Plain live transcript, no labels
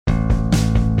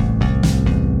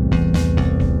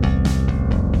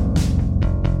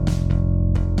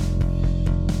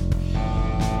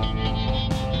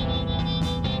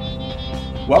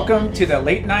Welcome to the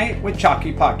Late Night with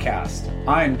Chalky podcast.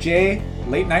 I'm Jay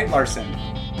Late Night Larson.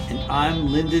 And I'm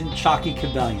Lyndon Chalky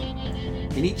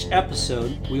Cabellion. In each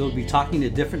episode, we will be talking to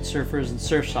different surfers and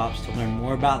surf shops to learn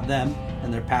more about them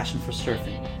and their passion for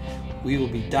surfing. We will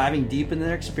be diving deep into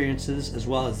their experiences as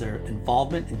well as their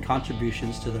involvement and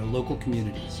contributions to their local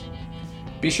communities.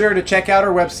 Be sure to check out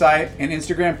our website and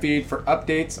Instagram feed for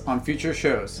updates on future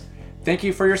shows. Thank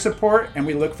you for your support, and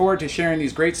we look forward to sharing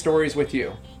these great stories with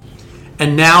you.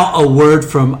 And now a word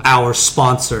from our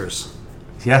sponsors.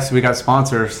 Yes, we got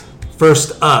sponsors.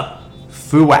 First up,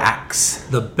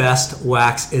 FuWax. the best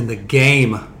wax in the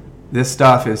game. This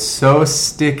stuff is so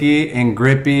sticky and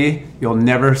grippy, you'll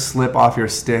never slip off your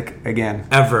stick again.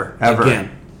 Ever. Ever.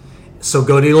 So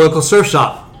go to your local surf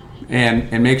shop.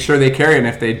 And make sure they carry it. And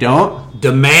if they don't,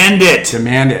 Demand it.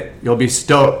 demand it. You'll be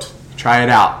stoked. Try it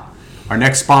out. Our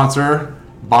next sponsor,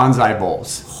 Bonsai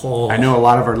Bowls. Oh. I know a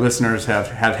lot of our listeners have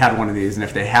had one of these, and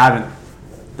if they haven't,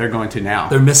 they're going to now.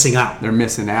 They're missing out. They're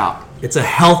missing out. It's a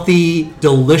healthy,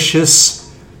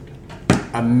 delicious,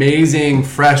 Amazing,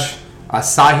 fresh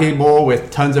acai bowl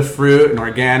with tons of fruit and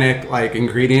organic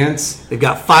ingredients. they've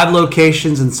got 5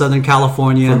 locations in Southern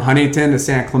California, From Huntington to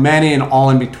San Clemente and all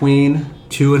in between.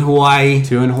 2 in Hawaii.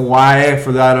 2 in Hawaii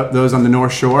for those on the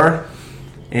North Shore.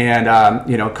 And,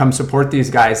 come support these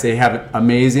guys. They have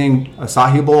amazing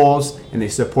acai bowls, and they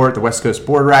support the West Coast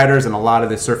board riders and a lot of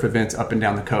the surf events up and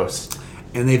down the coast.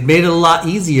 And they've made it a lot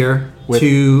easier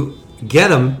to get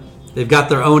them. They've got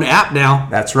their own app now.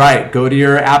 That's right. Go to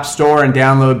your app store and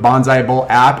download Bonsai Bowl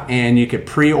app, and you could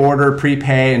pre-order,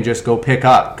 prepay, and just go pick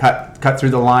up. Cut through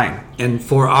the line. And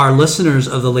for our listeners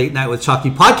of the Late Night with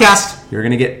Chalky podcast, You're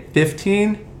going to get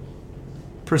 15%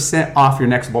 off your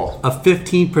next bowl. a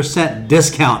 15%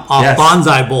 discount off Yes.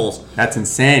 Bonsai Bowls. That's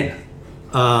insane.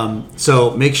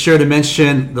 So make sure to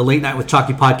mention the Late Night with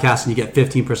Chalky podcast, and you get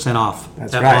 15% off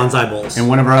That's at right. Bonsai Bowls. And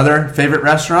one of our other favorite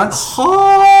restaurants,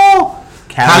 Oh!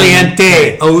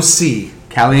 Caliente OC.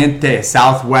 Caliente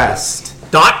Southwest.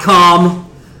 .com.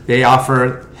 They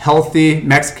offer healthy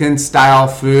Mexican-style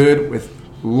food with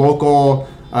local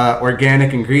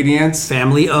organic ingredients,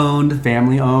 Family owned.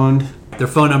 family-owned. Their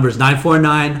phone number is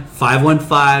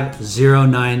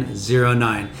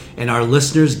 949-515-0909. And our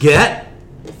listeners get,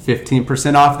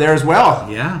 15% off there as well.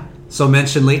 yeah. So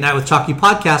mention Late Night with Chalky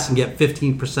podcast and get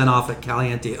 15% off at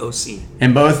Caliente OC.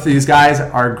 And both these guys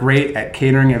are great at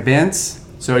catering events.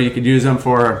 So you could use them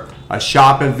for a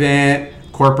shop event,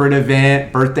 corporate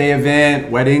event, birthday event,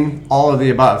 wedding, all of the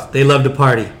above. They love to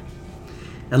party.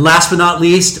 And last but not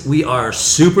least, we are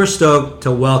super stoked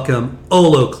to welcome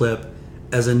Oloclip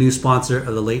as a new sponsor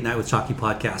of the Late Night with Chalky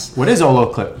podcast. What is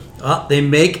Oloclip? They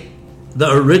make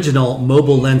the original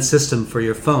mobile lens system for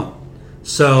your phone.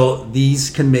 So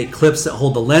these can make clips that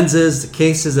hold the lenses, the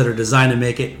cases that are designed to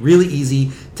make it really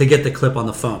easy to get the clip on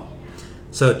the phone.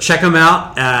 So check them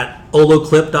out at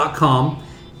oloclip.com.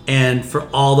 And for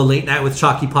all the Late Night with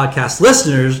Chalky podcast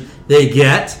listeners, they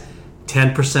get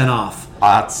 10% off.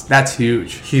 That's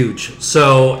huge. Huge.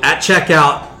 So at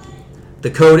checkout, the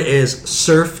code is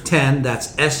SURF10.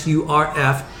 That's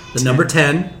SURF, the number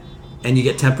 10. And you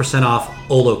get 10% off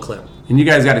Oloclip. And you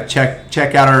guys got to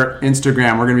check out our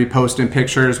Instagram. We're going to be posting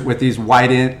pictures with these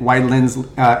wide lens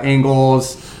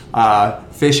angles,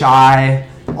 fish eye,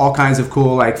 all kinds of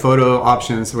cool photo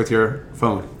options with your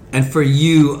phone. And for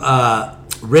you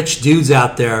rich dudes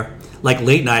out there, like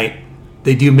Late Night,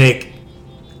 they do make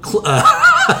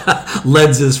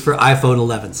lenses for iPhone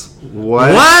 11s.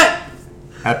 What?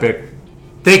 Epic.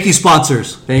 Thank you,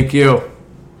 sponsors. Thank you.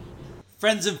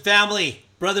 Friends and family,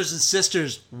 brothers and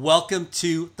sisters, welcome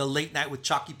to the Late Night with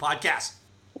Chalky podcast.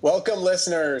 Welcome,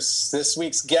 listeners. This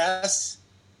week's guest,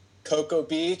 Cocoa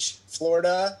Beach,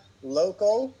 Florida,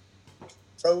 local,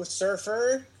 pro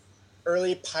surfer,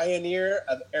 early pioneer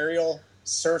of aerial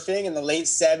surfing in the late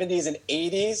 70s and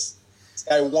 80s. This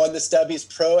guy won the Stubbies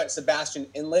Pro at Sebastian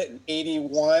Inlet in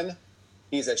 81.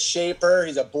 He's a shaper.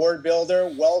 He's a board builder.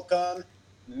 Welcome,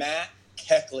 Matt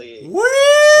Keckley. Woo!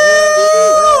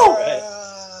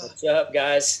 What's up,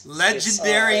 guys?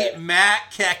 Legendary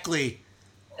Matt Keckley.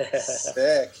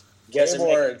 Sick. Guess Game I'm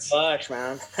words. Bucks,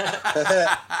 man.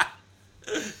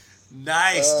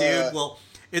 Nice, dude. Well,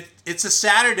 it's a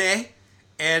Saturday,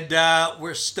 and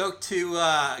we're stoked to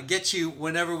get you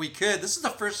whenever we could. This is the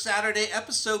first Saturday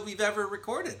episode we've ever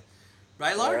recorded.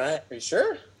 Right, Lark? All right. Are you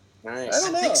sure? Nice. I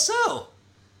don't know. I think so.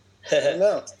 I don't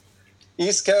know.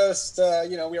 East Coast,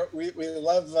 we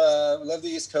love the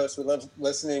East Coast. We love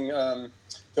listening to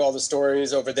all the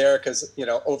stories over there because,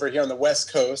 over here on the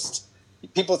West Coast,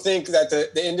 people think that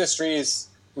the industry is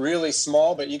really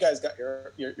small, but you guys got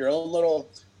your own little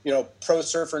Pro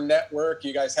Surfer Network,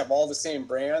 you guys have all the same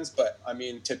brands, but I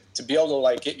mean, to be able to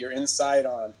like get your insight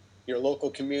on your local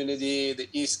community, the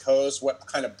East Coast, what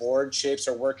kind of board shapes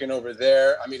are working over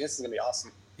there. I mean, this is going to be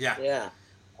awesome. Yeah,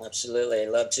 absolutely. I'd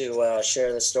love to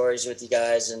share the stories with you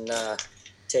guys and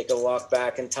take a walk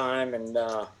back in time. And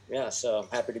so I'm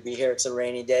happy to be here. It's a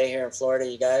rainy day here in Florida,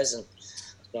 you guys. And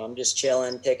so I'm just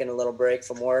chilling, taking a little break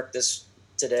from work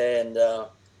today, and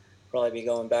probably be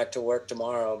going back to work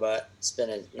tomorrow, but it's been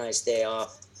a nice day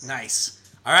off. Nice.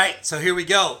 All right, so here we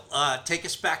go. Take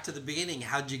us back to the beginning.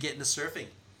 How'd you get into surfing?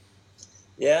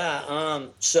 Yeah,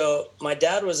 so my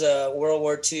dad was a World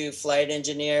War II flight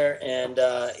engineer, and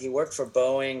he worked for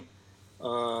Boeing,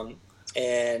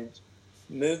 and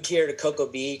moved here to Cocoa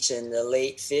Beach in the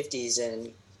late 50s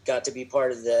and got to be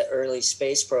part of the early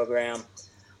space program.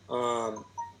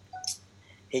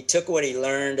 He took what he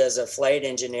learned as a flight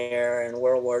engineer in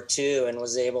World War II and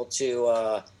was able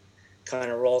to kind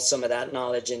of roll some of that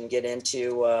knowledge and get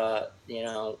into,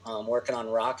 working on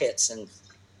rockets and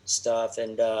stuff.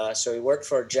 And so he worked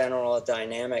for General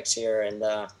Dynamics here in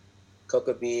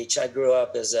Cocoa Beach. I grew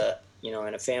up as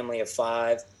in a family of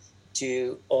 5,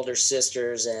 2 older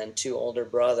sisters and 2 older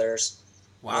brothers.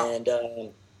 Wow. And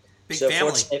big so family.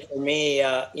 Fortunately for me,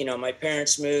 my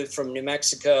parents moved from New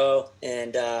Mexico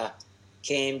and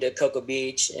came to Cocoa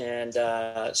Beach, and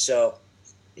so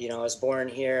I was born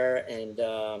here and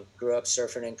grew up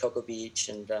surfing in Cocoa Beach.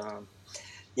 And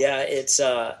it's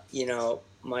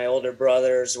my older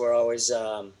brothers were always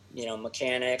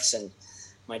mechanics, and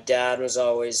my dad was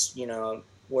always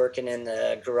working in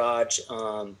the garage,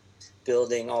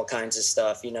 building all kinds of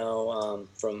stuff,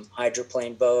 from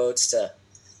hydroplane boats to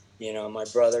my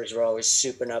brothers were always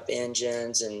souping up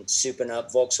engines and souping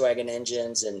up Volkswagen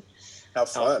engines and how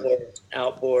fun.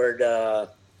 Outboard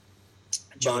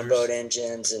John Motors. boat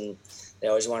engines, and they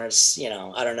always wanted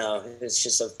to, I don't know, it's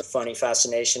just a funny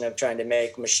fascination of trying to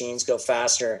make machines go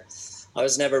faster. I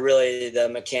was never really the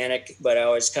mechanic, but I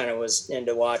always kind of was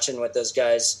into watching what those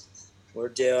guys were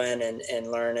doing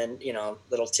and learning,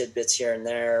 little tidbits here and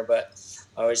there. But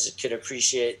I always could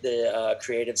appreciate the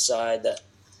creative side that,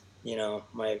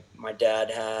 my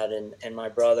dad had and my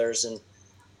brothers. And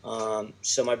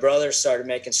so my brothers started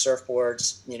making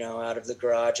surfboards, out of the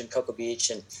garage in Cocoa Beach.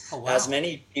 And as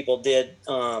many people did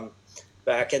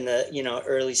back in the,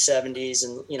 early 70s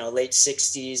and, late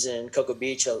 60s in Cocoa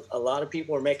Beach, a lot of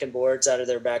people were making boards out of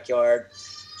their backyard,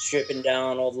 stripping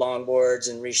down old longboards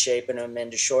and reshaping them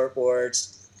into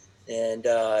shortboards. And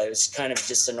it was kind of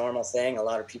just a normal thing. A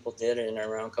lot of people did it in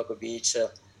and around Cocoa Beach.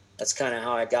 So that's kind of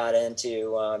how I got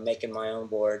into making my own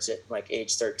boards. At like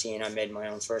age 13, I made my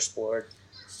own first board.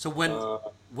 So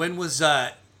when was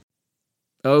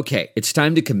Okay, it's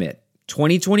time to commit.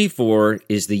 2024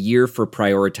 is the year for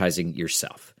prioritizing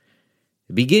yourself.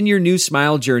 Begin your new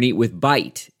smile journey with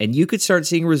Byte, and you could start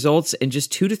seeing results in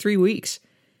just 2 to 3 weeks.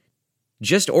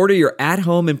 Just order your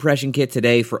at-home impression kit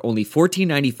today for only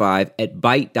 $14.95 at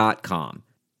Byte.com.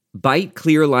 Byte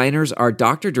clear liners are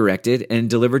doctor-directed and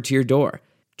delivered to your door.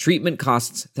 Treatment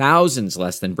costs thousands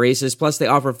less than braces, plus they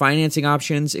offer financing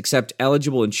options, accept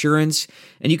eligible insurance,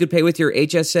 and you could pay with your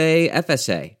HSA,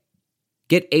 FSA.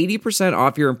 Get 80%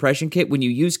 off your impression kit when you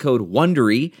use code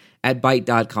WONDERY at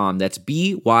Byte.com. That's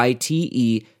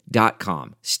BYTE.com.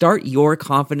 Start your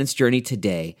confidence journey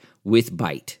today with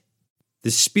Byte.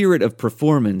 The spirit of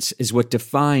performance is what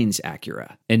defines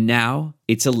Acura, and now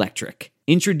it's electric.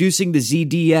 Introducing the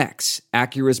ZDX,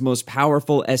 Acura's most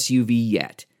powerful SUV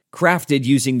yet. Crafted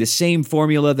using the same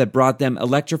formula that brought them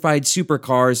electrified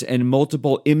supercars and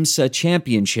multiple IMSA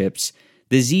championships,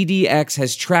 the ZDX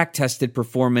has track-tested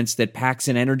performance that packs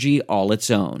an energy all its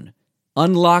own.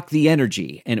 Unlock the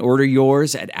energy and order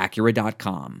yours at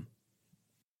Acura.com.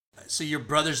 So your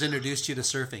brothers introduced you to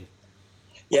surfing?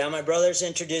 Yeah, my brothers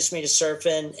introduced me to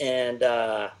surfing and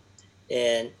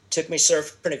took me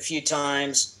surfing a few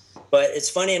times. But it's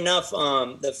funny enough,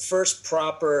 the first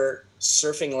proper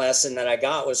surfing lesson that I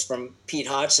got was from Pete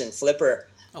Hodgson, Flipper.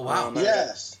 Oh, wow.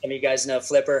 Yes. Some of you guys know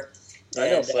Flipper. I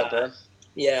know Flipper.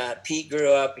 Yeah, Pete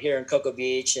grew up here in Cocoa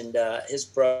Beach, and his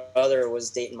brother was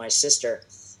dating my sister.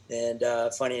 And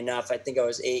funny enough, I think I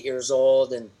was 8 years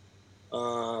old, and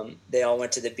they all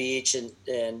went to the beach,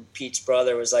 and Pete's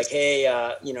brother was like, hey,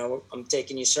 I'm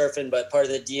taking you surfing, but part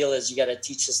of the deal is you got to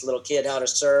teach this little kid how to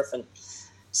surf. And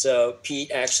so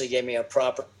Pete actually gave me a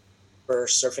proper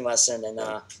surfing lesson, and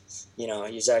he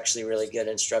was actually a really good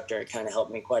instructor. It kind of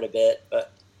helped me quite a bit,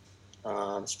 but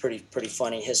it's pretty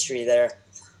funny history there.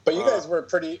 But you guys were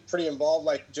pretty involved,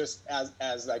 like just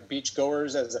as like beach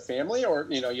goers as a family, or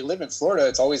you live in Florida.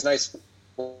 It's always nice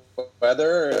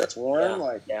weather. It's warm.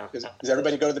 Does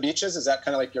everybody go to the beaches? Is that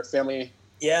kind of like your family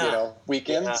Yeah.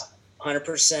 Weekends. Yeah,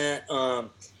 100%.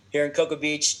 Here in Cocoa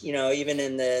Beach, even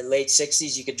in the late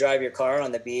 60s, you could drive your car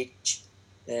on the beach,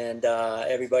 and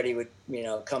everybody would,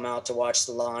 come out to watch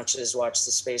the launches, watch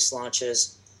the space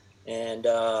launches. And,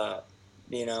 and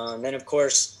then of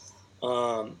course,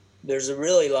 there's a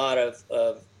really lot of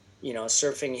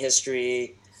surfing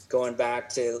history going back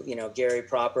to, Gary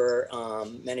Proper.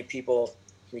 Many people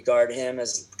regard him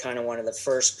as kind of one of the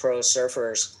first pro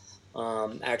surfers,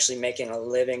 actually making a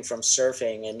living from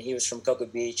surfing. And he was from Cocoa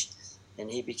Beach, and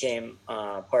he became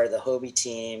part of the Hobie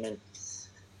team. And,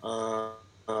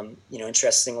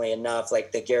 interestingly enough,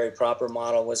 like the Gary Proper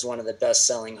model was one of the best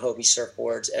selling Hobie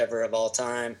surfboards ever of all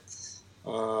time.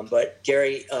 But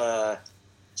Gary,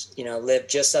 lived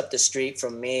just up the street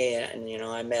from me, and,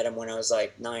 I met him when I was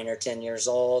like 9 or 10 years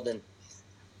old, and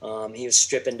he was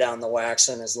stripping down the wax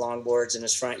on his longboards in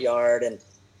his front yard. And,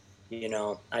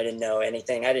 I didn't know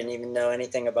anything. I didn't even know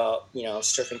anything about,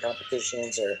 surfing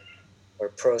competitions or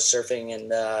pro surfing.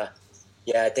 And,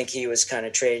 I think he was kind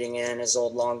of trading in his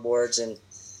old longboards and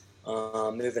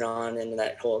moving on into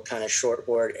that whole kind of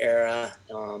shortboard era.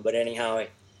 But anyhow,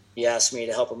 he asked me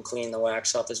to help him clean the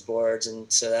wax off his boards.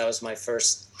 And so that was my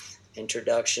first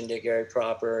introduction to Gary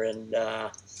Proper. And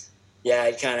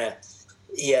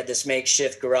he had this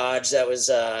makeshift garage that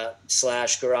was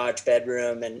 / garage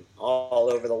bedroom, and all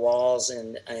over the walls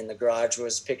and the garage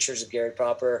was pictures of Gary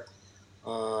Proper.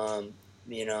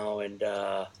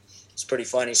 It's pretty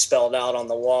funny, spelled out on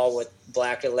the wall with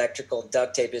black electrical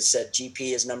duct tape. It said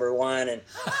GP is number 1. And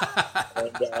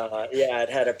it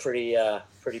had a pretty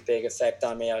big effect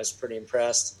on me. I was pretty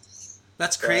impressed.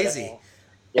 That's crazy.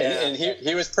 And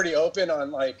he was pretty open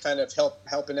on like kind of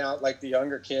helping out like the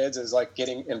younger kids as like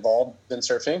getting involved in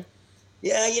surfing.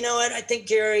 Yeah, you know what? I think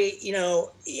Gary,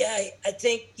 I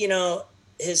think,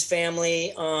 his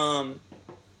family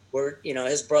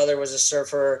his brother was a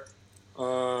surfer,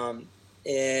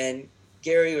 and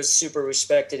Gary was super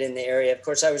respected in the area. Of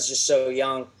course, I was just so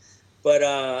young, but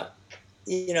I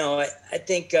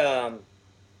think I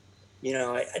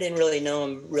didn't really know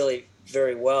him really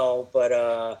very well, but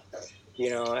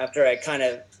after I kind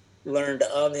of learned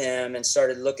of him and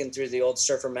started looking through the old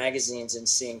surfer magazines and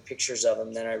seeing pictures of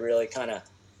him, then I really kind of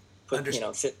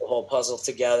fit the whole puzzle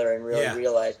together and really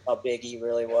realized how big he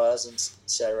really was, and et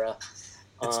cetera.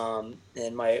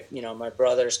 And my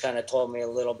brothers kind of told me a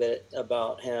little bit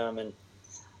about him. And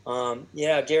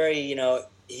Gary,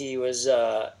 he was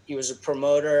a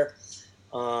promoter.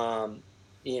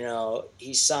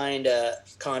 He signed a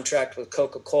contract with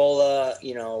Coca-Cola,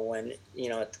 when,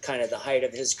 at kind of the height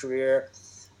of his career.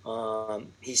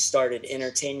 He started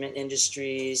Entertainment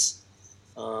Industries.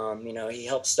 He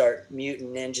helped start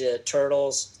Mutant Ninja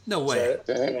Turtles. No way.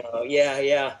 So,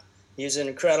 he was an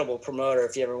incredible promoter.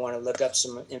 If you ever want to look up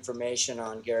some information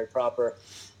on Gary Proper,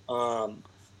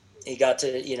 he got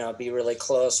to, be really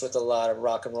close with a lot of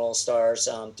rock and roll stars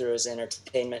through his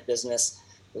entertainment business.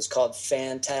 It was called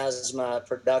Phantasma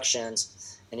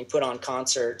Productions, and he put on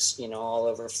concerts, all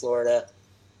over Florida.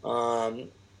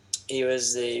 He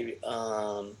was the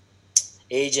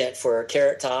agent for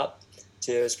Carrot Top,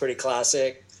 too. It was pretty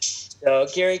classic. So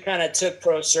Gary kind of took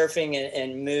pro surfing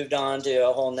and moved on to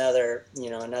a whole nother,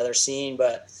 another scene.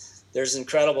 But there's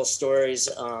incredible stories,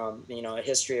 a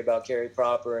history about Gary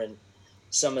Proper and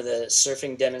some of the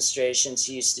surfing demonstrations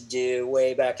he used to do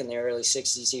way back in the early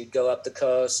 60s. He would go up the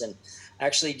coast and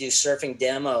actually do surfing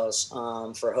demos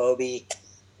for Hobie.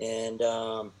 And,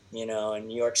 in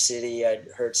New York City, I'd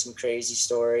heard some crazy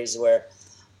stories where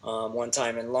one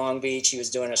time in Long Beach, he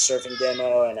was doing a surfing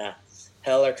demo, and a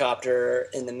helicopter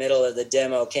in the middle of the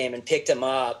demo came and picked him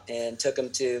up and took him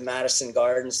to Madison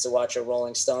Gardens to watch a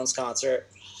Rolling Stones concert.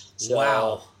 So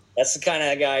wow. That's the kind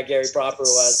of guy Gary Proper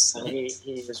was. And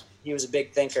he was a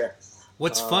big thinker.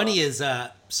 What's funny is,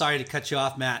 sorry to cut you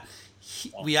off, Matt.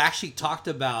 We actually talked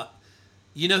about,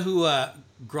 who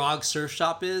Grog Surf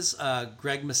Shop is?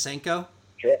 Greg Masenko.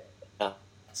 Yeah.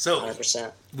 So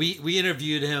 100%. We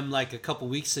interviewed him like a couple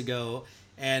weeks ago,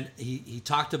 and he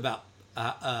talked about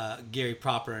Gary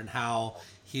Proper and how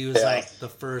he was like the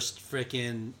first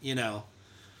freaking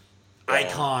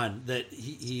icon that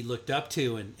he looked up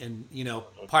to, and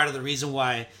part of the reason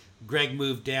why Greg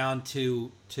moved down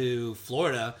to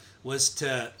Florida was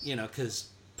to because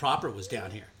Proper was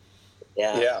down here.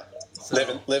 So,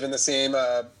 live in the same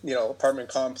apartment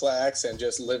complex, and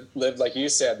just live like you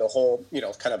said, the whole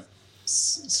kind of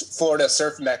Florida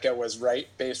surf mecca was right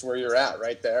based where you're at,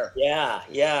 right there.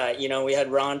 We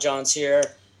had Ron Johns here,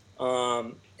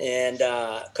 and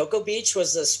Cocoa Beach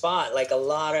was the spot. Like a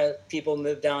lot of people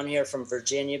moved down here from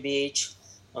Virginia Beach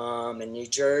and New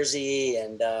Jersey,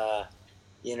 and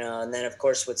you know, and then of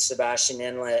course with Sebastian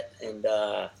Inlet and,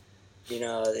 you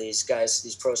know, these guys,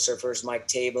 these pro surfers, Mike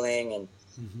Tabling, and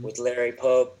with Larry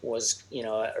Pope was, you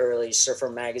know, an early Surfer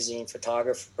Magazine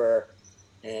photographer,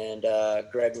 and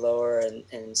Greg Lower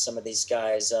and some of these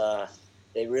guys,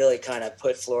 they really kind of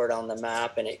put Florida on the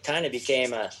map, and it kind of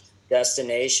became a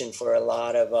destination for a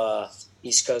lot of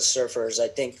East Coast surfers. I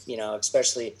think, you know,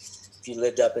 especially if you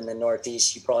lived up in the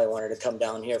Northeast, you probably wanted to come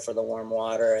down here for the warm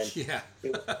water. And,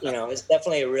 you know, it's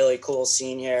definitely a really cool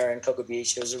scene here in Cocoa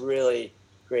Beach. It was a really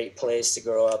great place to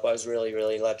grow up. I was really,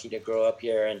 really lucky to grow up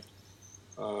here. And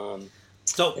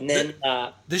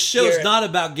this show is not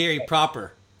about Gary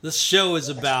proper. This show is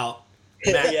about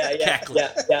Matt Keckley.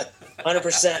 Yeah,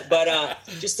 100%. But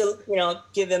just to, you know,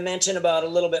 give a mention about a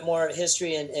little bit more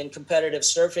history and competitive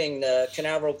surfing, the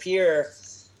Canaveral Pier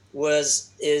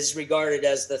is regarded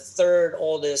as the third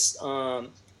oldest,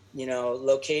 you know,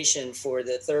 location for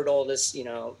the third oldest, you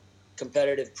know,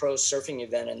 competitive pro surfing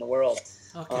event in the world.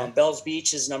 Okay. Bells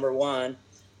Beach is number 1.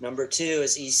 Number 2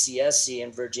 is ECSC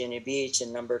in Virginia Beach,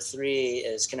 and number 3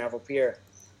 is Canaveral Pier,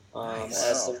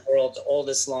 as the world's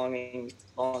oldest,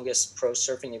 longest pro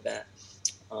surfing event.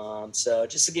 So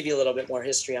just to give you a little bit more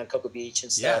history on Cocoa Beach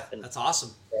and stuff. Yeah, that's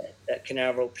awesome. That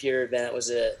Canaveral Pier event was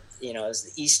it was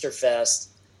the Easter Fest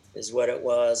is what it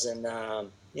was. And,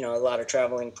 you know, a lot of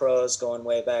traveling pros going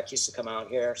way back used to come out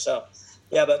here. So,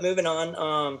 yeah, but moving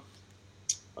on.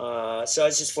 So I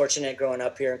was just fortunate growing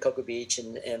up here in Cocoa Beach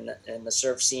and the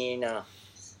surf scene. You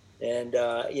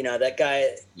know, that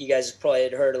guy, you guys probably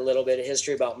had heard a little bit of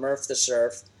history about Murph the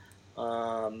Surf.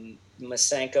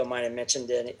 Masenko might have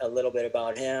mentioned a little bit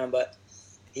about him, but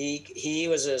he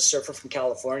was a surfer from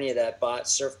California that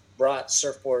brought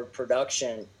surfboard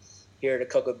production here to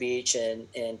Cocoa Beach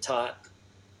and taught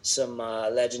some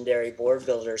legendary board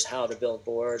builders how to build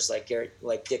boards, like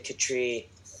Dick Cattree.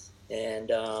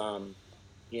 And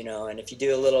you know, and if you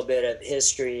do a little bit of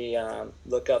history,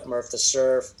 look up Murph the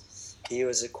Surf. He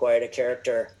was quite a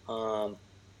character. I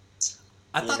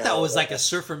thought that was like a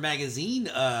Surfer Magazine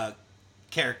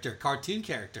cartoon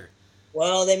character.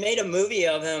 Well, they made a movie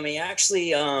of him. He actually,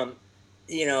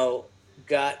 you know,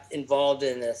 got involved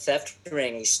in a theft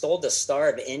ring. He stole the Star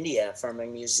of India from a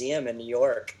museum in New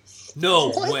York.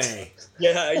 No way.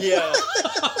 Yeah.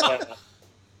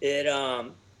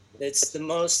 It's the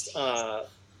most,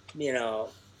 you know,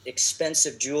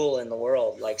 expensive jewel in the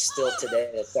world, like still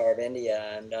today, the Star of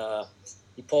India. And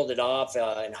he pulled it off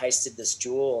and heisted this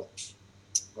jewel,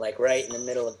 like right in the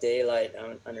middle of daylight,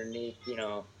 underneath,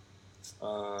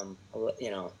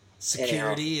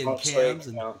 security and cams.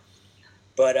 You know.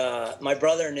 But my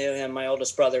brother knew him, my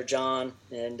oldest brother, John,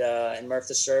 and Murph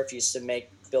the Surf used to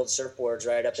build surfboards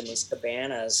right up in these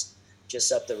cabanas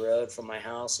just up the road from my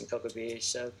house in Cocoa Beach.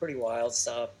 So pretty wild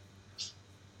stuff.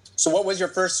 So what was your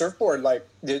first surfboard like?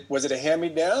 Was it a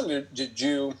hand-me-down? Did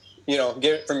you, get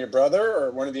it from your brother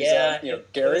or one of these,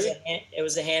 Gary? It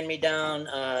was a hand-me-down.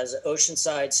 It was an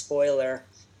Oceanside spoiler.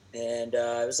 And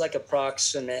it was like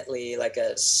approximately like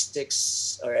a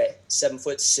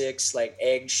 7'6", like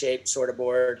egg-shaped sort of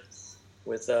board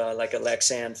with like a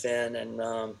Lexan fin,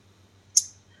 and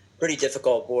pretty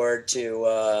difficult board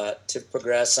to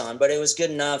progress on. But it was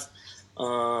good enough,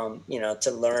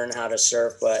 to learn how to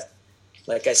surf. But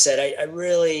like I said, I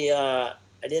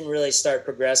didn't really start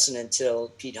progressing until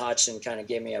Pete Hodgson kind of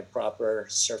gave me a proper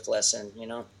surf lesson,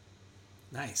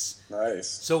 Nice.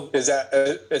 So is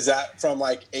that from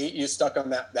like 8? You stuck on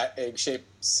that egg shaped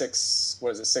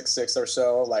 6'6" or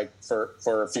so, like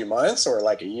for a few months or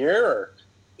like a year? Or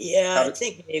I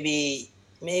think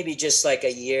maybe just like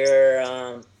a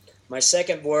year. My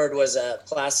second board was a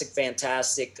Plastic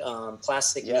Fantastic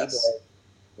plastic knee board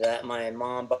that my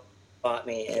mom bought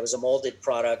me. It was a molded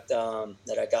product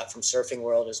that I got from Surfing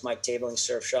World. It was Mike Tabling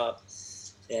Surf Shop,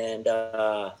 and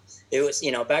it was,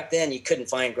 back then you couldn't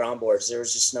find ground boards. There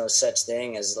was just no such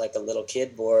thing as like a little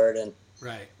kid board. And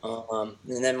right. And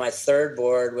then my third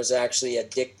board was actually a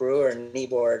Dick Brewer knee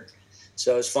board.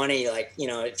 So it was funny, like,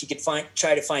 if you could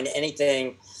try to find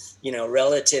anything,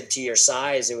 relative to your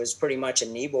size, it was pretty much a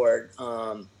knee board.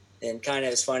 And kind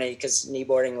of, it's funny because knee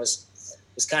boarding was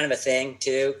kind of a thing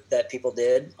too that people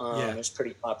did. It was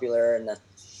pretty popular in the,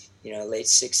 late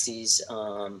 60s,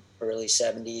 early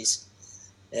 70s.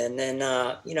 And then,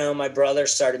 my brother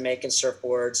started making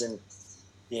surfboards, and,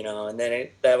 and then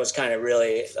that was kind of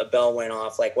really, a bell went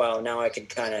off, like, wow, now I can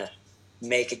kind of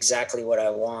make exactly what I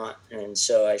want. And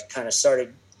so I kind of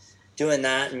started doing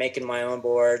that and making my own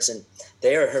boards, and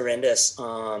they are horrendous.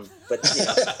 But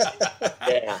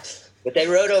they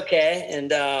rode okay. And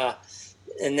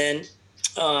then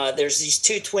there's these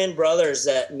two twin brothers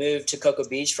that moved to Cocoa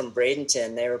Beach from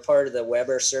Bradenton. They were part of the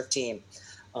Weber surf team.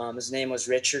 His name was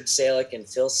Richard Salick and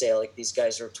Phil Salick. These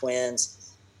guys were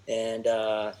twins. And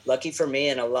lucky for me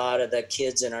and a lot of the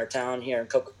kids in our town here in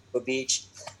Cocoa Beach,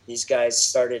 these guys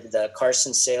started the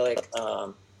Carson Salick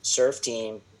surf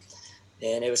team.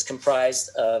 And it was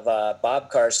comprised of Bob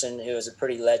Carson, who was a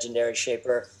pretty legendary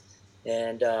shaper.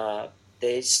 And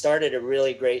they started a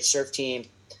really great surf team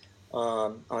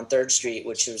on 3rd Street,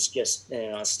 which was just,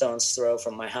 a stone's throw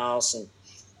from my house. And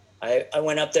I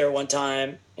went up there one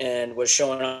time and was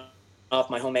showing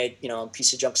off my homemade,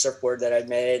 piece of junk surfboard that I'd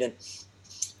made. And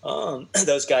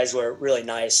those guys were really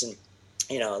nice and,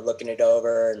 looking it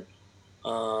over. And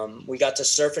we got to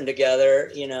surfing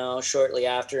together, shortly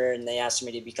after, and they asked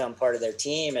me to become part of their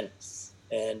team. And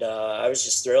I was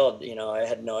just thrilled. I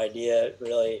had no idea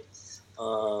really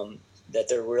that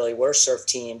there really were surf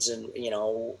teams and,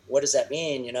 what does that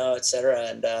mean, et cetera.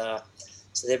 And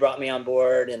so they brought me on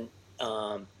board, and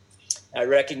I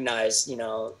recognized,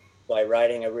 by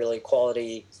riding a really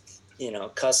quality,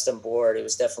 custom board, it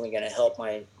was definitely going to help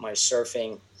my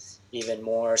surfing even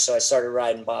more. So I started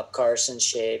riding Bob Carson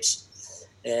shapes.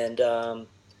 And the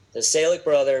Salick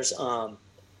brothers,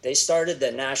 they started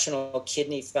the National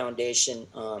Kidney Foundation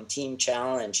Team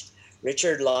Challenge.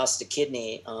 Richard lost a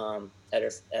kidney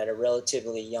at a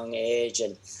relatively young age,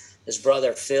 and his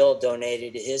brother Phil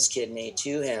donated his kidney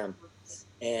to him.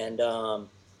 And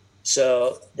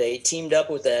so they teamed up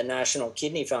with the National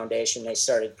Kidney Foundation. They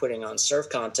started putting on surf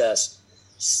contests.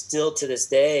 Still to this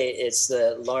day, it's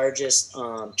the largest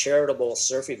charitable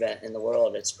surf event in the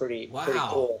world. It's pretty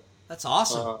cool. That's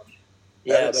awesome.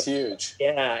 That's huge.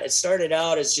 Yeah, it started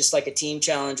out as just like a team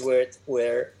challenge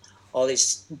where all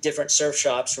these different surf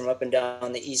shops from up and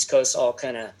down the East Coast all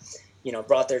kind of,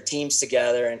 brought their teams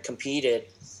together and competed.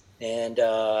 And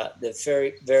the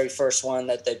very, very first one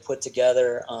that they put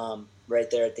together right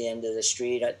there at the end of the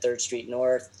street at 3rd Street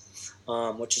North,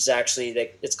 which is actually,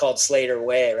 it's called Slater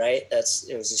Way, right?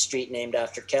 It was a street named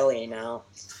after Kelly now.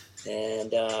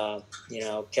 And,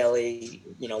 Kelly,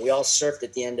 we all surfed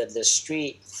at the end of this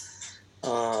street.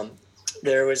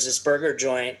 There was this burger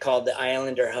joint called the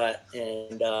Islander Hut,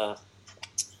 and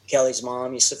Kelly's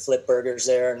mom used to flip burgers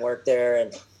there and work there.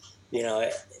 And,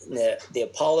 the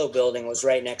Apollo building was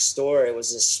right next door. It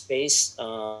was a space,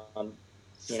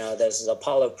 there's an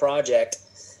Apollo project.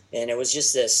 And it was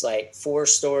just this like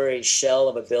 4-story shell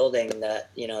of a building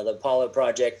that, the Apollo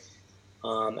project,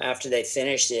 after they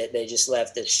finished it, they just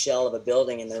left this shell of a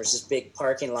building, and there was this big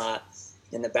parking lot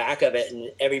in the back of it, and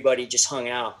everybody just hung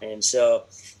out. And so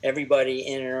everybody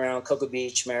in and around Cocoa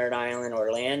Beach, Merritt Island,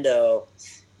 Orlando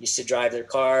used to drive their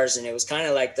cars, and it was kind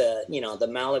of like the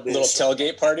Malibu little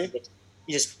tailgate party.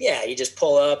 You just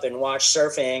pull up and watch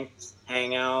surfing,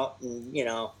 hang out, and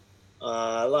a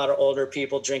lot of older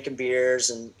people drinking beers,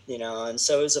 and and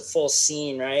so it was a full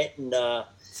scene, right? And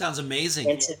sounds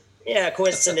amazing.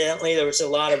 Coincidentally, there was a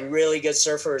lot of really good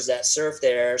surfers that surfed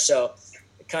there, so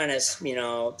kind of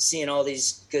seeing all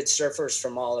these good surfers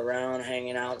from all around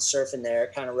hanging out and surfing there,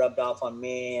 it kind of rubbed off on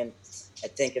me, and I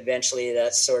think eventually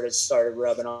that sort of started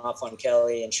rubbing off on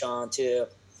Kelly and Sean too.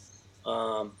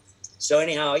 So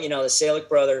anyhow, the Salick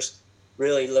brothers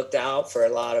really looked out for a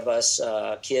lot of us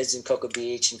kids in Cocoa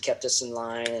Beach and kept us in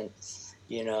line, and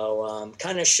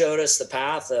kind of showed us the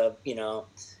path of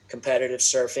competitive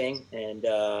surfing, and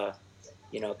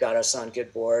got us on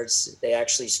good boards. They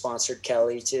actually sponsored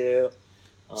Kelly too.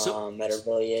 At a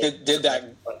really did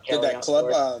that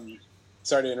club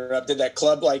sorry to interrupt, did that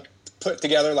club like put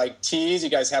together like tees? You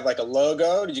guys have like a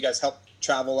logo? Did you guys help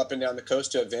travel up and down the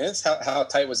coast to events? How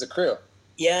tight was the crew?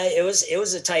 Yeah, it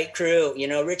was a tight crew.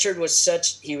 Richard was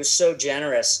so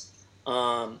generous,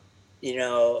 and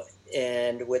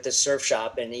with the surf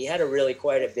shop, and he had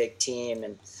quite a big team.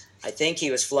 And I think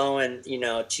he was flowing,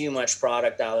 too much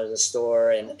product out of the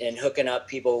store and hooking up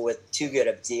people with too good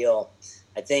a deal.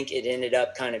 I think it ended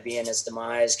up kind of being his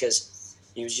demise because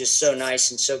he was just so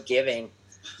nice and so giving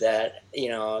that,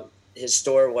 his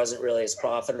store wasn't really as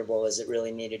profitable as it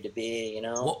really needed to be,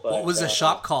 What was the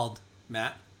shop called,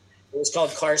 Matt? It was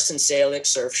called Carson Salick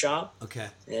Surf Shop. Okay.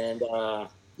 And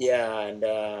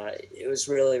it was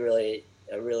really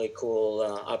a really cool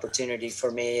opportunity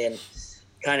for me, and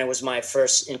kind of was my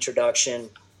first introduction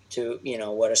to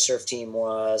what a surf team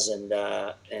was, and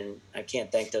I can't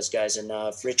thank those guys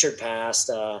enough. Richard passed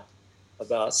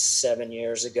about 7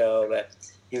 years ago, but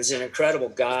he was an incredible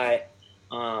guy.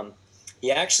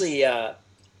 He actually,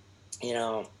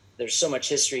 there's so much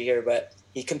history here, but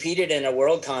he competed in a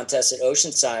world contest at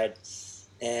Oceanside,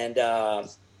 and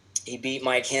he beat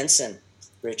Mike Henson.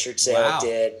 Richard Salick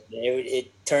did.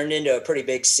 It turned into a pretty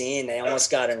big scene. They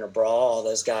almost got in a brawl,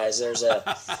 those guys. There's a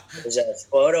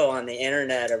photo on the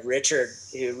internet of Richard,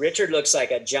 who Richard looks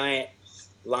like a giant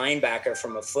linebacker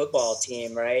from a football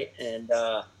team, right? And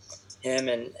him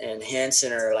and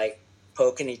Henson are like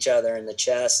poking each other in the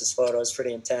chest. This photo is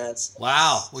pretty intense.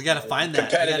 Wow, we got to find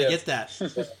that. We got to get that.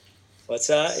 What's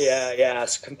that? Yeah.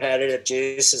 It's competitive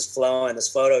juice is flowing. This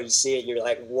photo, you see it, you're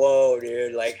like, whoa,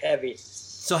 dude, like heavy.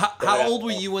 So how old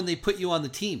were you when they put you on the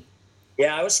team?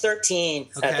 Yeah, I was 13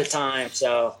 at the time.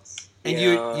 So, and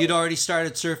you'd already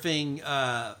started surfing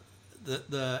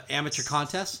the amateur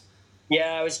contests?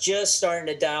 Yeah, I was just starting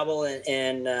to dabble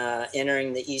in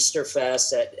entering the Easter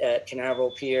Fest at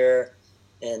Canaveral Pier.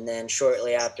 And then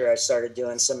shortly after, I started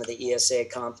doing some of the ESA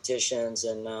competitions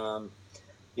and,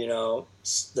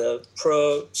 the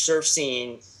pro surf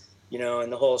scene,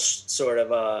 and the whole sort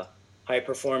of high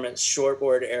performance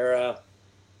shortboard era,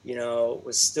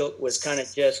 was kind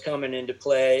of just coming into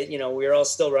play. We were all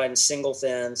still riding single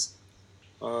fins.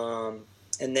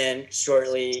 And then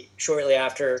shortly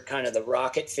after, kind of the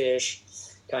Rocket Fish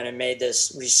kind of made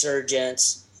this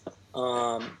resurgence.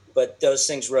 But those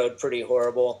things rode pretty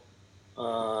horrible.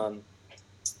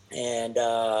 And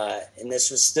this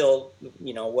was still,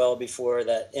 well before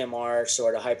that MR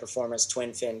sort of high performance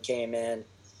twin fin came in.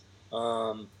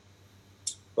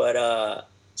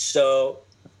 So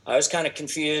I was kind of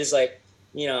confused,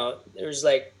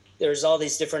 there's all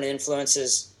these different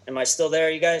influences. Am I still there,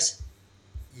 you guys?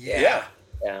 Yeah.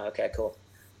 Yeah. Okay, cool.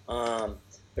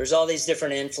 There's all these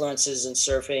different influences in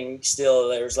surfing still.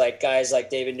 There's guys like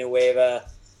David Nueva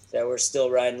that were still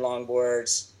riding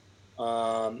longboards.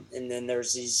 And then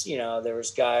there's these, there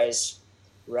was guys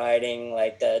riding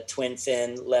like the twin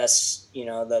fin, less,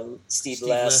 the Steve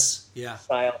Less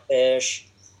style fish.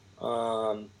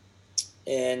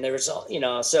 And there was,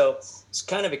 so it's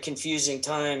kind of a confusing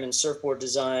time in surfboard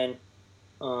design.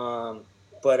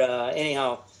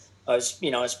 Anyhow, I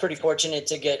was pretty fortunate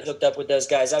to get hooked up with those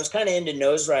guys. I was kind of into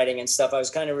nose riding and stuff. I was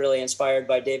kind of really inspired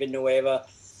by David Nueva.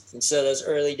 And so those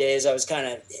early days, I was kind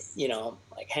of,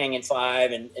 hanging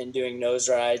five and doing nose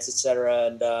rides, et cetera.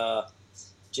 And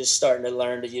just starting to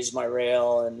learn to use my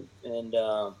rail and then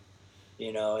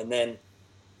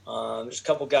there's a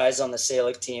couple guys on the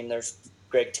Salick team. There's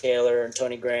Greg Taylor and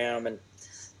Tony Graham. And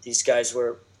these guys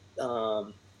were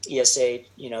ESA,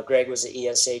 Greg was the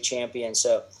ESA champion.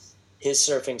 So his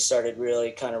surfing started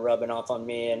really kind of rubbing off on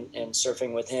me and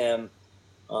surfing with him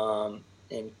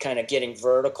and kind of getting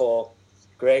vertical.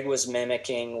 Greg was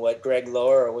mimicking what Greg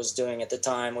Lower was doing at the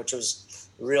time, which was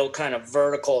real kind of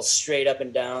vertical, straight up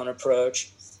and down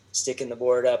approach, sticking the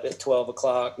board up at 12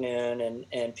 o'clock noon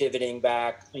and pivoting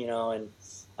back, and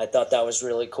I thought that was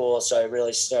really cool. So I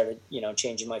really started,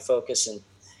 changing my focus and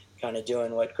kind of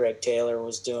doing what Greg Taylor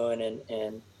was doing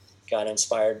and got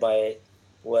inspired by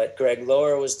what Greg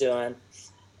Lower was doing.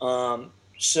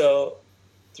 So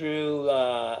through,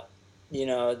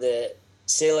 the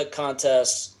Salick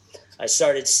contest, I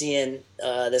started seeing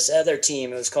this other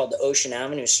team. It was called the Ocean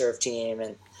Avenue Surf Team,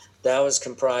 and that was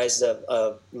comprised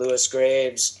of Lewis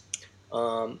Graves,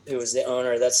 who was the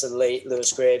owner. That's the late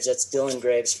Lewis Graves. That's Dylan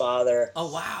Graves' father.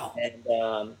 Oh, wow.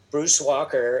 And Bruce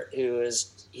Walker,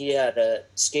 he had a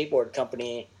skateboard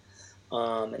company,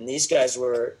 and these guys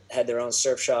had their own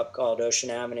surf shop called Ocean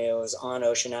Avenue. It was on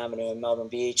Ocean Avenue in Melbourne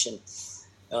Beach, and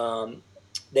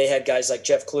they had guys like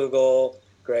Jeff Klugel,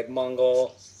 Greg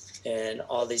Mungle, and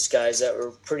all these guys that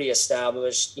were pretty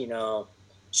established,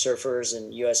 surfers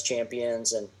and U.S.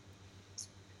 champions. And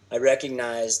I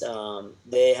recognized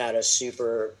they had a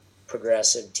super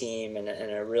progressive team and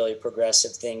a really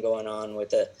progressive thing going on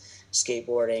with the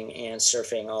skateboarding and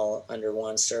surfing all under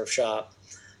one surf shop.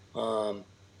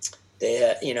 They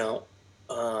had,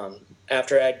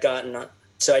 after I'd gotten,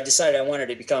 so I decided I wanted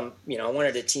to become, I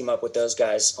wanted to team up with those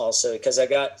guys also because I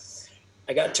got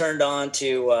turned on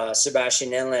to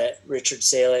Sebastian Inlet. Richard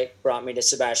Salick brought me to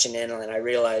Sebastian Inlet, and I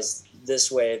realized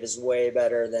this wave is way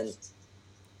better than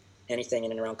anything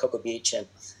in and around Cocoa Beach. And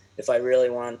if I really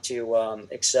want to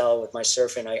excel with my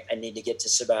surfing, I need to get to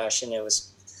Sebastian. It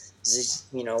was,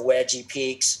 wedgy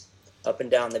peaks up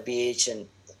and down the beach and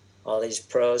all these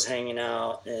pros hanging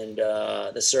out. And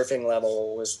the surfing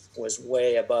level was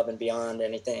way above and beyond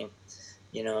anything,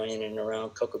 in and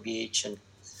around Cocoa Beach. And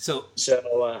So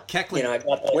Keckley, I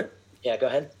got that. Yeah, go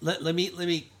ahead. Let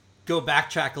me go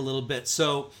backtrack a little bit.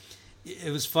 So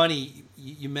it was funny.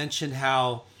 You mentioned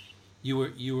how you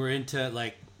were into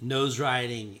like nose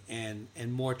riding and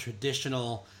more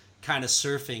traditional kind of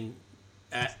surfing,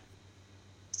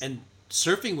 and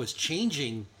surfing was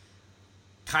changing.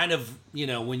 Kind of,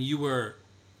 when you were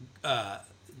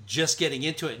just getting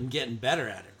into it and getting better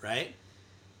at it, right?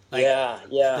 Like, yeah.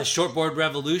 The shortboard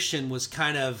revolution was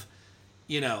kind of,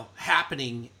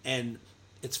 happening. And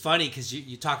it's funny because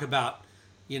you talk about,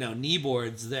 knee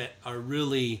boards that are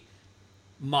really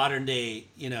modern day,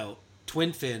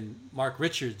 twin fin Mark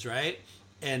Richards, right?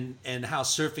 And how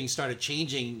surfing started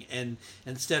changing, and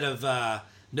instead of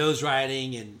nose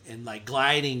riding and like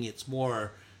gliding, it's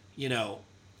more,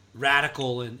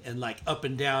 radical and like up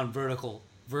and down vertical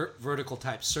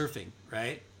type surfing,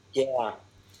 right? Yeah.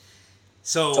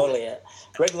 So Totally.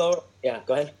 Greg Lower. Yeah,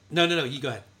 go ahead. No, you go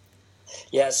ahead.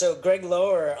 Yeah. So Greg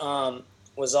Lower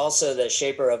was also the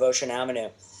shaper of Ocean Avenue,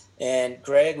 and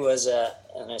Greg was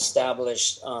an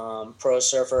established pro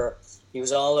surfer. He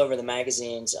was all over the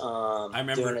magazines. I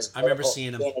remember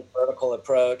seeing him. Doing his vertical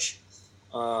approach.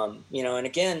 And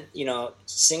again,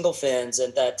 single fins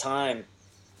at that time,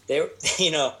 they were,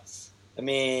 I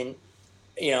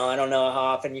don't know how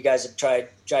often you guys have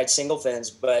tried single fins,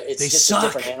 but it's just suck. a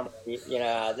different animal.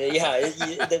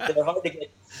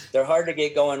 They're hard to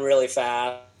get going really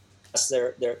fast.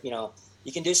 They're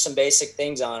you can do some basic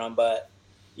things on them, but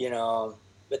they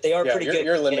are pretty good.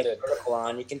 You're limited. Vertical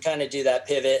on. You can kind of do that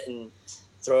pivot and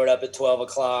throw it up at 12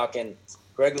 o'clock. And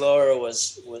Greg Lower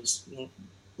was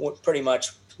pretty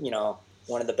much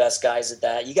one of the best guys at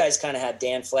that. You guys kind of had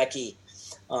Dan Flecky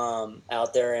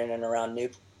out there in and around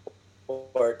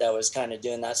Newport that was kind of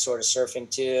doing that sort of surfing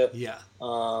too. Yeah.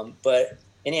 But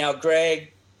anyhow,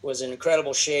 Greg was an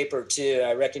incredible shaper too.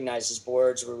 I recognized his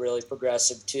boards were really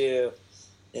progressive too.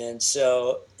 And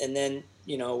then,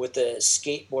 with the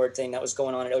skateboard thing that was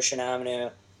going on at Ocean Avenue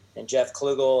and Jeff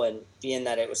Klugel, and being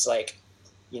that it was like,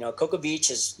 Cocoa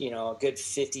Beach is, a good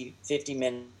 50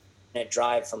 minute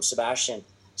drive from Sebastian.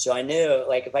 So I knew,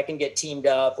 like, if I can get teamed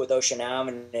up with Ocean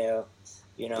Avenue,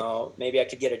 maybe I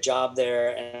could get a job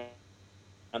there, and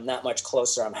I'm that much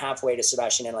closer. I'm halfway to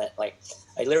Sebastian Inlet. Like,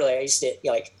 I used to,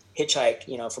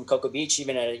 hitchhike, from Cocoa Beach,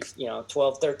 even at,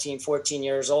 12, 13, 14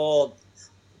 years old.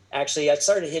 Actually, I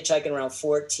started hitchhiking around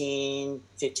 14,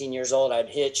 15 years old. I'd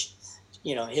hitch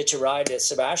a ride to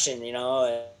Sebastian,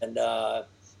 and it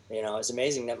was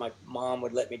amazing that my mom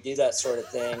would let me do that sort of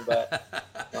thing. But,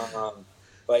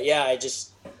 yeah, I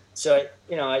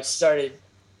started,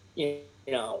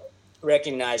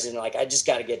 recognizing, like, I just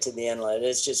got to get to the inlet.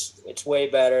 It's way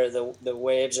better. The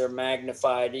waves are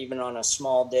magnified even on a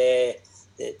small day.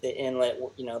 The inlet,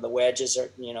 the wedges are,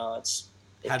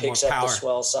 it picks up the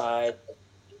swell side.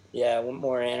 Yeah,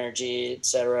 more energy,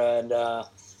 etc. And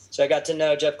so I got to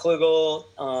know Jeff Klugel.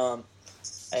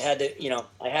 I had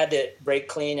to break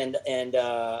clean and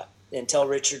tell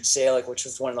Richard Salick, which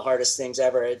was one of the hardest things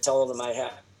ever. I told him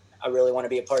I really want to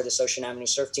be a part of this Ocean Avenue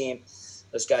surf team.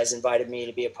 Those guys invited me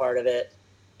to be a part of it,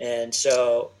 and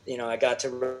so I got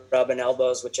to rubbing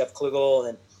elbows with Jeff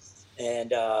Klugel,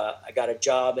 and I got a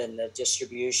job in the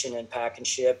distribution and pack and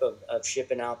ship of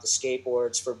shipping out the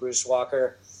skateboards for Bruce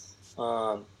Walker.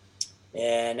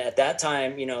 And at that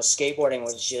time, skateboarding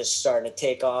was just starting to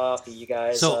take off. You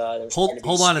guys, so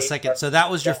hold on a second. So that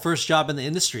was your first job in the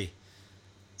industry?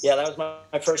 Yeah, that was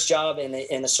my first job in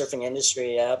the surfing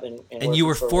industry. Yeah, and you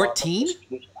were 14?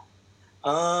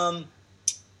 I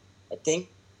think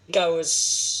I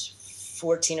was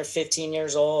 14 or 15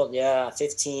 years old. Yeah,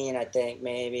 15, I think,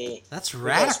 maybe. That's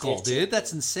radical, dude.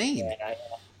 That's insane. Yeah,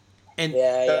 and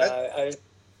I was.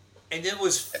 And it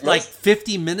was like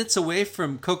 50 minutes away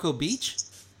from Cocoa Beach?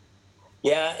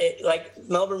 Yeah, like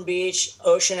Melbourne Beach,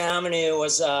 Ocean Avenue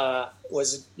was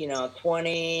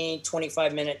 20,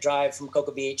 25 minute drive from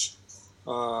Cocoa Beach.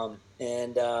 So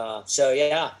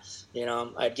yeah,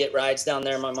 I'd get rides down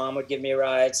there. My mom would give me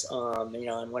rides.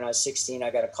 And when I was 16, I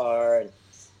got a car and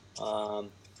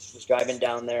was driving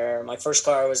down there. My first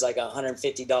car was like a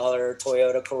 $150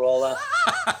 Toyota Corolla.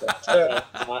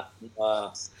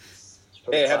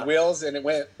 It had wheels and it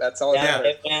went. That's all. Yeah,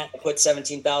 it went. I put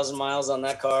 17,000 miles on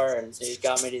that car, and it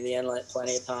got me to the inlet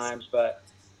plenty of times. But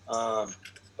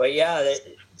yeah,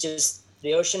 just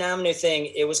the Ocean Avenue thing.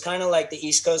 It was kind of like the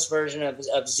East Coast version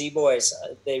of Z Boys.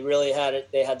 They really had it.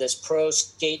 They had this pro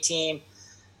skate team.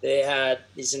 They had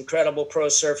these incredible pro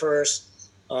surfers.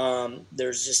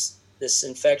 There's just this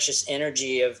infectious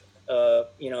energy of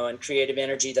and creative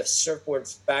energy. The surfboard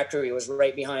factory was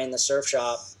right behind the surf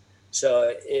shop.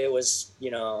 So it was,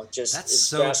 just that's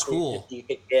so cool. You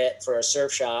could get for a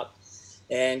surf shop.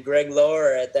 And Greg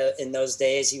Lower in those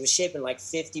days, he was shipping like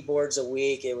 50 boards a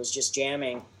week. It was just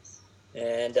jamming.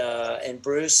 And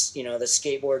Bruce, the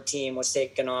skateboard team was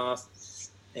taking off.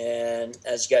 And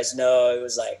as you guys know, it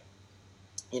was like,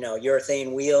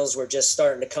 urethane wheels were just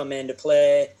starting to come into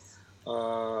play.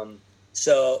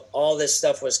 So all this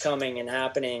stuff was coming and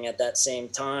happening at that same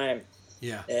time.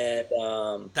 Yeah.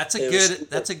 And That's it a was good super-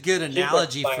 that's a good super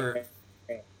analogy for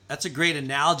inspiring. that's a great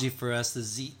analogy for us. The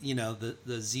Z,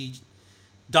 the Z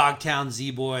Dogtown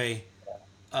Z Boy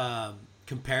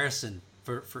comparison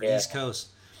for Yeah. East Coast.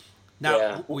 Now,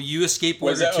 Yeah. were you a Was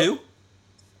skateboarder that- too?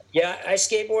 Yeah, I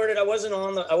skateboarded. I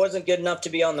wasn't good enough to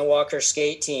be on the Walker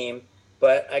skate team,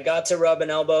 but I got to rubbing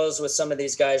elbows with some of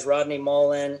these guys. Rodney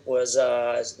Mullen was,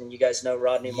 and you guys know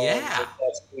Rodney Mullen, Yeah. the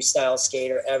best freestyle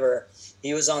skater ever.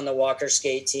 He was on the Walker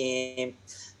skate team.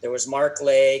 There was Mark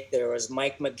Lake. There was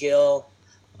Mike McGill.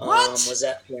 What? Was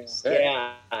that?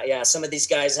 Yeah. Some of these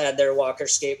guys had their Walker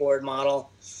skateboard model.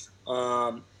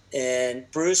 And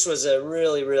Bruce was a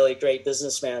really, really great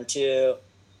businessman too.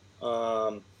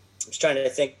 I was trying to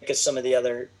think of some of the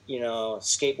other,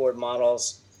 skateboard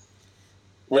models.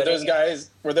 Were those guys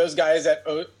at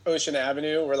Ocean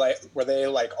Avenue? Were they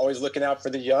like always looking out for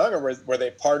the young, or were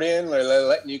they partying? Or were they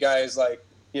letting you guys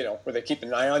were they keeping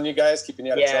an eye on you guys, keeping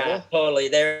you out of Yeah, trouble? totally.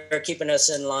 They're keeping us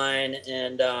in line,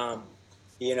 and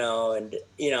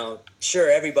sure,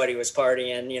 everybody was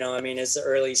partying. I mean, it's the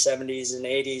early '70s and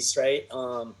 '80s, right?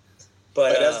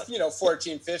 But as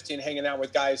 14, 15, hanging out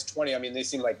with guys 20, I mean, they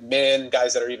seem like men,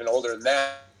 guys that are even older than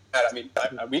that. I mean,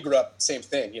 we grew up same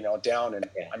thing, down, and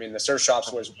I mean, the surf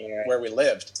shops was where we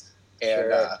lived,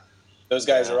 and Sure. those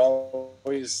guys are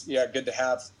always good to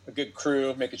have a good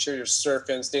crew, making sure you're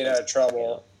surfing, staying out of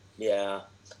trouble, Yeah.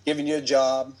 giving you a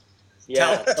job.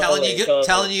 Yeah. telling you totally.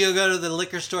 telling you to go to the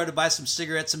liquor store to buy some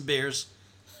cigarettes and beers.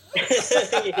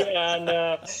 Yeah,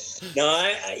 no,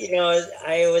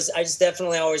 I was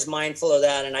definitely always mindful of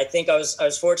that, and I think I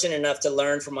was fortunate enough to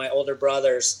learn from my older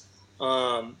brothers,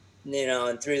 and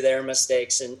through their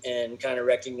mistakes, and kind of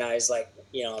recognize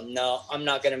no, I'm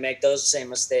not going to make those same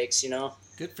mistakes,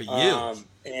 Good for you.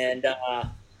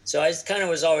 So I kind of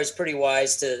was always pretty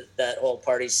wise to that whole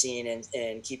party scene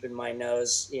and keeping my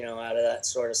nose, out of that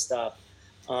sort of stuff.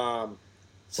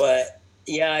 But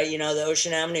yeah, the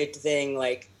Ocean Avenue thing,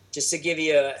 just to give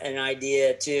you an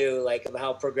idea too, of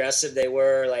how progressive they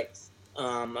were.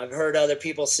 I've heard other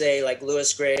people say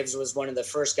Lewis Graves was one of the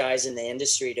first guys in the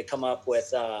industry to come up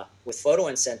with photo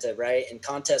incentive, right, and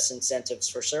contest incentives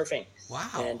for surfing. Wow.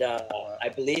 And I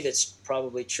believe it's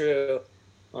probably true.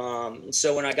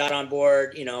 So when I got on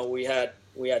board, we had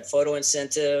photo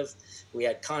incentive, we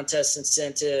had contest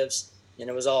incentives, and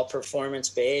it was all performance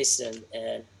based, and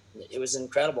it was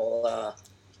incredible.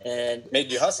 And Made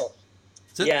you hustle.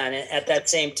 yeah, and at that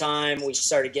same time, we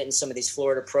started getting some of these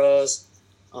Florida pros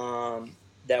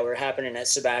that were happening at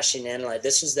Sebastian Inlet.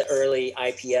 This was the early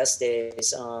IPS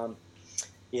days.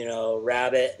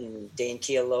 Rabbit and Dane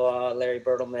Kealoha, Larry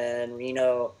Bertelman,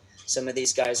 Reno. Some of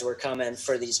these guys were coming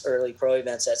for these early pro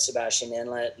events at Sebastian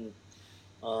Inlet, and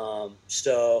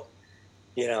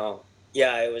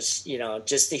it was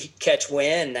just to catch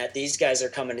wind that these guys are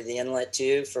coming to the inlet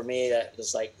too. For me, that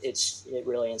was it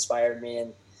really inspired me,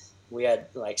 and we had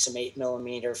some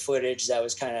 8mm footage that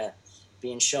was kind of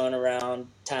being shown around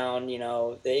town. The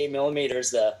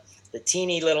 8mm, the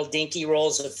teeny little dinky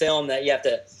rolls of film that you have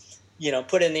to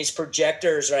put in these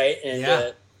projectors, right,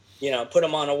 and put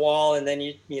them on a wall, and then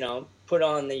you put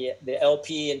on the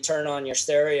LP and turn on your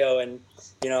stereo and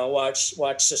watch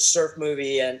a surf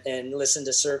movie and listen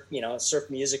to surf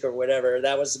music or whatever.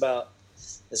 That was about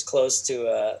as close to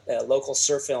a local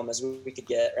surf film as we could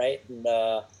get, right? And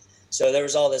so there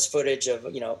was all this footage of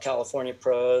California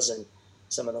pros and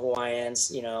some of the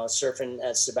Hawaiians surfing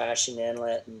at Sebastian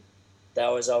Inlet, and that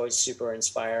was always super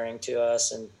inspiring to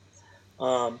us. And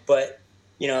but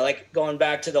going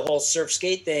back to the whole surf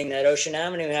skate thing that Ocean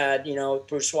Avenue had,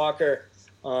 Bruce Walker,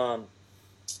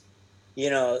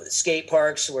 skate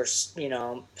parks were,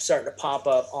 starting to pop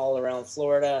up all around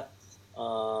Florida.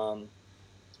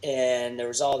 And there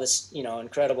was all this,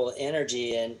 incredible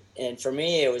energy. And for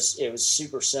me, it was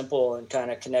super simple and kind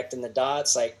of connecting the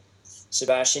dots.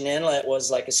 Sebastian Inlet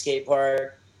was like a skate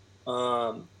park.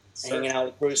 Hanging out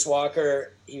with Bruce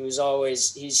Walker,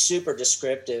 he's super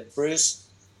descriptive. Bruce,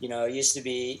 he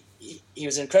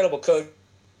was an incredible coach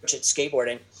at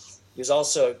skateboarding. He was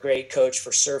also a great coach for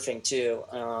surfing too.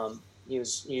 He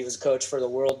was a coach for the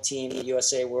world team, the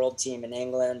USA world team in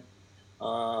England,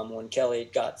 when Kelly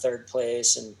got third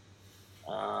place, and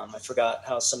I forgot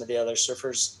how some of the other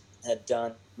surfers had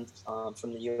done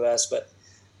from the US. But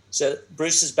so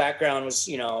Bruce's background was,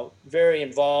 very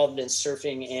involved in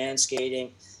surfing and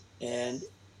skating, and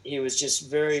he was just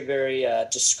very, very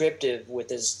descriptive with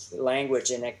his language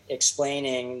and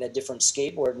explaining the different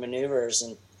skateboard maneuvers.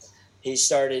 And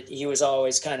he was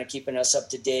always kind of keeping us up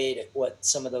to date at what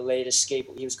some of the latest he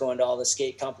was going to all the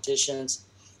skate competitions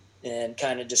and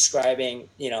kind of describing,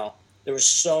 there was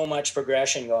so much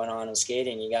progression going on in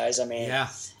skating, you guys. I mean, Yeah,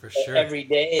 for sure. every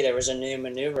day there was a new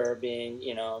maneuver being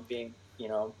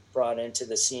brought into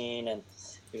the scene, and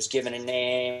it was given a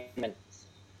name. And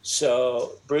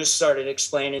so Bruce started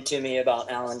explaining to me about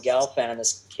Alan Gelfand,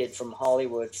 this kid from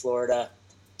Hollywood, Florida,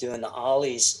 doing the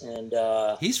ollies. And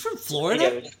he's from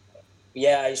Florida?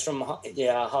 Yeah, he's from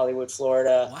Hollywood,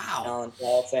 Florida. Wow. Alan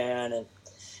Gelfand. And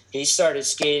he started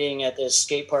skating at this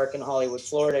skate park in Hollywood,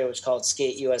 Florida. It was called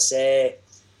Skate USA. It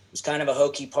was kind of a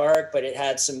hokey park, but it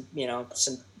had some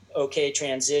okay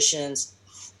transitions.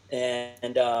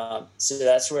 And so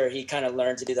that's where he kind of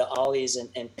learned to do the ollies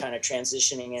and kind of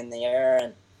transitioning in the air.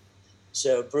 And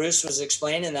so Bruce was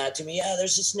explaining that to me. Yeah,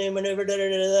 there's this new maneuver.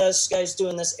 This guy's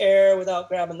doing this air without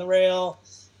grabbing the rail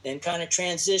and kind of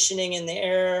transitioning in the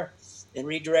air and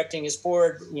redirecting his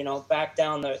board, back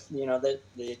down the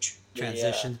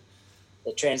transition.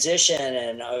 The transition.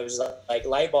 And I was like,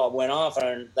 light bulb went off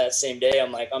on that same day.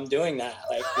 I'm like, I'm doing that.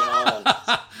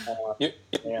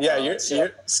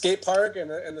 Your skate park and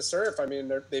the surf, I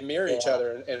mean, they mirror each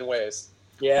other in ways.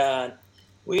 Yeah.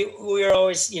 We were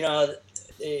always,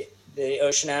 the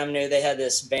Ocean Avenue, they had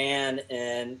this van,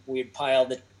 and we'd pile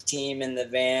the team in the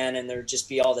van, and there'd just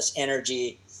be all this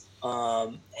energy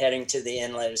heading to the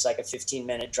inlet. It was like a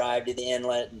 15-minute drive to the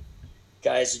inlet, and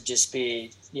guys would just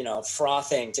be,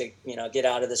 frothing to, get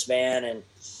out of this van and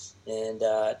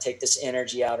take this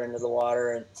energy out into the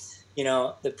water. And,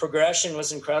 the progression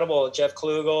was incredible. Jeff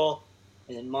Klugel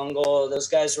and Mungol, those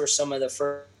guys were some of the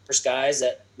first guys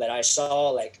that I saw,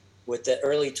 like, with the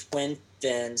early twin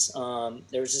fins.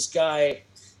 There was this guy,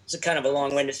 it's a kind of a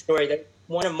long-winded story, that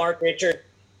one of Mark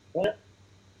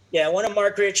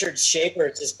Richards'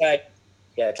 shapers, this guy.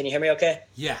 Yeah, can you hear me okay?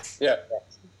 Yeah.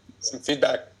 Some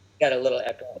feedback. Got a little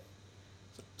echo.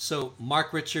 So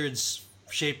Mark Richards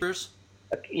shapers?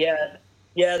 Yeah,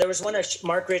 there was one of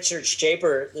Mark Richards'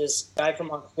 shaper, this guy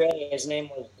from Australia. His name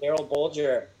was Daryl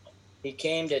Bolger. He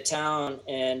came to town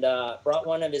and brought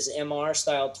one of his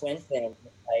MR-style twin fins.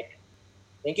 Like,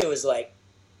 I think it was like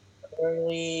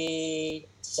early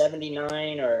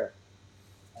 79 or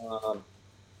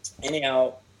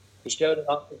anyhow, he showed it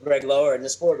off to Greg Lower, and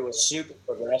this board was super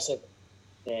progressive.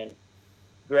 And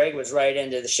Greg was right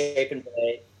into the shaping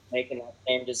plate, making that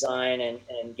same design and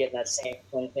getting that same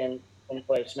twin fin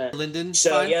placement. Linden. So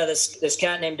fine. yeah, this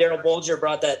cat named Daryl Bolger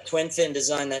brought that twin fin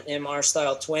design, that MR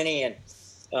style 20, and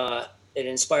it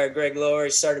inspired Greg Lower. He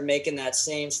started making that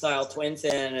same style twin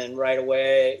fin, and right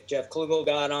away Jeff Klugel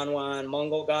got on one,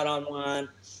 Mungol got on one,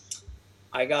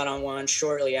 I got on one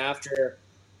shortly after.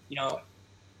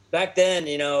 Back then,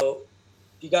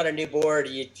 you got a new board,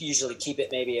 you usually keep it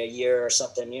maybe a year or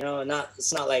something, and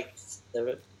it's not like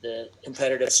the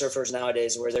competitive surfers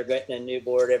nowadays where they're getting a new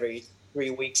board every 3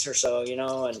 weeks or so,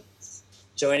 and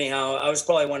so anyhow, I was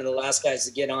probably one of the last guys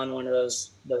to get on one of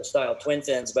those style twin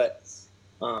fins, but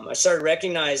I started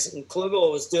recognizing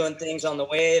Klugel was doing things on the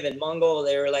wave, and Mungol,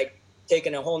 they were like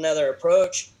taking a whole nother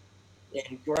approach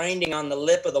and grinding on the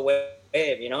lip of the wave,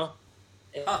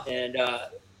 and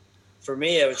for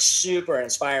me, it was super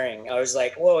inspiring. I was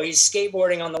like, whoa, he's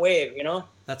skateboarding on the wave,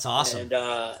 That's awesome.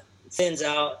 And fins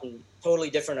out, and totally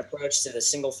different approach to the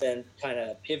single fin kind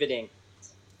of pivoting.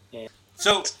 And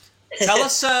so tell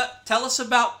us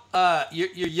about your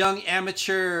young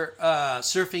amateur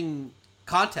surfing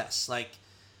contests. Like,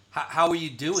 how are you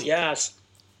doing? Yes.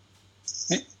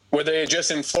 Were they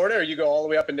just in Florida, or you go all the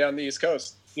way up and down the East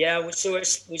Coast? Yeah, so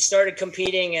we started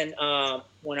competing, and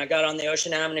when I got on the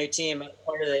Ocean Avenue team,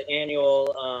 part of the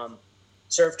annual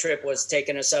surf trip was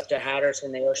taking us up to Hatteras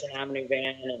in the Ocean Avenue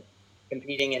van and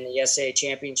competing in the USA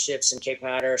Championships in Cape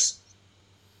Hatteras.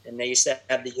 And they used to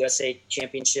have the USA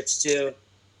Championships too.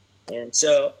 And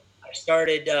so I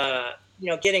started,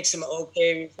 getting some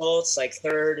okay results, like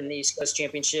third in the East Coast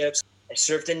Championships. I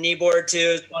surfed a kneeboard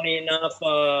too. Funny enough,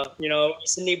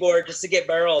 it's a kneeboard just to get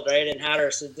barreled, right? In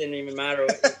Hatteras, it didn't even matter.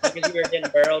 Because we were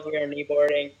getting barreled, we were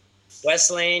kneeboarding.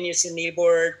 West Lane used to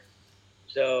kneeboard.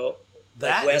 So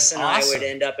That Wes is and awesome. I would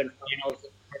end up in finals.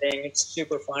 It's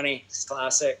super funny. It's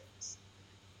classic.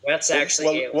 Wes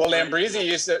actually. Well, Lambrisi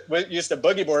used to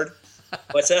boogie board.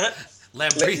 What's that?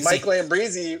 Lambrisi. Mike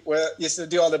Lambrisi used to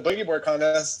do all the boogie board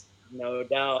contests. No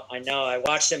doubt. I know. I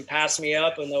watched him pass me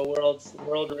up in the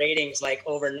world ratings like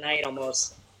overnight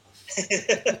almost.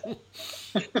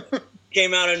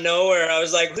 Came out of nowhere. I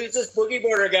was like, who's this boogie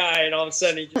boarder guy? And all of a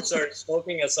sudden he just started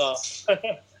smoking us off.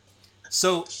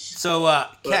 So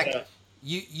Keck,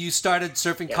 you started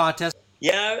surfing contests.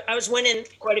 Yeah, I was winning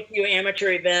quite a few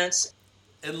amateur events.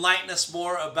 Enlighten us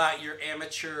more about your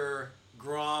amateur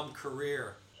Grom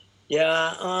career.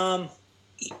 Yeah, I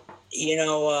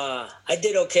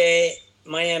did okay.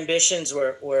 my ambitions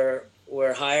were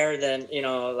higher than,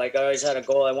 like I always had a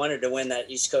goal. I wanted to win that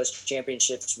East Coast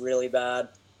Championships really bad.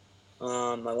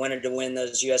 I wanted to win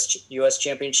those U.S.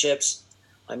 Championships.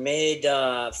 I made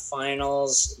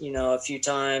finals, a few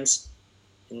times.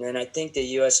 And then I think the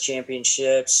U.S.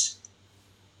 Championships,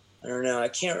 I don't know. I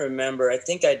can't remember. I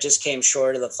think I just came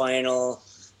short of the final.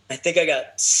 I think I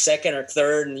got second or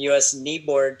third in the U.S.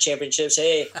 Kneeboard Championships.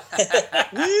 Hey.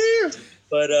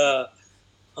 But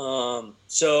Pat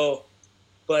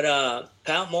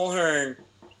Mulhern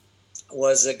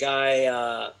was a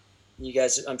guy, you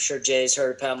guys, I'm sure Jay's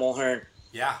heard of Pat Mulhern.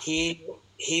 Yeah. He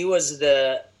was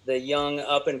the young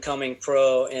up and coming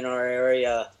pro in our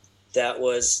area that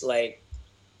was like,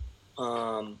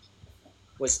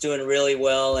 was doing really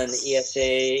well in the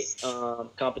ESA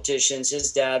competitions.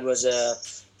 His dad was a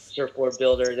surfboard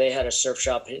builder. They had a surf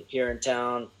shop here in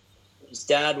town. His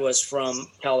dad was from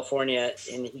California,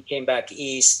 and he came back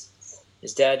east.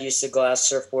 His dad used to glass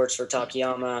surfboards for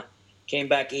Takayama, came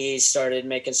back east, started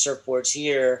making surfboards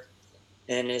here,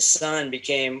 and his son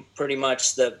became pretty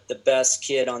much the best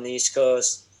kid on the East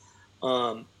Coast.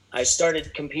 I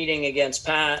started competing against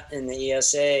Pat in the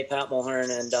ESA, Pat Mulhern,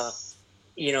 and,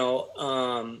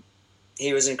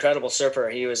 he was an incredible surfer.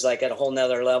 He was like at a whole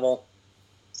nother level.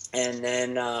 And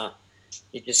then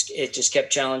it just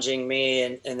kept challenging me.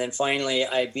 And then finally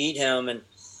I beat him, and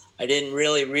I didn't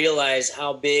really realize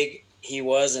how big he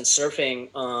was in surfing,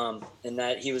 and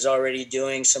that he was already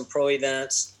doing some pro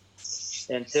events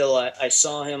until I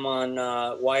saw him on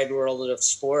Wide World of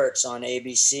Sports on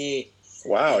ABC.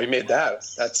 Wow, you made that.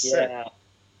 That's sick. Yeah.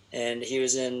 And he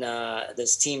was in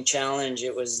this team challenge.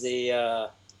 It was it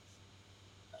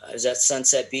was at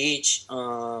Sunset Beach.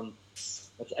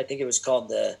 I think it was called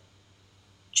the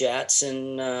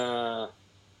Jatson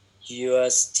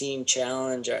U.S. Team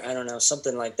Challenge, or I don't know,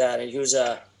 something like that. He was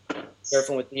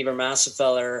surfing with Beaver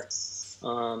Massafeller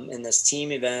in this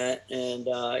team event, and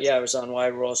I was on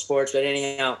Wide World Sports. But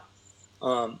anyhow,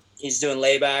 he's doing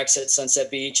laybacks at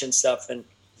Sunset Beach and stuff, and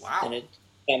wow, and it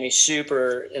got me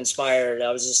super inspired.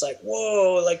 I was just like,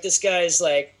 whoa, like this guy's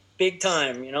like big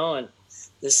time, and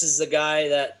this is the guy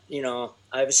that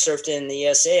I've surfed in the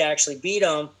ESA, actually beat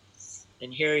him,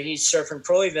 and here he's surfing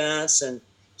pro events, and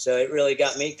so it really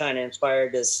got me kind of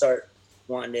inspired to start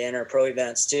wanting to enter pro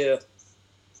events too.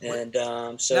 And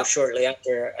shortly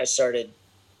after, I started,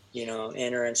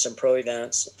 entering some pro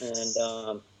events,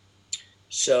 and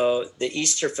so the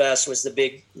Easter Fest was the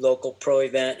big local pro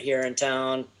event here in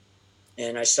town,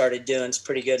 and I started doing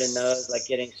pretty good in those, like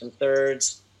getting some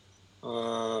thirds,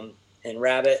 and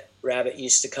Rabbit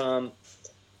used to come.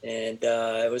 And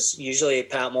it was usually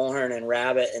Pat Mulhern and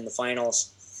Rabbit in the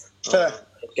finals. Those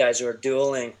guys who were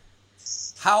dueling.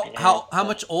 How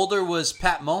much older was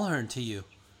Pat Mulhern to you?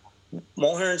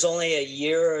 Mulhern's only a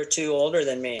year or two older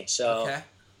than me. So, okay.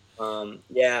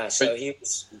 So he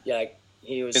was.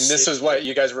 And this was what,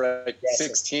 you guys were like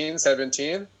 16,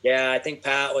 17? Yeah, I think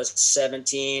Pat was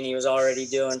 17. He was already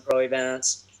doing pro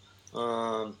events.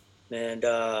 I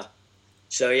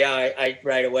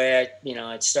right away,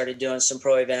 I started doing some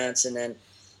pro events, and then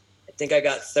I think I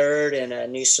got third in a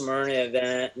New Smyrna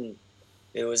event. And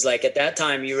it was like, at that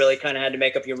time, you really kind of had to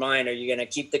make up your mind. Are you going to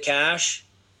keep the cash,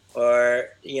 or,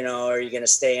 are you going to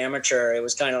stay amateur? It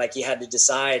was kind of like you had to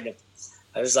decide.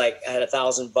 I was like, I had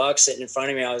 $1,000 sitting in front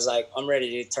of me. I was like, I'm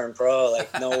ready to turn pro. Like,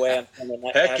 no way I'm coming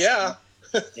that Heck cash.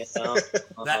 Yeah.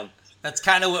 That's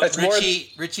kind of what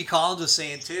Richie Collins was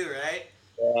saying too, right?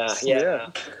 Yeah.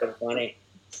 Pretty funny.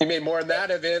 You made more in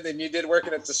that event than you did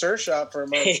working at the surf shop for a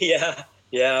month.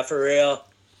 Yeah, for real.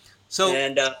 So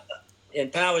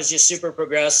and Pat was just super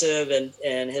progressive, and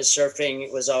his surfing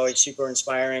was always super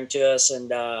inspiring to us.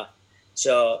 And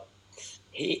so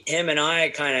him and I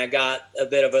kind of got a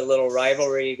bit of a little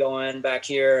rivalry going back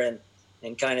here,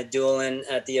 and kind of dueling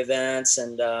at the events.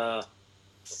 And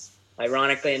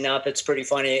ironically enough, it's pretty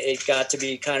funny. It got to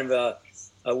be kind of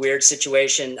a weird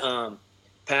situation.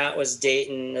 Pat was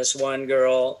dating this one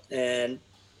girl, and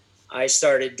I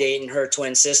started dating her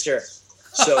twin sister.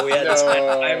 So we had this kind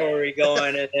of rivalry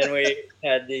going, and then we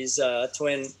had these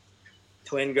twin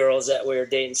girls that we were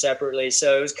dating separately.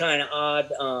 So it was kind of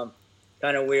odd,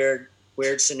 kind of weird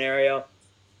scenario.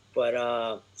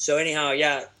 But so anyhow,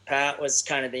 Pat was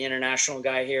kind of the international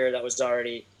guy here that was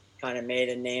already kind of made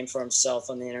a name for himself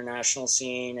on the international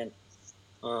scene,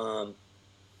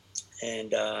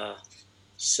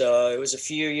 so it was a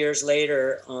few years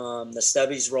later. The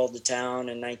Stubbies rolled to town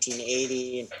in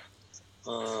 1980.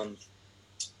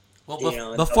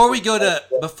 Before you go to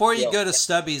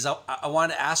Stubbies, I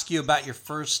want to ask you about your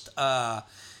first. I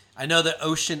know that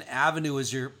Ocean Avenue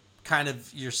was your kind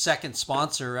of your second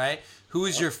sponsor, right? Who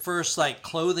was your first like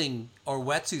clothing or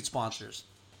wetsuit sponsors?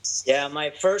 Yeah, my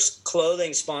first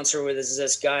clothing sponsor was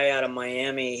this guy out of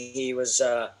Miami. He was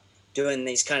doing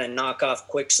these kind of knockoff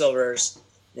Quicksilvers,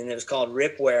 and it was called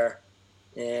Ripwear.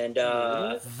 And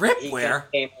Ripwear?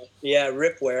 Yeah,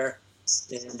 Ripwear.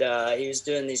 And he was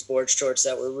doing these board shorts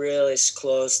that were really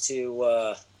close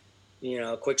to,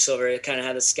 Quicksilver. It kind of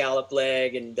had a scallop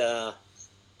leg, and I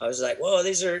was like, "Whoa,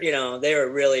 these are," they were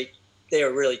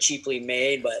really cheaply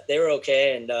made, but they were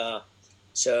okay. And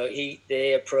so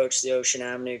they approached the Ocean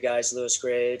Avenue guys, Lewis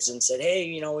Graves, and said,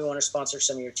 "Hey, we want to sponsor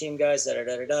some of your team guys."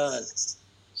 And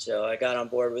so I got on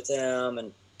board with them,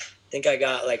 and I think I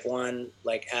got like one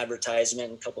like advertisement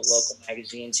in a couple of local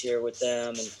magazines here with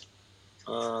them.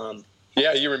 And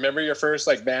yeah, you remember your first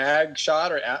like mag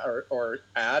shot or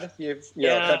ad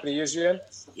company used you in?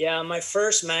 Yeah, my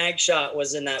first mag shot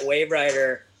was in that Wave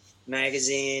Rider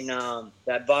magazine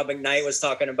that Bob McKnight was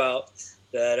talking about.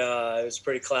 That it was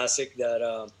pretty classic.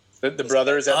 That the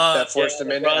brothers that forced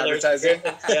him into advertising.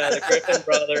 The Griffin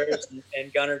brothers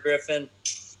and Gunnar Griffin,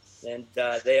 and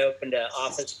they opened an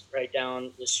office right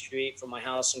down the street from my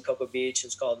house in Cocoa Beach.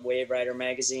 It's called Wave Rider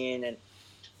magazine, and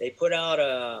they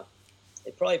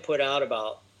probably put out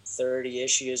about 30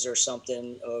 issues or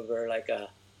something over like a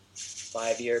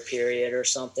 5-year period or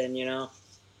something,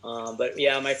 But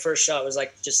yeah, my first shot was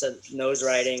like just a nose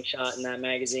riding shot in that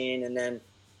magazine, and then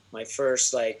my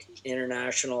first like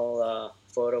international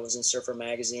photo was in Surfer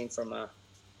magazine from a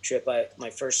trip. My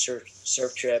first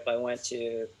surf trip, I went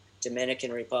to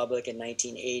Dominican Republic in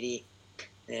 1980,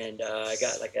 and I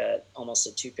got like almost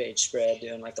a 2-page spread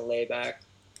doing like a layback.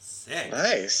 Sick.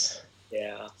 Nice.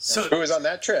 Yeah. So who was on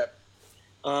that trip?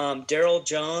 Daryl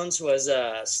Jones was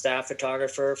a staff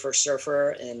photographer for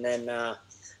Surfer, and then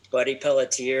Buddy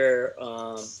Pelletier, who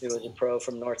was a pro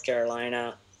from North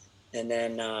Carolina, and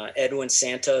then Edwin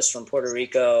Santos from Puerto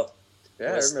Rico.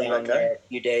 Yeah, was I remember down that guy. there a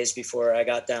few days before I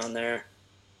got down there,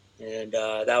 and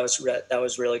that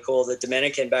was really cool. The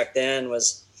Dominican back then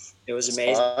was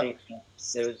amazing.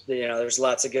 It was there's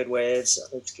lots of good waves.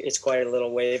 It's quite a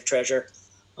little wave treasure,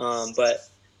 but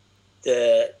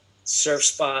the surf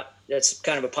spot that's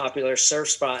kind of a popular surf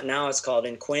spot now, it's called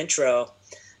Encuentro.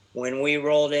 When we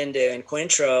rolled into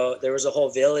Encuentro, there was a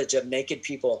whole village of naked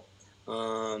people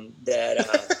it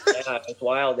was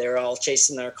wild. They were all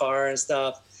chasing their car and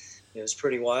stuff. It was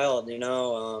pretty wild,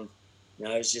 I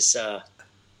was just I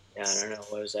don't know,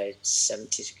 what was I,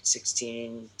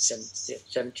 17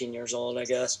 years old, I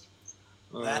guess.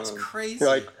 That's crazy. You're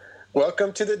like,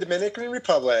 welcome to the Dominican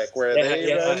Republic where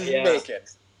they run naked.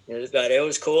 But it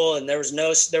was cool, and there was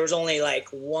only like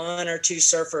 1 or 2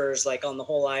 surfers like on the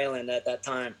whole island at that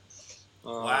time.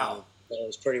 Wow. It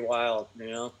was pretty wild,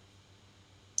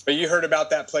 But you heard about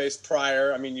that place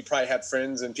prior. I mean, you probably had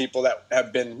friends and people that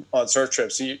have been on surf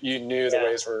trips. So you knew the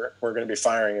waves were going to be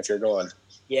firing if you're going.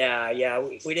 Yeah.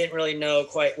 We didn't really know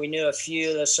quite. We knew a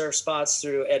few of the surf spots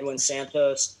through Edwin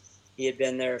Santos. He had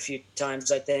been there a few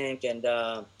times, I think, and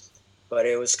but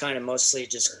it was kind of mostly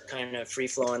just kind of free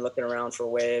flowing, looking around for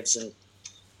waves, and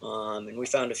we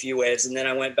found a few waves. And then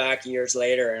I went back years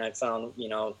later, and I found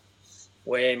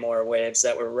way more waves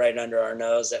that were right under our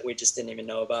nose that we just didn't even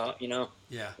know about.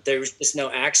 Yeah. There was just no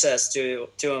access to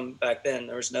them back then.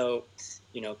 There was no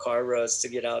car roads to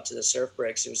get out to the surf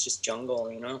breaks. It was just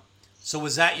jungle. So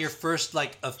was that your first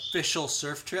like official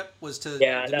surf trip? Was to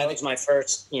Dominican? That was my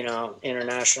first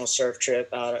international surf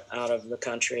trip out of the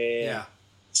country. Yeah.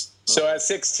 So at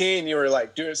 16, you were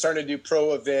like starting to do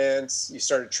pro events. You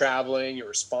started traveling. You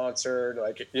were sponsored.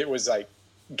 Like it was like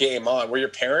game on. Were your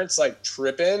parents like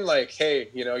tripping? Like, hey,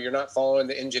 you're not following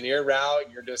the engineer route.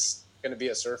 You're just going to be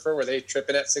a surfer. Were they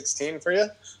tripping at 16 for you?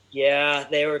 Yeah,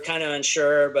 they were kind of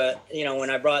unsure. But when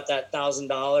I brought that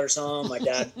 $1,000 home, my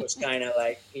dad was kind of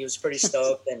like, he was pretty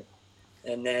stoked.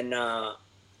 And then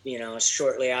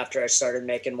shortly after, I started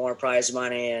making more prize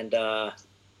money, and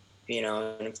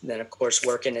and then of course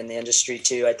working in the industry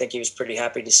too. I think he was pretty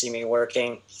happy to see me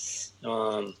working.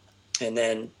 And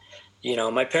then,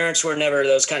 my parents were never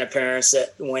those kind of parents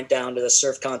that went down to the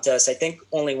surf contest. I think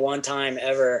only one time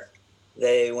ever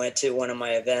they went to one of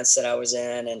my events that I was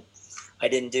in, and I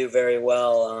didn't do very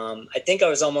well. I think I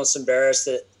was almost embarrassed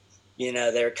that,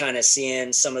 they were kind of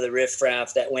seeing some of the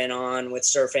riffraff that went on with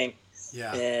surfing.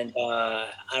 Yeah. And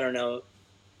I don't know,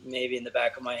 maybe in the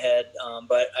back of my head,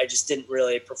 but I just didn't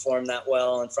really perform that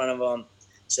well in front of them,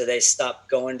 so they stopped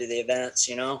going to the events,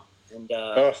 and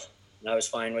I was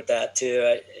fine with that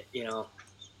too.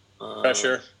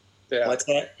 Pressure. Yeah. What's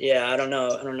that? Yeah, I don't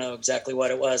know exactly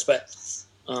what it was, but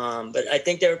I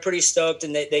think they were pretty stoked,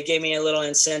 and they gave me a little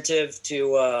incentive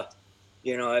to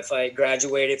if I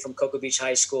graduated from Cocoa Beach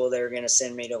High School, they were going to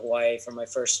send me to Hawaii for my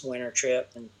first winter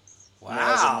trip. And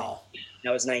Wow.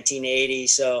 that was 1980.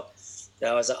 So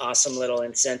that was an awesome little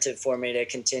incentive for me to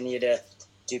continue to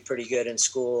do pretty good in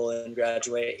school and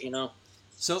graduate,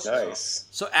 So Nice.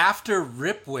 So after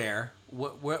Ripware,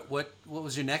 what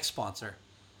was your next sponsor?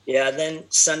 Yeah, then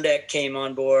Sundeck came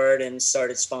on board and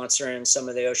started sponsoring some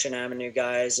of the Ocean Avenue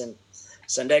guys. And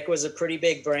Sundeck was a pretty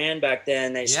big brand back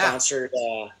then. They sponsored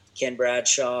Ken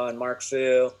Bradshaw and Mark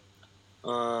Fu.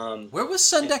 Where was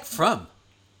Sundeck from?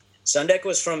 Sundeck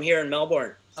was from here in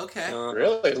Melbourne. Okay.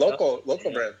 Really? Local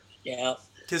brand. Yeah.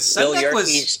 Because Bill Sundeck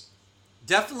was Yerkes.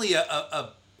 definitely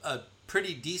a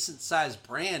pretty decent sized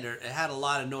brand. It had a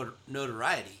lot of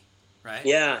notoriety, right?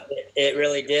 Yeah, it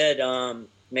really did.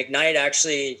 McKnight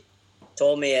actually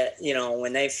told me,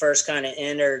 when they first kind of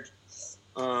entered,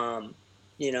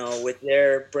 with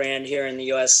their brand here in the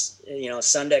U.S.,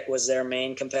 Sundeck was their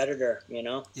main competitor,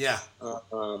 Yeah.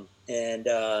 And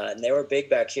they were big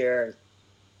back here.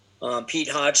 Pete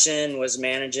Hodgson was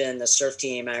managing the surf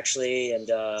team actually, and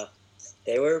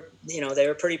they were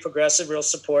pretty progressive, real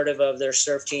supportive of their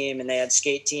surf team, and they had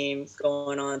skate team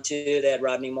going on too. They had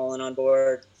Rodney Mullen on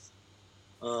board.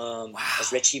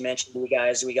 As Richie mentioned, we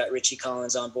got Richie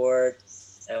Collins on board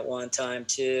at one time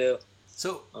too.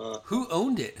 So who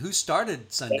owned it? Who started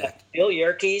Sundeck? Bill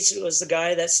Yerkes was the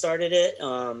guy that started it.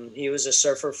 He was a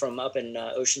surfer from up in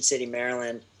Ocean City,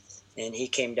 Maryland, and he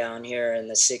came down here in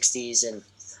the 60s and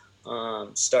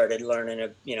started learning,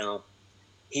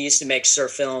 he used to make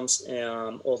surf films,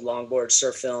 old longboard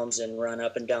surf films, and run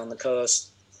up and down the coast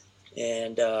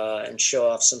and show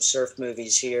off some surf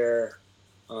movies here,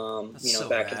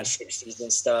 back in the 60s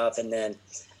and stuff. And then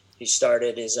he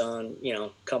started his own,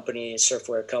 company,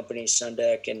 surfwear company,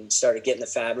 Sundeck, and started getting the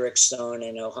fabrics sewn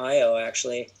in Ohio,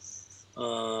 actually.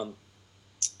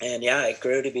 It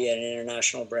grew to be an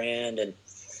international brand, and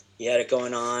he had it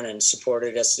going on and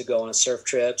supported us to go on surf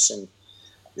trips. And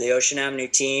the Ocean Avenue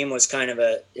team was kind of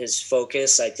his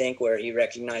focus, I think, where he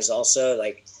recognized also,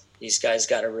 like, these guys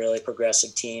got a really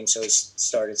progressive team. So he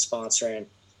started sponsoring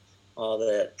all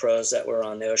the pros that were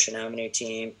on the Ocean Avenue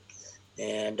team,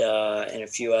 and a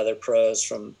few other pros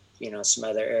from, some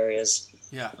other areas.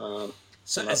 Yeah.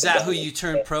 So is that who you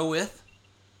turned pro with?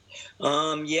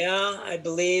 I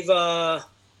believe I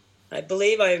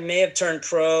may have turned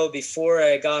pro before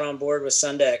I got on board with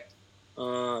Sundeck.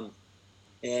 But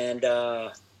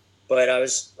I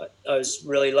was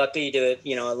really lucky to,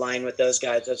 align with those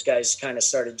guys. Those guys kind of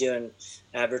started doing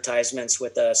advertisements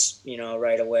with us,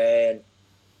 right away.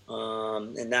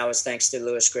 And that was thanks to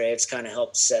Lewis Graves, kind of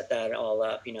helped set that all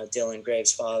up, Dylan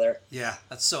Graves' father. Yeah,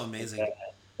 that's so amazing.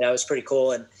 That was pretty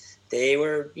cool. And they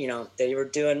were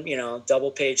doing,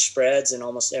 double page spreads in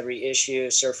almost every issue,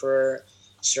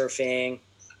 surfing.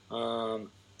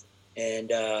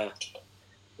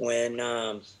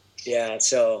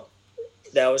 So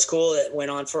that was cool. It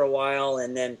went on for a while.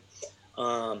 And then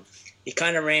he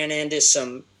kind of ran into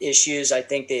some issues. I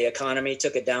think the economy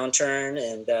took a downturn,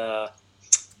 and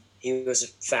he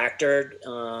was factored.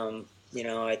 I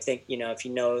think, if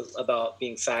you know about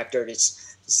being factored,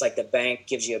 it's like the bank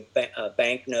gives you a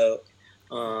bank note,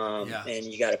 and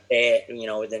you got to pay it,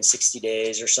 within 60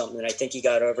 days or something. And I think he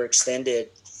got overextended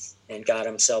and got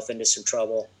himself into some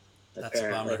trouble,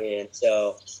 apparently. And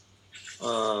so,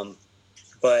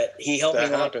 but he helped me.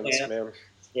 That happens, man.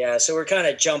 Yeah. So we're kind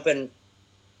of jumping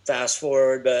fast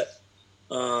forward, but,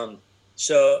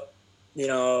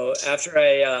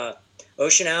 after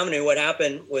Ocean Avenue, what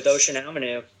happened with Ocean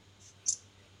Avenue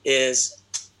is,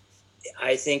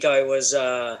 I think it was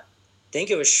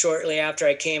shortly after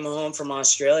I came home from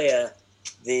Australia,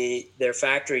 their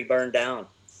factory burned down.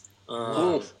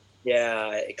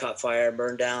 It caught fire,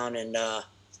 burned down. And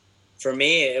for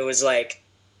me, it was like,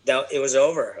 it was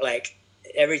over. Like,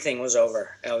 everything was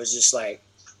over. I was just like,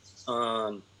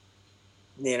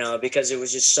 because it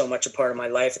was just so much a part of my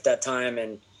life at that time,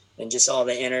 and just all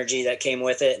the energy that came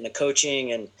with it, and the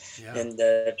coaching and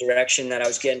the direction that I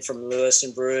was getting from Lewis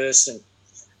and Bruce, and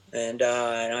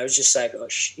I was just like,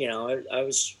 I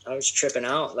was tripping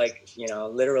out, like,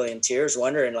 literally in tears,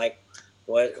 wondering, like,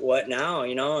 what now,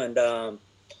 and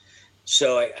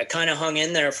so I kind of hung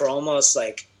in there for almost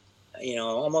a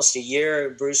year.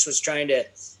 Bruce was trying to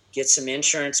get some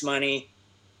insurance money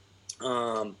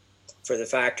for the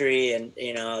factory, and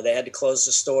they had to close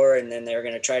the store, and then they were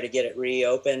going to try to get it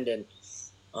reopened, and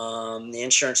the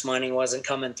insurance money wasn't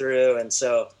coming through. And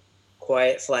so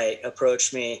Quiet Flight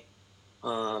approached me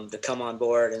to come on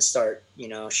board and start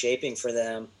shaping for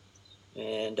them.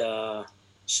 And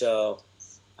so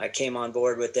I came on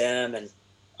board with them, and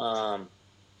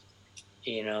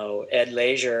Ed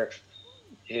Leisure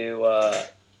who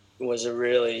was a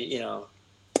really,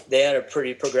 they had a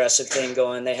pretty progressive thing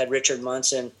going. They had Richard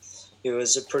Munson, who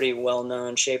was a pretty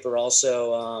well-known shaper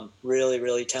also, really,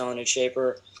 really talented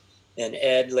shaper, and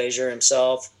Ed Leisure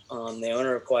himself, the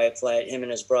owner of Quiet Flight, him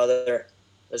and his brother.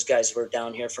 Those guys were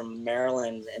down here from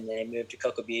Maryland, and they moved to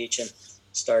Cocoa Beach and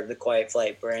started the Quiet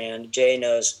Flight brand. Jay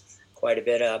knows quite a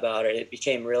bit about it. It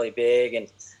became really big, and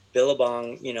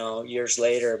Billabong, years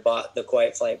later bought the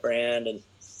Quiet Flight brand, and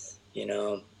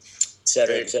et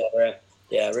cetera, et cetera.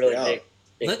 Yeah, really big.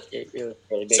 It was a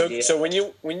really big deal. So when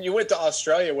you went to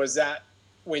Australia, was that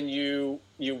when you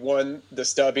won the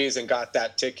Stubbies and got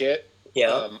that ticket?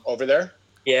 Yeah. Over there?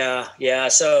 Yeah.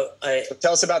 So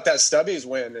tell us about that Stubbies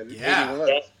win in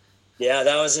 81. Yeah,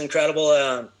 that was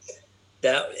incredible.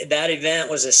 That event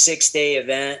was a 6-day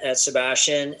event at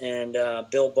Sebastian, and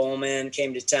Bill Bowman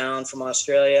came to town from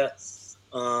Australia.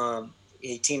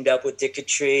 He teamed up with Dick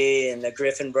Catree and the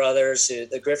Griffin Brothers.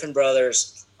 The Griffin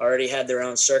Brothers already had their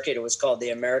own circuit. It was called the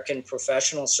American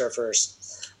Professional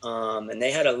Surfers. And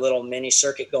they had a little mini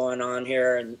circuit going on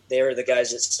here, and they were the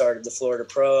guys that started the Florida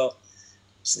Pro.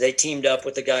 So they teamed up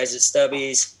with the guys at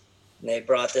Stubbies, and they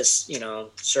brought this,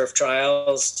 surf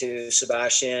trials to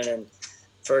Sebastian, and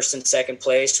first and second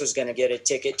place was going to get a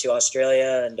ticket to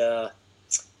Australia. And the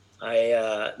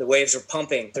waves were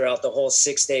pumping throughout the whole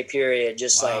 6-day period.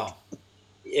 Just wow. Like,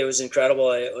 it was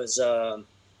incredible. It was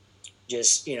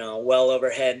just, well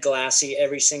overhead, glassy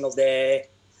every single day.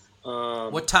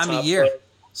 What time of year?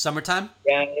 Summertime?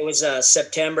 Yeah, it was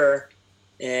September.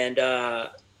 And,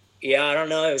 I don't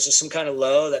know. It was just some kind of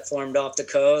low that formed off the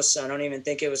coast. I don't even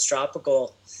think it was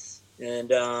tropical.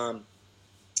 And,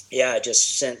 it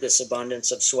just sent this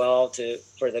abundance of swell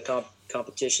for the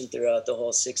competition throughout the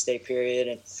whole 6-day period.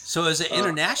 And so it was an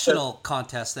international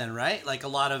contest then, right? Like a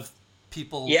lot of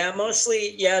people. Yeah,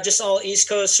 mostly. Yeah, just all East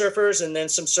Coast surfers, and then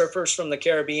some surfers from the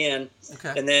Caribbean.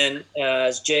 Okay. And then,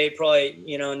 as Jay probably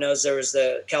knows, there was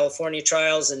the California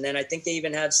trials, and then I think they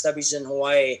even had Stubbies in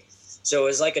Hawaii. So it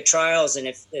was like a trials, and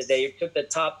if they took the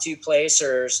top 2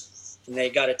 placers, and they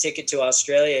got a ticket to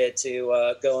Australia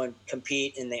to go and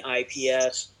compete in the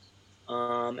IPS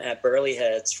at Burleigh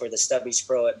Heads for the Stubbies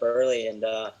Pro at Burleigh. And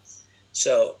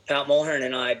so Pat Mulhern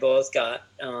and I both got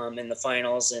in the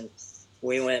finals, and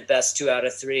we went best 2 out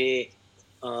of 3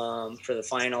 for the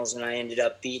finals, and I ended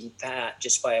up beating Pat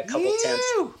just by a couple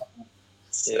tenths.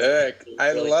 Sick.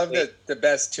 I love the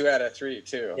best 2 out of 3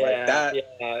 too. Yeah, like that.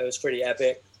 Yeah, it was pretty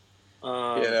epic.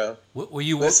 Were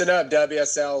you listen up,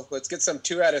 WSL? Let's get some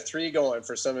 2 out of 3 going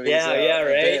for some of these.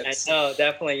 Right. Events. I know,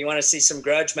 definitely. You want to see some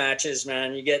grudge matches,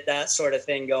 man. You get that sort of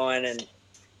thing going, and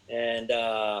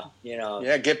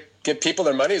Yeah, get people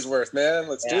their money's worth, man.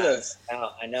 Let's do this.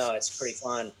 I know, it's pretty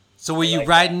fun. So were you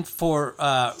riding for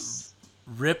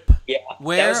Rip? Yeah,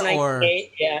 Where that or?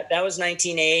 Yeah, that was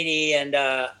 1980, and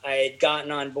I had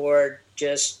gotten on board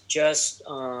just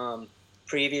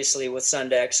previously with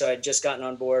Sundeck, so I'd just gotten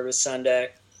on board with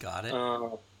Sundeck. Got it.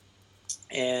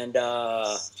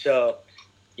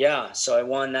 So I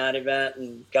won that event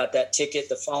and got that ticket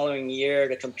the following year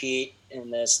to compete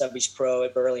in the Stubbies Pro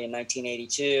at Burleigh in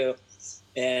 1982,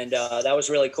 and that was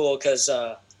really cool because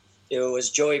it was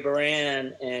Joey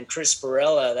Baran and Chris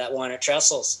Barella that won at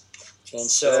Trestles, and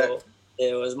so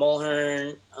it was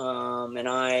Mulhern and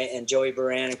I and Joey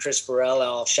Baran and Chris Barella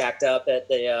all shacked up at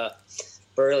the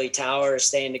Burleigh Tower,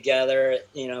 staying together,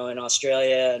 in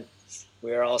Australia, and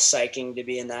we were all psyching to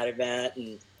be in that event.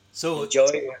 And so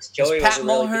Joey was was Pat a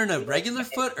Mulhern really a regular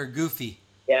foot or goofy?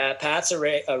 Yeah, Pat's a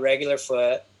regular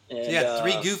foot. And, so you had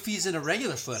 3 goofies and a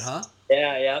regular foot, huh?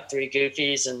 Yeah, 3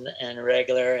 goofies and a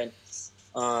regular,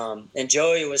 and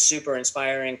Joey was super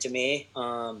inspiring to me.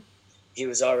 He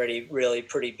was already really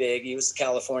pretty big. He was the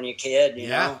California kid, you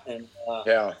know, and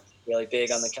really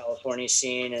big on the California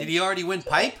scene. And, did he already win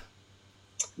pipe?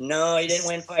 No, he didn't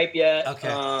win pipe yet. Okay.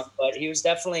 But he was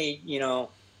definitely,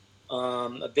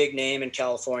 a big name in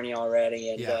California already.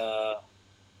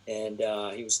 And,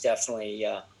 he was definitely,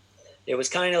 it was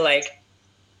kind of like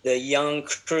the young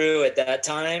crew at that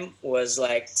time was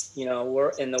like,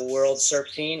 we're in the world surf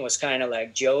scene was kind of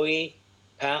like Joey,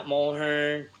 Pat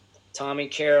Mulhern, Tommy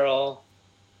Carroll.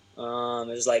 It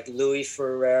was like Louis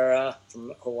Ferreira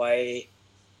from Hawaii,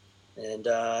 and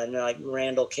like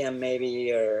Randall Kim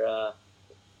maybe, or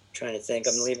trying to think,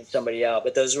 I'm leaving somebody out,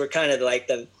 but those were kind of like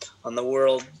on the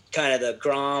world, kind of the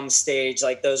Grom stage,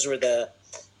 like those were the,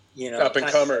 up and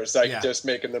comers, just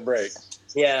making the break.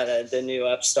 Yeah, the new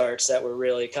upstarts that were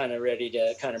really kind of ready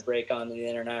to kind of break onto the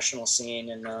international scene.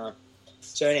 And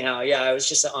so anyhow, it was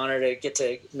just an honor to get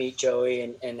to meet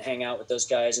Joey and hang out with those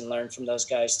guys and learn from those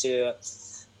guys too.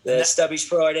 The Stubbies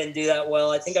Pro, I didn't do that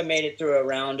well. I think I made it through a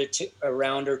round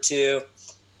or two.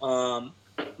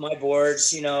 My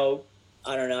boards, I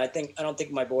don't know. I don't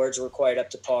think my boards were quite up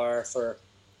to par for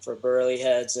Burley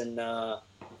heads, and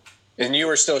you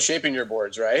were still shaping your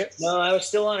boards, right? No, I was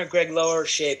still on a Greg Lower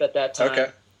shape at that time. Okay.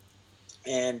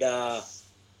 And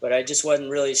but I just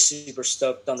wasn't really super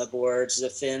stoked on the boards.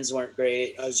 The fins weren't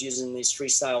great. I was using these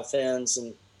freestyle fins,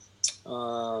 and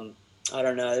I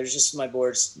don't know. There's just, my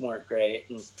boards weren't great,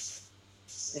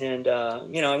 and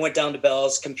I went down to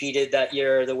Bell's, competed that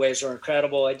year. The waves were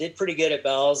incredible. I did pretty good at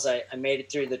Bell's. I made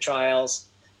it through the trials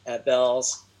at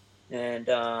Bell's, and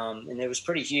it was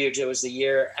pretty huge. It was the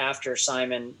year after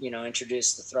Simon,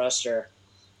 introduced the thruster.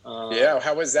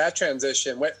 How was that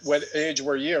transition? What age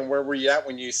were you, and where were you at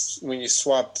when you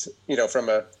swapped, from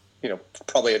a,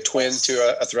 probably a twin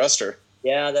to a thruster?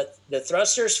 Yeah, the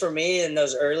thrusters for me in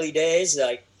those early days,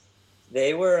 like,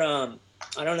 they were,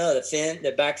 I don't know,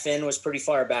 the back fin was pretty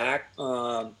far back.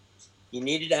 You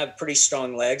needed to have pretty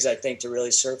strong legs, I think, to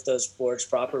really surf those boards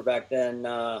proper back then.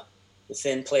 The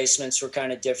fin placements were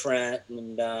kind of different,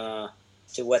 and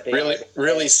to what they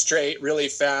really straight, really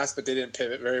fast, but they didn't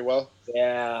pivot very well.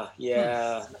 Yeah.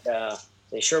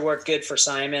 They sure worked good for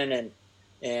Simon, and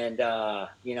and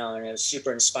it was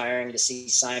super inspiring to see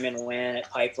Simon win at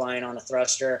Pipeline on a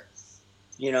thruster.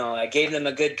 I gave them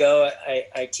a good go.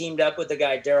 I teamed up with the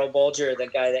guy, Daryl Bolger, the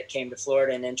guy that came to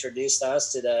Florida and introduced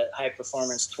us to the high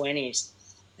performance 20s.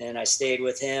 And I stayed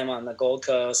with him on the Gold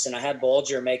Coast, and I had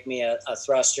Bolger make me a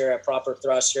thruster, a proper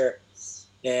thruster.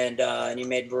 And he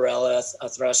made Barella a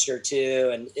thruster too.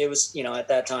 And it was, at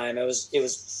that time it was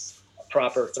a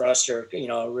proper thruster,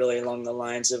 really along the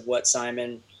lines of what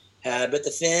Simon had, but the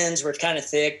fins were kind of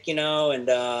thick, and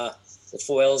the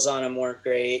foils on them weren't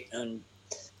great, and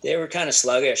they were kind of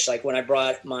sluggish. Like when I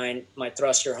brought my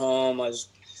thruster home, I was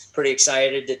pretty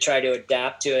excited to try to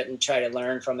adapt to it and try to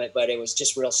learn from it, but it was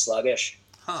just real sluggish.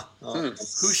 Huh. Who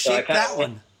shaped that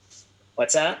one?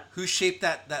 What's that? Who shaped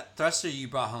that thruster you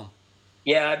brought home?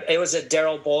 Yeah, it was a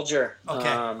Daryl Bolger.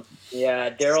 Okay.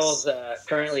 Daryl's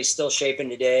currently still shaping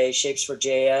today. Shapes for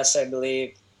JS, I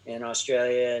believe, in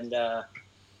Australia, and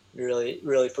really,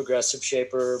 really progressive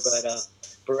shaper. But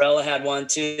Barella had one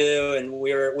too, and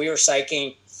we were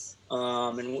psyching.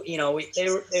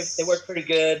 They worked pretty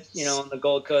good. On the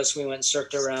Gold Coast, we went and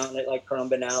circled around it like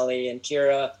Currumbin Alley and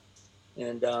Kira,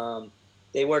 and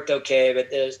they worked okay.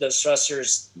 But those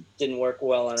thrusters didn't work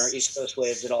well on our East Coast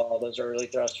waves at all. Those early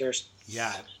thrusters.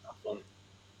 Yeah.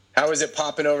 How is it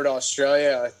popping over to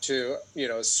Australia to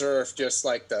surf just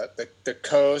like the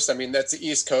coast? I mean, that's the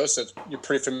East Coast, so you're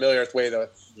pretty familiar with the way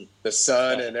the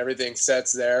sun and everything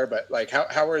sets there. But like,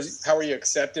 how were you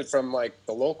accepted from like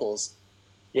the locals?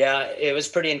 Yeah, it was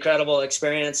pretty incredible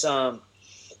experience. My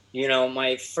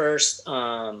first,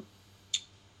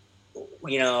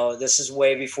 this is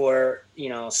way before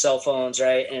cell phones,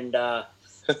 right? And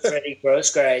Freddie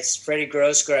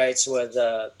Grosskreutz was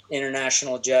an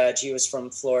international judge. He was from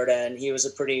Florida, and he was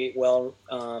a pretty well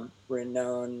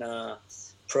renowned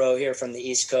pro here from the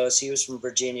East Coast. He was from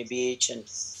Virginia Beach, and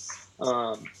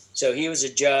so he was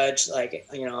a judge,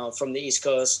 from the East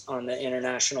Coast on the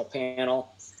international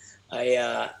panel.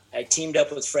 I teamed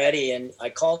up with Freddie, and I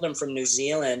called him from New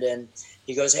Zealand, and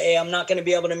he goes, "Hey, I'm not going to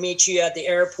be able to meet you at the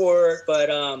airport, but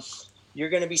you're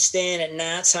going to be staying at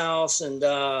Nat's house, and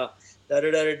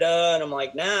da-da-da-da-da." And I'm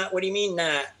like, "Nat, what do you mean,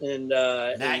 Nat?" And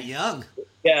Nat Young.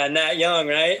 Yeah, Nat Young,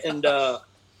 right? And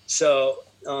so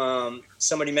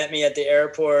somebody met me at the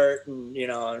airport,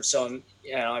 and so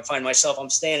I find myself, I'm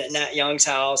staying at Nat Young's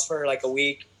house for like a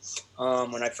week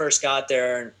when I first got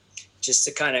there, and just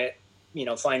to kind of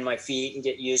find my feet and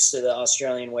get used to the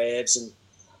Australian waves, and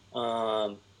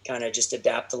kind of just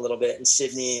adapt a little bit in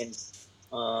Sydney,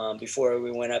 and before we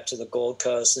went up to the Gold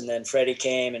Coast. And then Freddie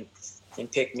came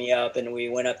and picked me up, and we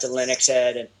went up to Lennox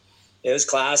Head, and it was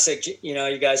classic.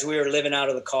 You guys, we were living out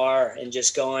of the car and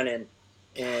just going and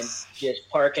just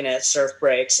parking at surf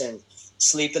breaks and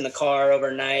sleep in the car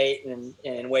overnight,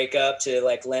 and wake up to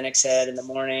like Lennox Head in the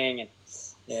morning,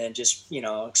 and just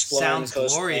exploring Sounds the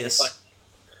coast, glorious.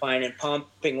 finding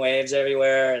pumping waves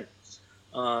everywhere. And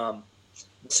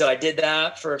so I did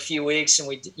that for a few weeks, and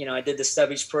I did the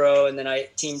Stubbies Pro, and then I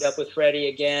teamed up with Freddie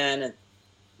again, and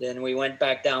then we went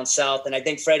back down south, and I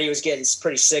think Freddie was getting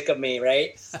pretty sick of me,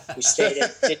 right? We stayed in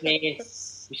Sydney.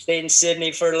 We stayed in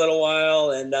Sydney for a little while,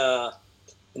 and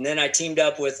then I teamed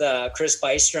up with Chris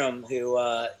Bystrom, who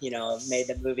made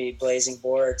the movie Blazing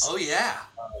Boards. Oh yeah.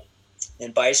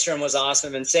 And Bystrom was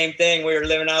awesome. And same thing, we were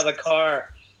living out of the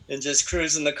car and just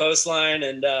cruising the coastline,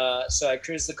 and so I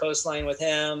cruised the coastline with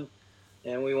him,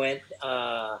 and we went.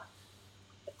 I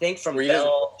think from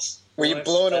Bell. Were you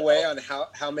blown away on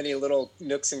how many little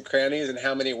nooks and crannies and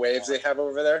how many waves they have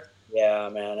over there? Yeah,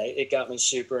 man, it got me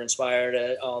super inspired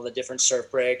at all the different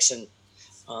surf breaks, and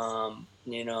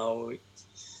you know,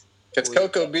 because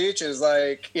Cocoa Beach is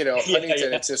like, you know,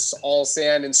 Huntington, it's just all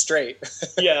sand and straight.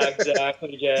 Yeah,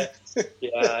 exactly. Yeah,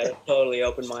 it totally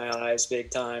opened my eyes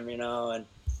big time, you know,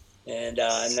 and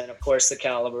then of course the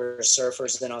caliber of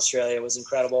surfers in Australia was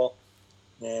incredible,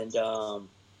 and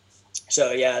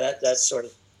so yeah, that's sort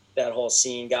of, that whole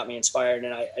scene got me inspired,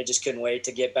 and I just couldn't wait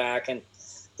to get back. And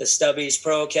the Stubbies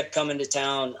Pro kept coming to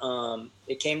town.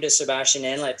 It came to Sebastian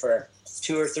Inlet for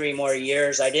 2 or 3 more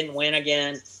years. I didn't win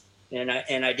again, and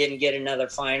I didn't get another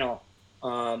final.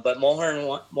 But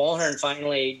Mulhern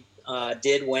finally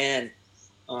did win.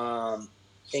 I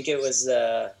think it was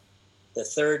the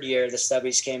 3rd year the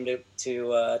Stubbies came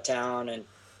to town, and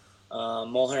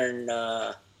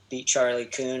Mulhern beat Charlie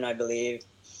Kuhn, I believe.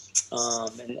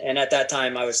 And at that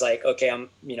time I was like, okay,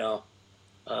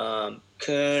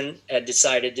 Kuhn had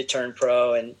decided to turn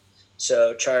pro, and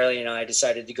so Charlie and I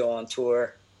decided to go on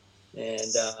tour.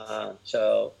 And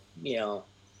so, you know,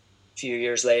 a few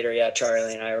years later, yeah,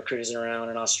 Charlie and I were cruising around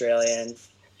in Australia and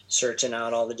searching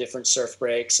out all the different surf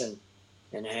breaks and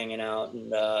hanging out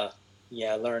and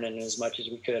learning as much as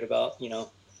we could about, you know,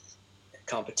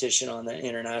 competition on the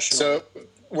international. So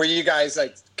were you guys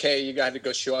like, okay, you got to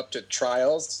go show up to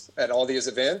trials at all these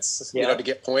events, you know, to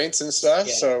get points and stuff?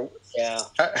 Yeah. So yeah,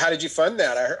 how did you fund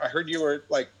that? I heard you were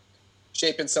like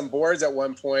shaping some boards at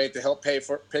one point to help pay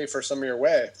for some of your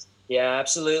way. Yeah,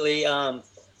 absolutely.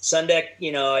 Sundeck,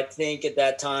 you know, I think at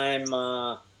that time,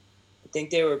 I think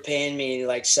they were paying me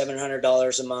like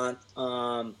 $700 a month.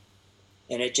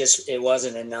 And it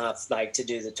wasn't enough like to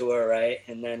do the tour. Right.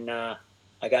 And then,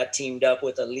 I got teamed up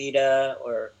with Alita,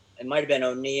 or it might've been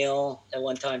O'Neill at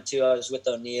one time too. I was with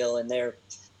O'Neill, and they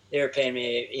were paying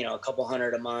me, you know, a couple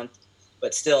 $100 a month,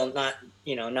 but still not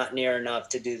near enough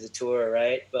to do the tour.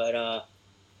 Right. But,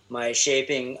 my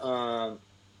shaping,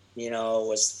 you know,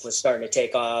 was starting to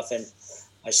take off, and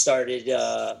I started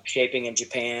shaping in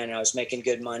Japan. I was making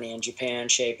good money in Japan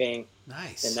shaping.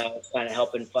 Nice. And that was kind of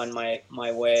helping fund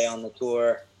my way on the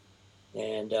tour.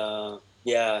 And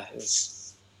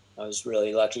I was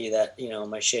really lucky that, you know,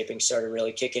 my shaping started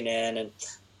really kicking in, and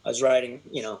I was riding,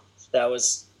 you know, that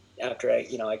was after I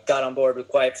got on board with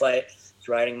Quiet Flight, was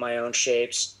riding my own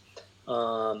shapes.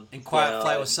 And Quiet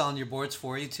Flight was selling your boards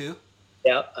for you too?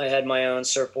 Yeah, I had my own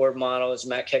surfboard model. It was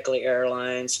Matt Keckley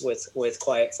Airlines with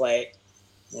Quiet Flight,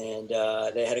 and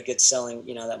they had a good selling.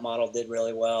 You know, that model did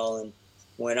really well. And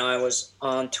when I was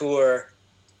on tour,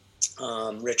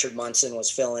 Richard Munson was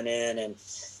filling in and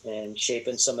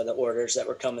shaping some of the orders that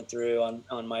were coming through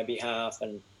on my behalf,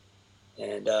 and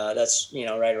that's, you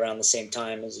know, right around the same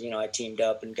time as, you know, I teamed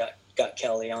up and got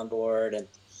Kelly on board and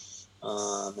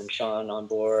Sean on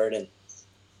board, and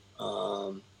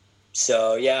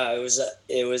so yeah,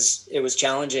 it was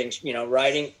challenging, you know,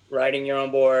 riding your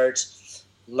own boards,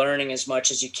 learning as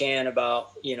much as you can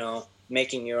about, you know,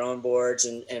 making your own boards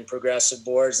and progressive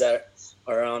boards that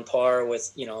are on par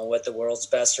with, you know, what the world's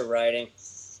best are riding.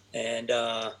 And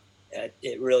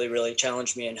it really, really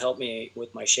challenged me and helped me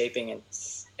with my shaping. And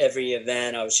every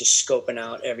event I was just scoping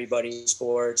out everybody's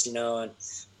boards, you know, and,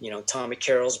 you know, Tommy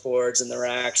Carroll's boards in the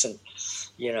racks, and,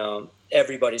 you know,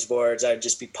 everybody's boards. I'd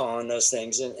just be pawing those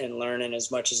things and learning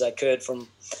as much as I could from,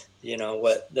 you know,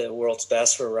 what the world's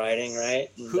best for riding, right?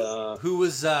 And, who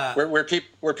was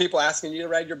were people asking you to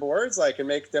ride your boards, like, and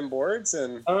make them boards,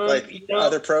 and like, you know,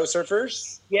 other pro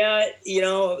surfers? Yeah, you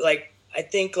know, like, I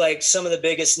think like some of the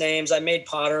biggest names, I made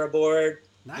Potter a board.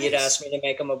 Nice. He had asked me to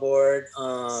make him a board.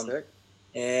 Sick.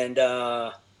 And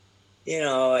you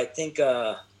know, I think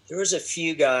there was a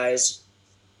few guys,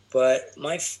 but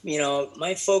my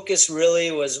focus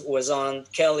really was on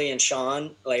Kelly and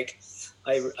Sean. Like,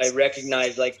 I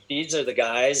recognized, like, these are the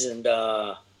guys, and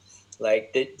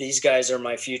like these guys are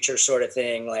my future, sort of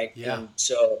thing. Like, yeah. And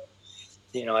so,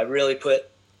 you know, I really put,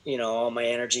 you know, all my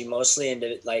energy mostly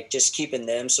into, like, just keeping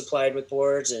them supplied with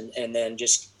boards, and then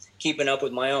just keeping up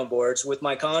with my own boards. With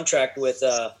my contract with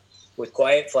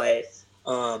Quiet Flight,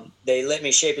 they let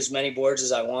me shape as many boards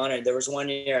as I wanted. There was one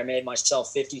year I made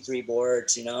myself 53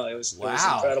 boards. You know, it was an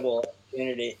incredible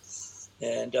opportunity,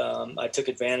 and I took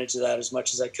advantage of that as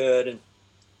much as I could. And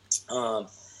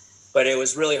but it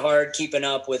was really hard keeping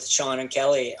up with Sean and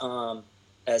Kelly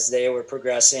as they were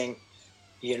progressing,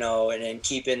 you know, and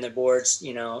keeping the boards,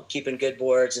 you know, keeping good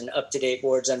boards and up-to-date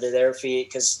boards under their feet,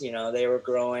 because, you know, they were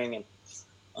growing.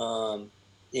 And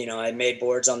you know, I made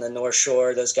boards on the North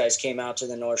Shore. Those guys came out to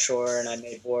the North Shore, and I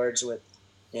made boards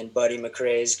in Buddy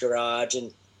McRae's garage,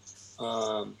 and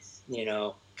you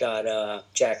know, got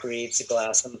Jack Reeves to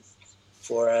glass them,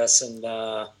 for us. And,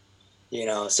 but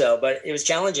it was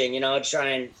challenging, to try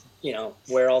and,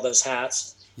 wear all those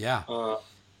hats. Yeah.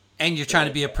 And you're trying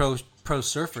to be a pro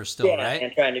surfer still, right?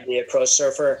 And trying to be a pro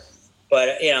surfer.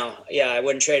 But, I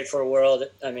wouldn't trade it for a world.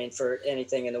 I mean, for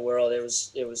anything in the world. It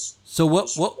was. So what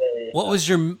was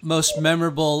your most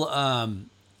memorable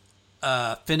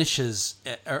finishes,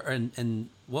 and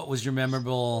what was your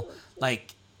memorable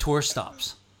tour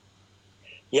stops?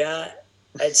 Yeah,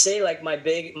 I'd say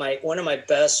one of my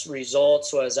best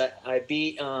results was I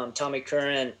beat Tommy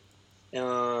Curran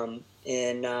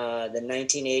in the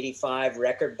 1985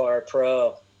 Record Bar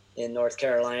Pro in North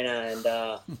Carolina, and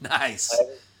nice.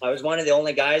 I was one of the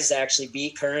only guys to actually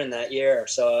beat Curran that year,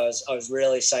 so I was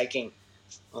really psyching.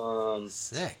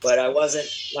 Sick. But I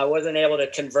wasn't able to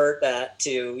convert that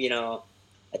to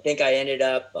I think I ended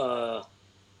up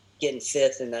getting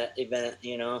 5th in that event,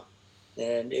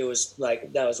 and it was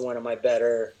that was one of my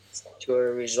better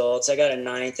tour results. I got a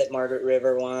 9th at Margaret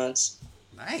River once.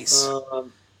 Nice. I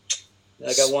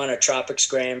won a Tropics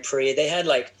Grand Prix. They had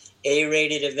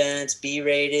A-rated events,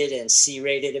 B-rated, and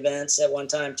C-rated events at one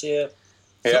time too.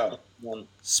 Yeah.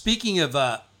 Speaking of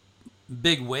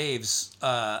big waves,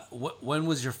 when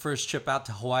was your first trip out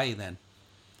to Hawaii then?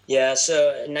 Yeah,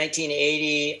 so in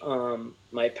 1980,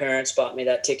 my parents bought me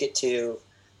that ticket to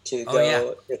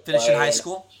go. Finish in high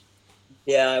school?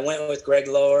 Yeah, I went with Greg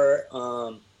Lower.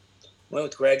 Bob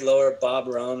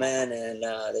Roman, and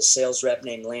the sales rep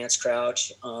named Lance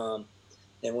Crouch.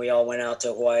 And we all went out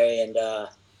to Hawaii, and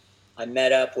I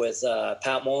met up with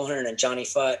Pat Mulhern and Johnny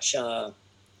Futch.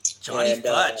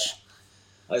 Futch.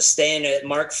 I was staying at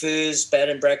Mark Foo's bed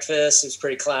and breakfast. It was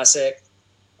pretty classic.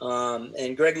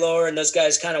 And Greg Lower and those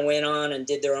guys kind of went on and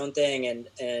did their own thing. And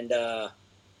I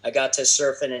got to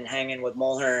surfing and hanging with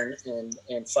Mulhern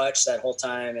and Futch that whole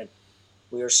time. And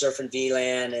we were surfing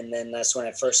V-Land. And then that's when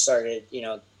I first started,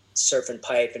 surfing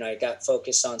pipe. And I got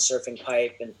focused on surfing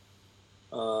pipe. And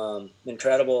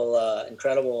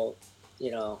incredible,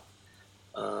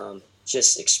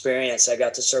 just experience. I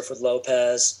got to surf with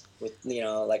Lopez with,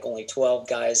 only 12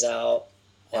 guys out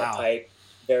at pipe,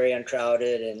 very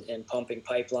uncrowded and pumping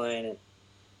pipeline. And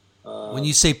when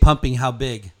you say pumping, how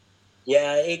big?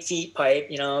 Yeah, 8 feet pipe,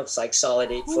 it's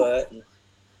solid 8 foot, and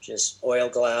just oil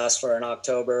glass for an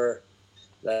October,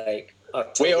 October.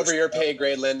 Way over your pay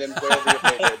grade, Lyndon. Way over your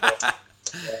pay grade.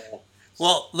 Yeah.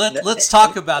 Well, let's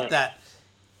talk about that.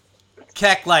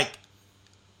 Keck,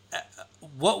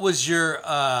 what was your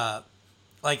a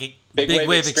big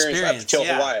wave experience up to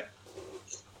Hawaii?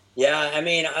 Yeah, I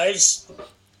mean,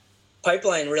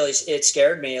 pipeline really, it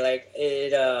scared me. I've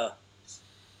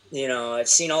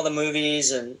seen all the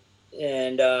movies and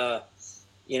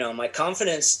my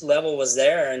confidence level was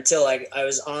there until I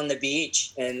was on the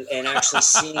beach and actually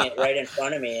seeing it right in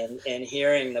front of me and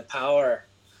hearing the power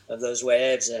of those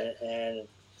waves. And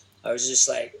I was just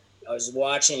I was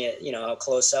watching it, how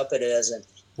close up it is. And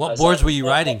what boards were you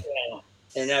riding?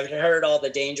 And I've heard all the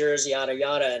dangers, yada,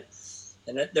 yada.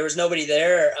 And there was nobody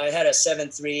there. I had a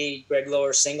 7.3 Greg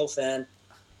Lower single fin.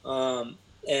 And,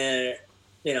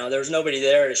 there was nobody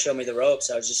there to show me the ropes.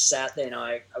 I was just sat there,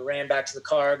 I ran back to the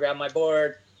car, grabbed my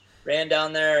board, ran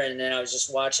down there, and then I was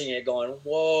just watching it going,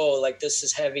 whoa, this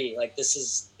is heavy. This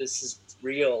is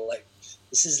real.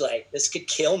 This could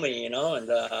kill me, And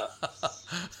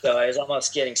so I was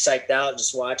almost getting psyched out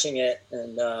just watching it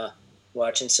and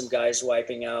watching some guys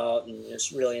wiping out, and it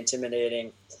was really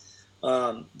intimidating.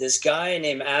 This guy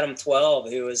named Adam 12,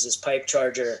 who was this pipe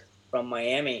charger from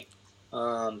Miami,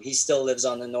 he still lives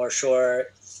on the North Shore.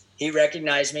 He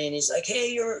recognized me and he's like,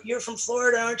 "Hey, you're from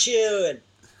Florida, aren't you?" And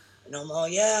I'm all,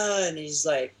 "Yeah." And he's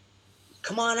like,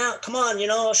 "Come on out, come on,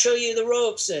 I'll show you the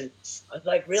ropes." And I was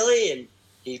like, "Really?" And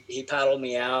he paddled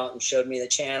me out and showed me the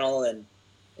channel and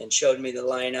showed me the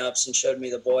lineups and showed me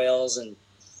the boils and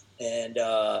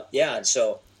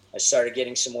so I started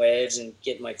getting some waves and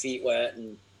getting my feet wet,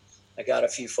 and I got a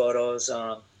few photos.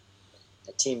 I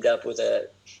teamed up with a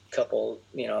couple,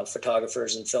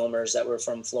 photographers and filmers that were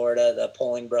from Florida, the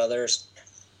Poling brothers,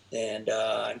 and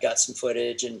I got some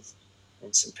footage and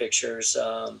some pictures,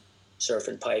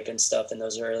 surfing pipe and stuff in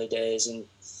those early days. And,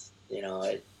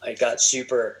 I got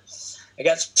super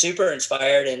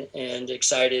inspired and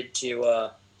excited to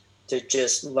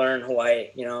just learn Hawaii,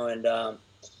 and at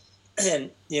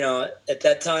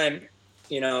that time,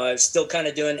 I was still kind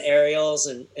of doing aerials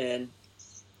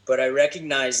but I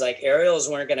recognized aerials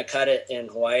weren't going to cut it in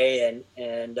Hawaii,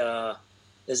 and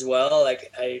as well,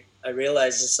 I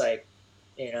realized it's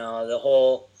the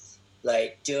whole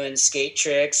doing skate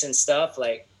tricks and stuff.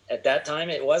 At that time,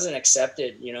 it wasn't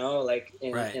accepted, in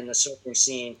the surfing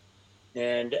scene,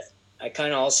 and I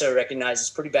kind of also recognize it's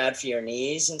pretty bad for your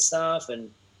knees and stuff.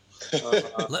 And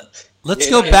let's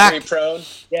go back. Injury prone.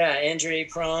 Yeah, injury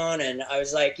prone. And I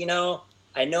was like,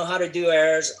 I know how to do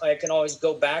airs. I can always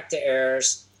go back to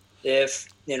airs if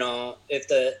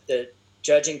the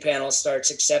judging panel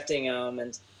starts accepting them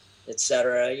and et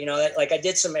cetera. Like I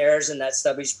did some airs in that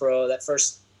Stubbies Pro, that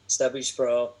first Stubbies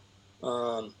Pro.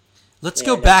 Let's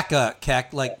go back,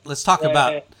 Keck. Like let's talk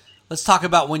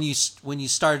about when you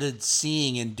started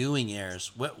seeing and doing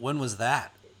airs. When was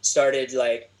that? Started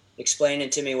like explaining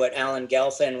to me what Alan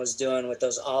Gelfand was doing with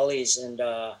those ollies, and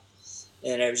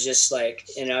it was just like,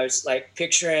 and I was like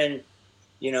picturing,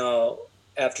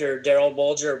 after Daryl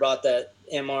Bolger brought the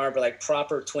MR, but like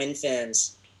proper twin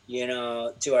fins,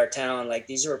 to our town, like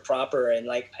these were proper, and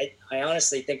like I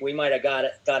honestly think we might have got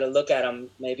to look at them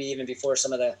maybe even before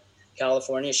some of the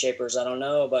California shapers. I don't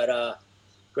know, but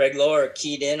Greg Lower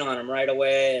keyed in on them right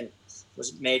away and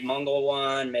made Mungle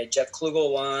one, made Jeff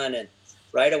Klugel one, and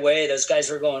right away those guys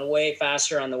were going way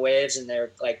faster on the waves, and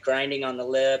they're like grinding on the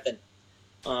lip,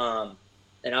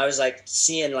 and I was like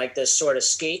seeing like this sort of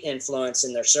skate influence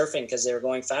in their surfing because they were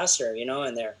going faster,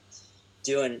 and they're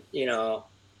doing,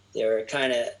 they were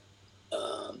kind of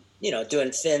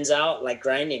doing fins out, like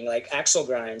grinding, like axle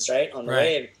grinds, right, on the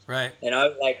wave. Right. And I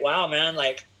was like, wow, man,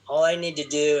 like all I need to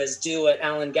do is do what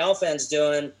Alan Gelfand's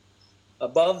doing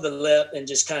above the lip and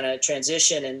just kind of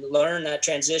transition and learn that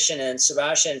transition. And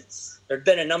Sebastian, there'd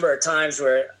been a number of times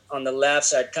where on the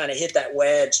lefts I'd kind of hit that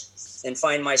wedge and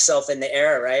find myself in the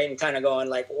air, right, and kind of going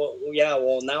like, well,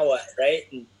 now what, right,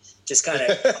 and just kind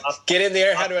of get in the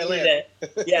air. How do I land?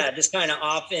 Yeah, just kind of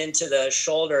off into the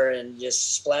shoulder and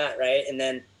just splat, right, and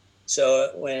then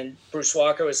so when Bruce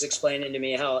Walker was explaining to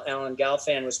me how Alan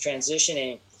Gelfand was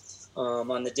transitioning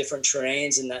on the different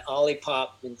terrains and that ollie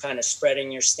pop and kind of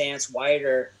spreading your stance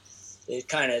wider, it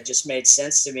kind of just made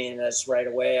sense to me. And that's right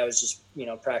away I was just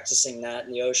practicing that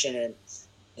in the ocean,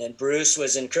 and Bruce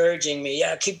was encouraging me,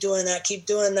 keep doing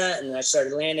that, and I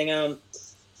started landing them.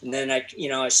 And then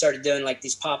I started doing like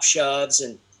these pop shoves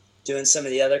and doing some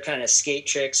of the other kind of skate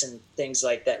tricks and things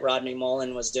like that Rodney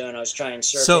Mullen was doing. I was trying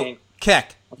surfing. So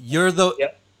Keck, you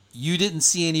didn't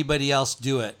see anybody else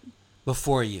do it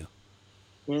before you.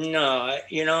 No,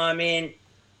 I mean,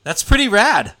 that's pretty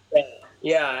rad.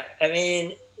 Yeah, I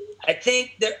mean, I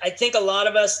think a lot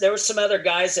of us, there were some other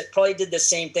guys that probably did the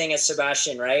same thing as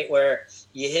Sebastian, right? Where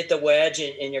you hit the wedge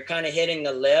and you're kind of hitting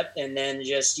the lip, and then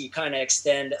just you kind of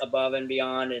extend above and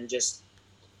beyond,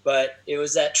 but it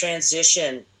was that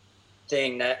transition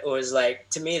thing that was like,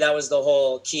 to me, that was the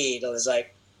whole key. It was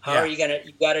like, you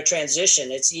got to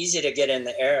transition. It's easy to get in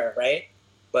the air, right?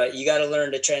 But you got to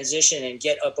learn to transition and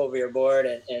get up over your board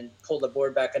and pull the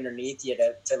board back underneath you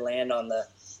to land on the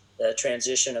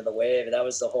transition of the wave. That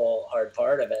was the whole hard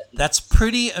part of it. That's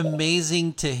pretty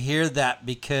amazing to hear that,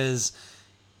 because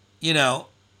you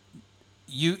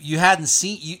hadn't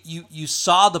seen, you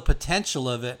saw the potential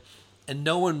of it and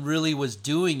no one really was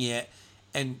doing it,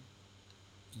 and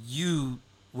you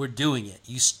were doing it.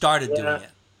 You started doing it.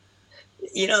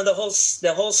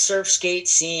 The whole surf skate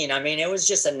scene, I mean, it was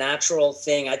just a natural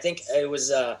thing. I think it was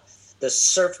the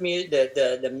surf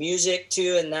the music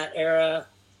too in that era.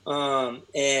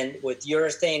 And with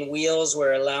urethane wheels,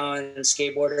 we're allowing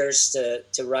skateboarders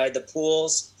to ride the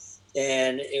pools,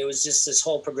 and it was just this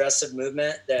whole progressive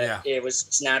movement that it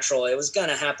was natural. It was going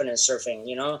to happen in surfing,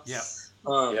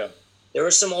 There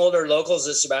were some older locals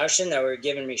of Sebastian that were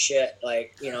giving me shit,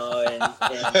 like, and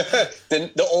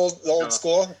the old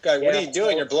school guy. What are you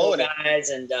doing? You're blowing it, guys,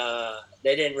 and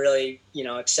they didn't really,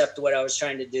 accept what I was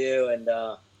trying to do, and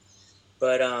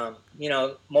but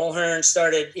Mulhern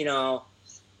started,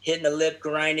 hitting the lip,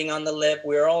 grinding on the lip.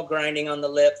 We were all grinding on the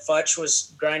lip. Futch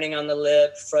was grinding on the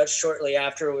lip. Futch shortly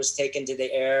after was taken to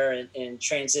the air and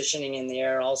transitioning in the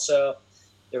air also.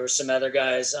 There were some other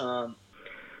guys.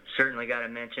 Certainly got to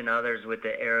mention others with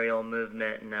the aerial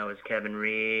movement, and that was Kevin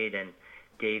Reed and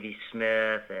Davey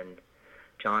Smith and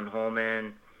John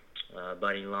Holman,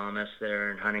 Buddy Lamas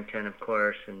there in Huntington, of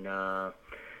course, and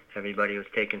everybody was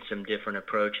taking some different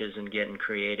approaches and getting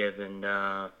creative, and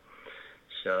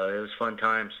so it was fun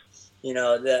times.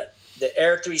 The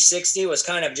Air 360 was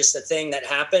kind of just a thing that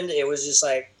happened. It was just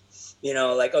like,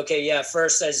 okay,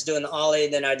 first I was doing the ollie,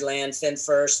 then I'd land fin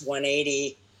first,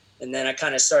 180, and then I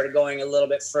kind of started going a little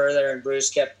bit further, and Bruce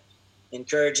kept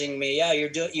encouraging me,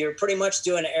 you're pretty much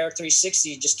doing an Air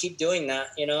 360, just keep doing that,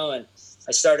 and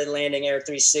I started landing Air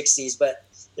 360s, but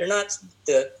they're not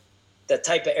the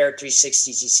type of Air 360s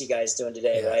you see guys doing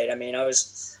today, right? I mean, I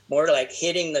was more like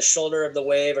hitting the shoulder of the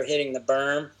wave or hitting the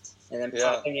berm and then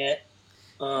popping it.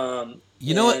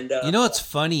 What's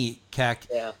funny, Keck?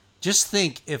 Yeah. Just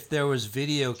think if there was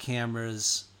video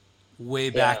cameras way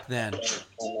back then.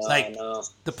 Like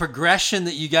the progression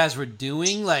that you guys were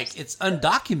doing, like it's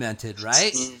undocumented,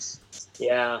 right?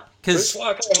 Yeah. Because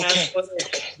Bruce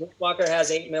Walker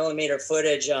has 8mm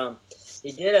footage.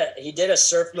 He did a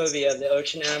surf movie of the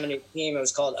Ocean Avenue team. It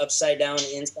was called Upside Down,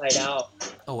 Inside Out.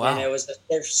 Oh wow! And it was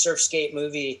a surf skate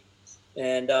movie,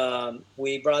 and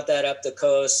we brought that up the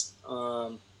coast.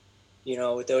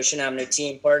 With the Ocean Avenue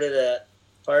team, part of the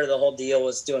whole deal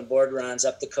was doing board runs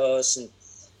up the coast, and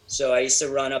so I used to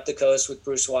run up the coast with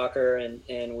Bruce Walker,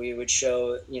 and we would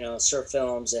show surf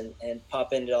films and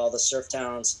pop into all the surf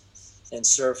towns and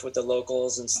surf with the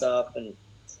locals and stuff, and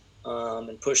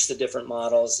push the different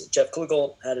models. Jeff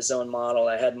Klugel had his own model.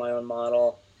 I had my own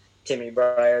model. Timmy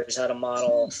Byers had a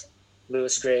model.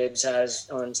 Lewis Graves had his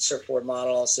own surfboard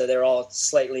model. So they're all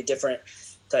slightly different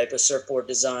type of surfboard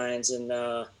designs, and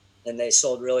they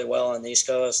sold really well on the East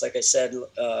Coast. Like I said,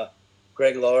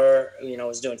 Greg Lower,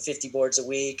 was doing 50 boards a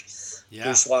week. Yeah.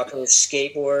 Bruce Walker's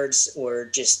skateboards were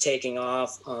just taking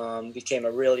off. Became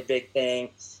a really big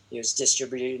thing. He was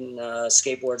distributing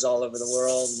skateboards all over the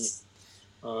world.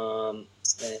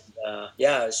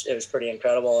 It was pretty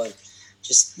incredible. And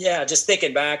just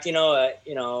thinking back, it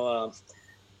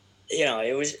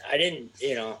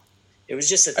was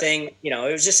just a thing,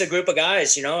 it was just a group of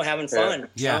guys, having fun,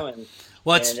 and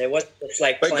it was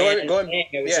like playing,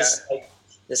 it was just like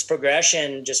this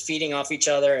progression, just feeding off each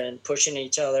other and pushing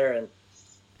each other.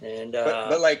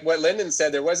 But like what Lyndon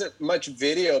said, there wasn't much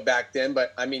video back then,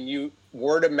 but I mean,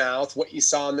 word of mouth, what you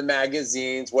saw in the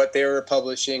magazines, what they were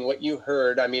publishing, what you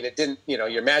heard. I mean, it didn't,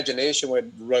 your imagination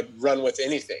would run with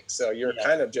anything. So you're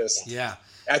kind of just,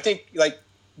 I think like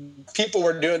people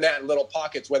were doing that in little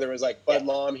pockets, whether it was like Bud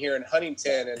Lom here in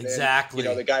Huntington and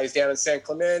then, the guys down in San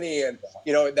Clemente and,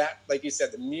 that, like you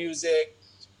said, the music,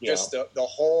 just the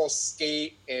whole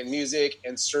skate and music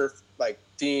and surf like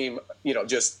theme,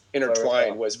 just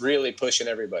intertwined was really pushing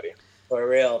everybody. For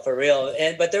real.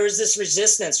 But there was this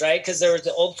resistance, right? Because there was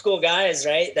the old school guys,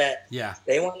 right? That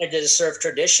they wanted to surf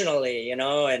traditionally,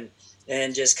 and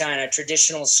just kind of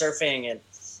traditional surfing.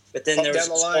 But then there was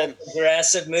this whole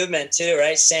progressive movement too,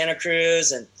 right? Santa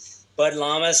Cruz and Bud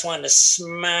Lamas wanting to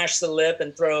smash the lip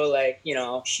and throw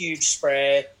huge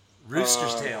spray.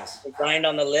 Rooster's tails. Grind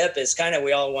on the lip is kind of,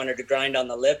 we all wanted to grind on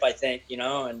the lip, I think,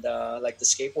 and like the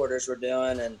skateboarders were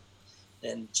doing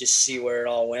and just see where it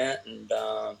all went. And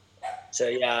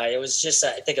it was just,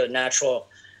 I think, a natural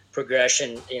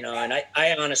progression, and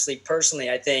I honestly, personally,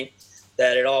 I think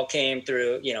that it all came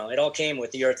through, it all came with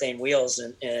the urethane wheels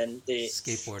and the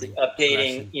skateboarding,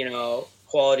 updating,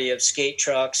 quality of skate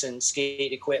trucks and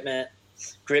skate equipment,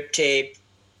 grip tape,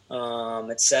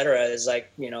 etc. Is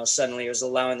like, suddenly it was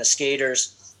allowing the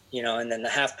skaters, and then the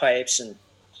half pipes and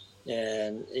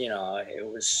it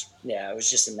was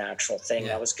just a natural thing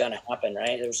that was going to happen,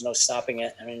 right? There was no stopping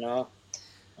it. I mean,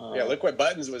 look what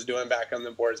Buttons was doing back on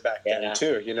the boards back then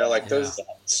too. Those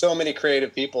so many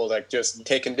creative people like just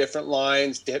taking different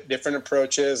lines, different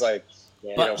approaches. Like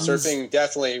surfing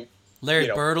definitely. Larry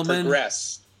Bertelman.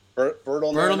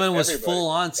 Bertelman was full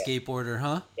on skateboarder,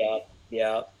 huh?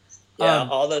 Yeah.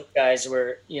 All those guys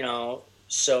were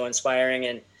so inspiring,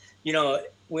 and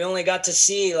we only got to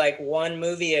see like one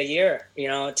movie a year.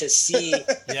 To see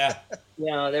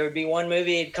there would be one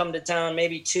movie, it'd come to town,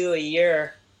 maybe two a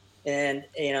year. And,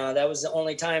 that was the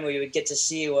only time we would get to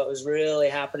see what was really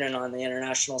happening on the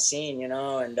international scene,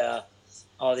 and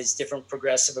all these different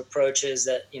progressive approaches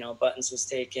that, Buttons was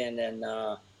taking. And,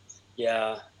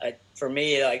 for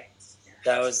me, like,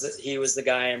 he was the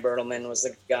guy, and Bertelman was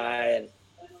the guy.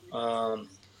 And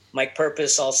Mike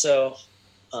Purpose also.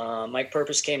 Mike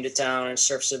Purpose came to town and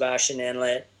surfed Sebastian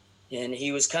Inlet. And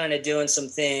he was kind of doing some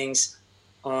things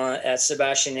at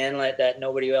Sebastian Inlet that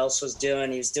nobody else was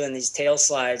doing. He was doing these tail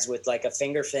slides with like a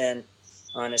finger fin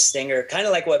on a stinger, kind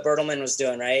of like what Bertelman was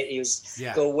doing, right? He was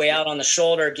go way out on the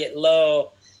shoulder, get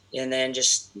low, and then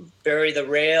just bury the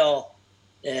rail.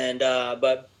 And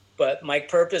but Mike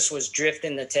Purpose was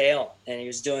drifting the tail, and he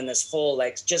was doing this full,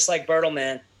 like just like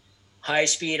Bertelman, high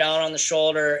speed out on the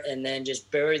shoulder, and then just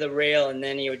bury the rail, and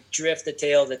then he would drift the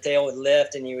tail would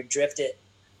lift, and he would drift it.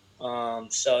 Kelly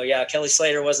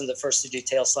Slater wasn't the first to do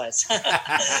tail slides.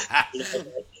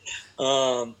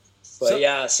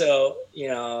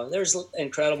 There's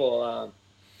incredible,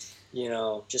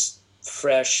 just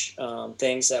fresh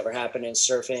things that were happening in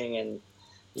surfing, and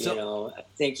I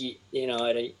think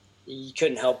you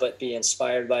couldn't help but be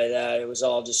inspired by that. It was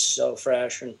all just so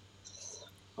fresh, and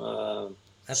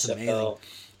that's amazing.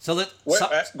 So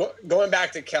going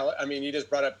back to Kelly, I mean, you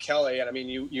just brought up Kelly, and I mean,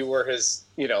 you were his,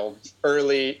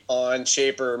 early on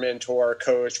shaper, mentor,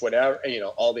 coach, whatever,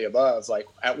 all the above. Like,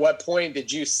 at what point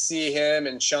did you see him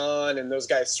and Sean and those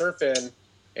guys surfing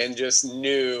and just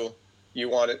knew you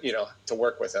wanted, to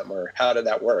work with them, or how did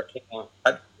that work?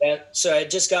 So I had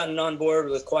just gotten on board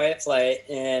with Quiet Flight,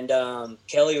 and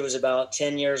Kelly was about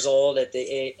 10 years old at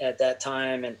that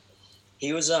time, and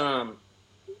he was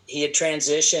he had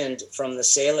transitioned from the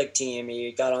Salic team.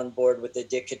 He got on board with the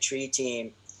Dick Catree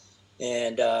team,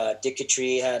 and Dick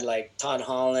Catree had like Todd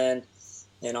Holland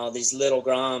and all these little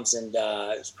Groms, and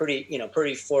it was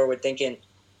pretty forward thinking.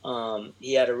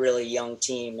 He had a really young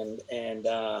team, and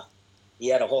he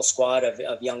had a whole squad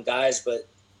of young guys, but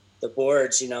the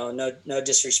boards, no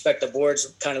disrespect, the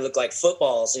boards kind of looked like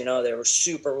footballs. They were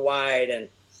super wide,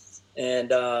 and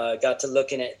got to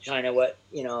looking at kind of what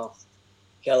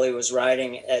Kelly was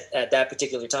riding at that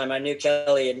particular time. I knew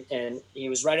Kelly, and he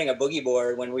was riding a boogie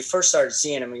board when we first started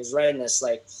seeing him. He was riding this,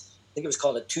 like, I think it was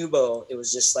called a Tubo. It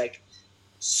was just like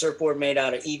surfboard made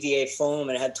out of EVA foam,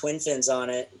 and it had twin fins on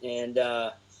it, and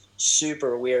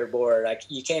super weird board.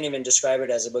 You can't even describe it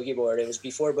as a boogie board. It was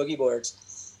before boogie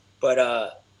boards, but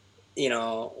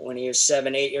when he was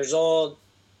 7-8 years old,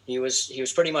 he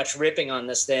was pretty much ripping on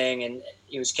this thing, and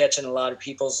he was catching a lot of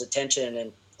people's attention,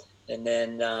 and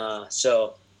then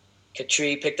so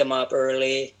Catree picked him up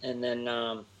early, and then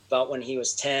about when he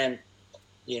was 10,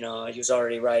 he was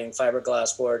already riding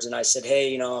fiberglass boards, and I said,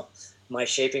 hey, my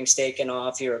shaping's taking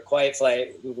off here at Quiet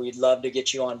Flight. We'd love to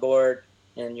get you on board,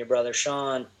 and your brother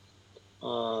Sean.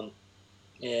 So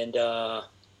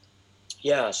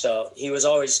he was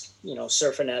always,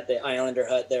 surfing at the Islander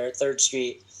hut there at 3rd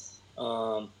Street.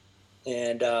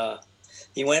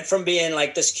 He went from being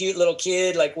like this cute little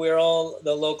kid, like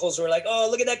the locals were like, oh,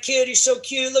 look at that kid. He's so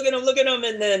cute. Look at him.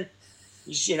 And then,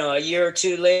 a year or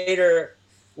two later,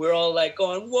 we're all like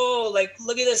going, whoa, like,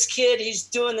 look at this kid. He's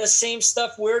doing the same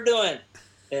stuff we're doing.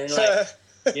 And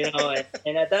like,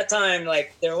 and at that time,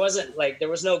 like, there was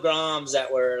no Groms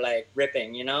that were like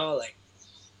ripping, and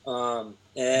not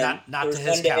to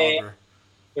his caliber.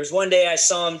 There's one day I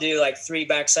saw him do like 3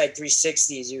 backside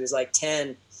 360s. He was like 10,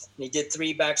 and he did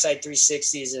 3 backside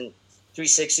 360s, and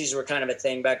 360s were kind of a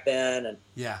thing back then. And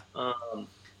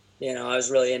I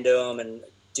was really into them, and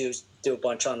do a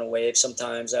bunch on the wave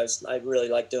sometimes. I really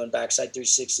like doing backside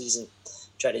 360s and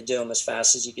try to do them as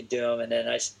fast as you could do them. And then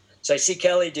I see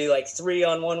Kelly do like 3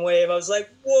 on one wave. I was like,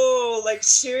 whoa, like,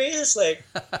 serious? Like,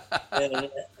 so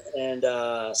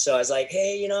I was like,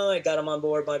 hey, I got him on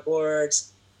board my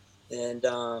boards, and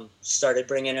started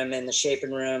bringing him in the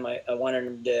shaping room. I wanted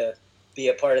him to be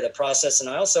a part of the process. And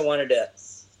I also wanted to,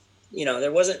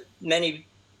 there wasn't many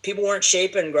people weren't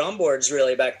shaping Grom boards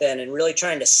really back then, and really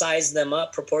trying to size them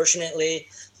up proportionately.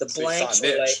 The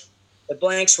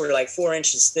blanks were like 4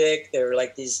 inches thick. They were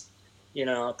like these,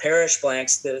 Parrish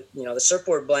blanks. The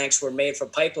surfboard blanks were made for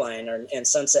Pipeline and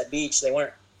Sunset Beach. They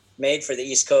weren't made for the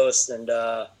East Coast. And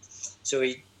so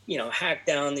we, hacked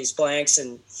down these blanks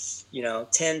and,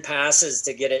 10 passes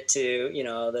to get it to,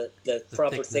 the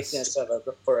proper thickness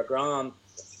for a Grom.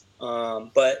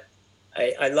 But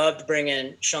I loved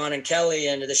bringing Sean and Kelly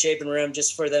into the shaping room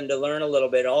just for them to learn a little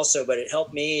bit also, but it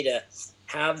helped me to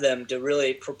have them to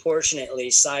really proportionately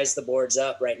size the boards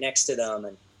up right next to them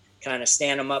and kind of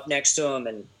stand them up next to them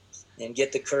and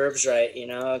get the curves right,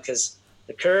 because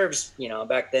the curves,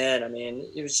 back then, I mean,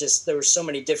 it was just, there were so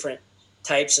many different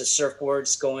types of surfboard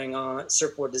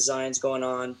designs going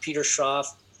on. Peter Schroff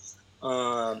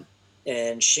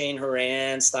and Shane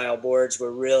Horan style boards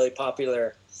were really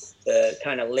popular. The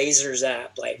kind of laser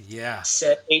zap, like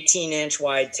set 18-inch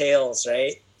wide tails,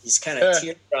 right? These kind of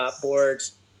teardrop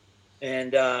boards.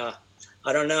 And I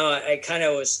don't know, I kind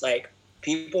of was like,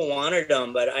 people wanted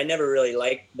them, but I never really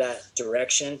liked that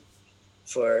direction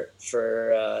for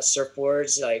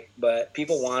surfboards. But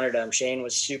people wanted them. Shane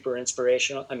was super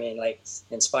inspirational. I mean, like,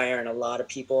 inspiring a lot of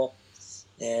people.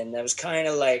 And that was kind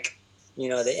of like, the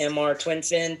MR twin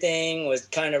fin thing was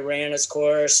kind of ran its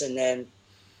course, and then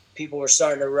people were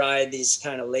starting to ride these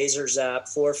kind of laser zap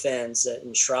 4 fins,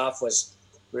 and Schroff was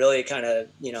really kind of,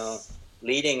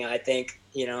 leading, I think,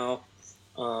 in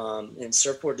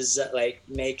surfboard design, like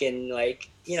making like,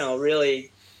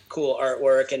 really cool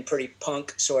artwork and pretty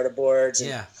punk sort of boards.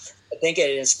 And I think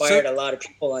it inspired a lot of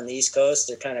people on the East Coast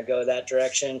to kind of go that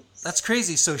direction. That's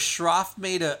crazy. So Schroff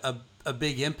made a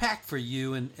big impact for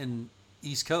you in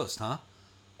East Coast, huh?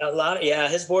 A lot,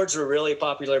 his boards were really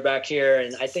popular back here,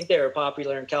 and I think they were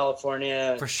popular in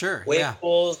California. For sure, Wave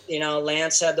Tools,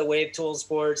 Lance had the Wave Tools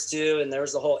boards too, and there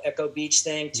was the whole Echo Beach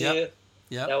thing too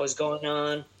that was going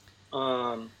on.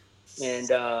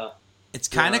 It's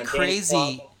kind of Danny crazy,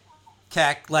 Kwok.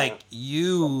 Keck. Like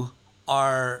you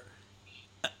are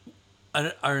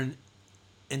an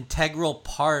integral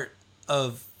part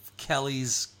of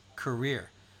Kelly's career.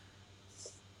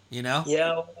 You know?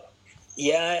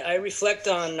 Yeah. I reflect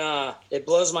on. It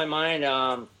blows my mind.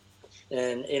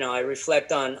 And I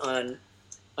reflect on.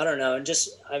 I don't know.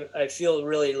 Just I feel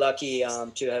really lucky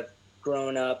to have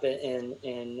grown up in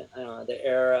the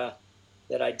era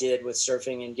that I did with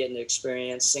surfing and getting to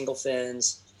experience single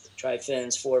fins, tri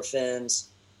fins, four fins,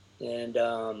 and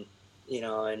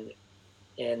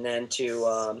and then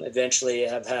to eventually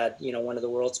have had one of the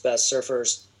world's best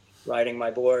surfers riding my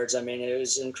boards. I mean, it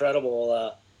was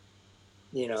incredible.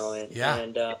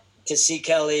 And to see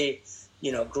Kelly,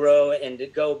 grow and to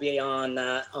go beyond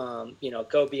that,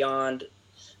 go beyond,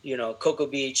 Cocoa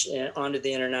Beach and onto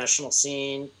the international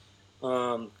scene.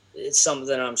 It's something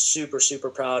that I'm super, super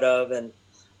proud of. And,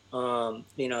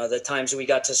 the times we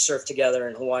got to surf together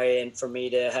in Hawaii, and for me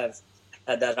to have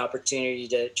had that opportunity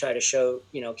to try to show,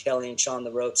 Kelly and Sean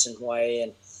the ropes in Hawaii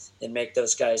and make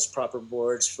those guys proper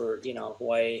boards for,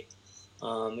 Hawaii.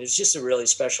 It was just a really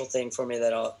special thing for me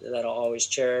that I'll always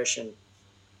cherish. And,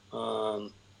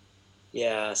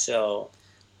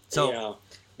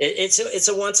 it's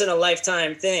a once in a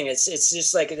lifetime thing. It's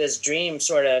just like this dream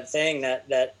sort of thing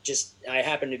that just, I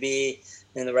happen to be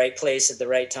in the right place at the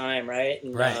right time. Right.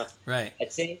 And, right. I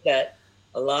think that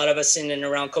a lot of us in and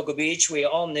around Cocoa Beach, we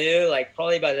all knew, like,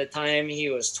 probably by the time he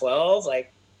was 12, like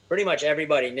pretty much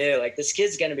everybody knew, like, this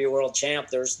kid's going to be a world champ.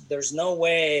 There's no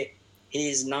way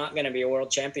he's not going to be a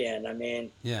world champion. I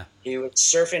mean, he was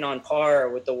surfing on par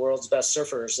with the world's best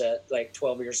surfers at like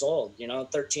 12 years old,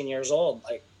 13 years old.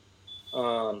 Like,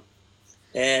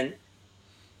 and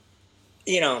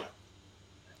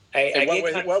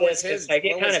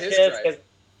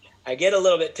I get a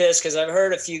little bit pissed because I've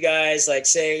heard a few guys like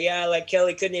say, like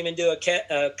Kelly couldn't even do a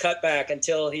cutback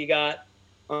until he got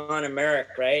on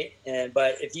America, right?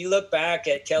 But if you look back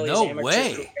at Kelly's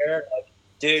amateur career, like,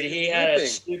 dude, he had a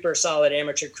super solid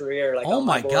amateur career. Like, oh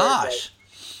my gosh,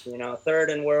 like, third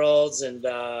in worlds and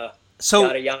but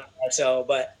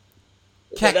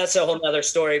that's a whole nother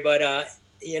story. But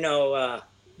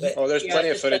there's plenty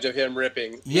of footage of him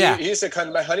ripping. He used to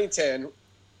come by Huntington,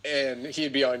 and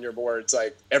he'd be on your boards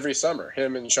like every summer.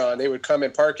 Him and Sean, they would come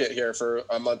and park it here for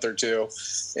a month or two,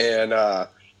 and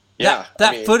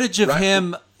that footage of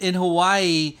him in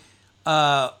Hawaii.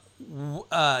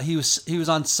 He was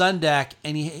on Sun Deck,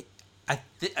 and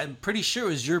I'm pretty sure it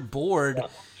was your board,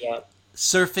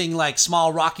 surfing like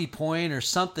Small Rocky Point or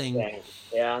something.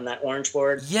 Yeah, on that orange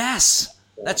board. Yes,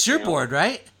 that's your board,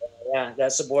 right? Yeah,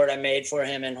 that's the board I made for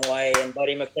him in Hawaii in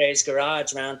Buddy McRae's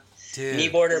garage, man. Dude. Knee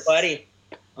boarder Buddy.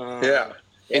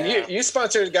 And you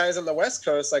sponsored guys on the West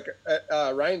Coast, like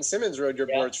Ryan Simmons rode your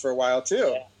boards for a while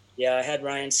too. Yeah, I had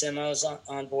Ryan Simmons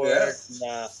on board.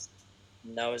 Yeah.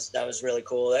 And that was really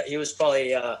cool. He was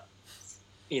probably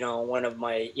one of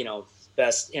my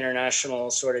best international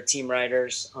sort of team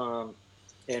riders.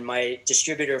 And my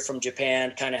distributor from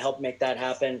Japan kind of helped make that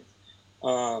happen.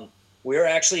 We were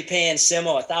actually paying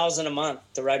Simo $1,000 a month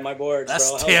to ride my boards.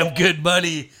 That's damn good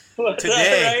money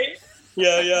today. Right?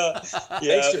 Yeah.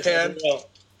 Thanks, Japan.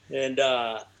 And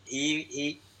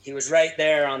he was right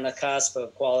there on the cusp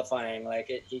of qualifying. Like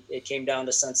it came down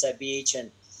to Sunset Beach, and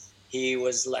he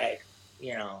was like,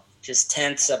 just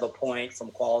tenths of a point from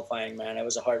qualifying. Man, it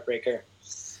was a heartbreaker.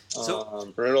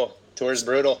 Brutal. Tour's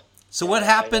brutal. So what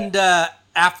happened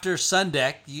after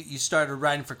Sundeck? You started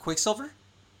riding for Quicksilver?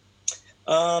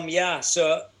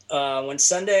 So when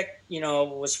Sundeck,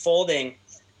 was folding,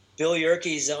 Bill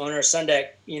Yerkes, the owner of Sundeck,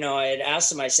 I had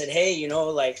asked him, I said, hey,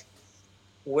 like,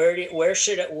 what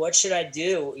should I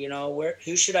do?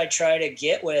 Who should I try to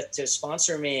get with to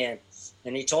sponsor me?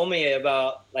 And he told me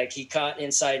about, like, he caught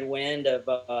inside wind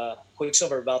of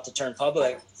Quicksilver about to turn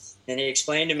public. And he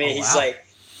explained to me, he's like,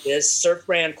 this surf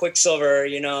brand Quicksilver,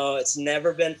 it's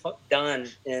never been done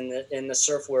in the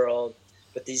surf world,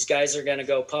 but these guys are going to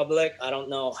go public. I don't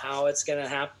know how it's going to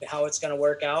happen, how it's going to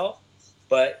work out,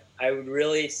 but I would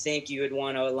really think you would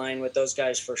want to align with those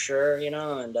guys for sure,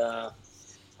 and I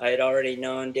had already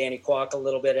known Danny Kwok a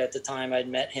little bit at the time. I'd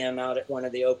met him out at one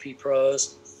of the OP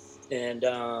pros, and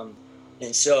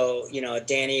so,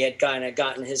 Danny had kind of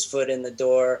gotten his foot in the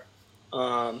door.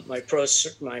 My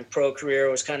pro career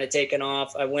was kind of taken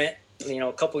off. I went,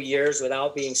 a couple years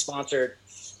without being sponsored.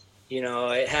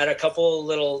 I had a couple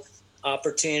little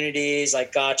opportunities,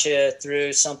 like Gotcha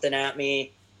threw something at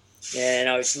me, and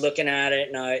I was looking at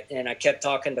it, and I kept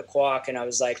talking to Kwok, and I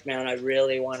was like, man, I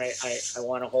really want to, I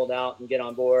want to hold out and get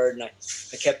on board. And I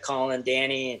kept calling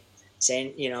Danny and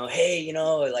saying, hey,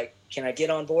 like, can I get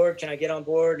on board? Can I get on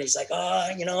board? And he's like,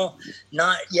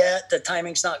 not yet. The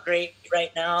timing's not great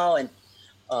right now. And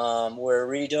we're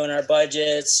redoing our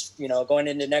budgets, going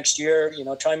into next year,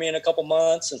 try me in a couple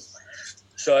months. And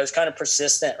so I was kind of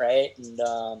persistent, right?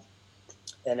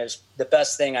 And it was the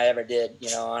best thing I ever did,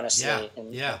 honestly.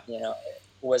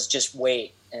 Was just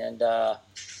wait. And I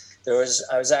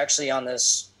was actually on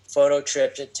this photo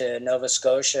trip to Nova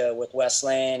Scotia with Wes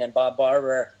Lane and Bob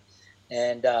Barber,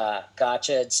 and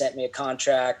Gotcha had sent me a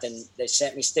contract, and they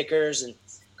sent me stickers, and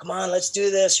come on, let's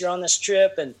do this. You're on this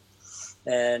trip.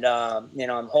 And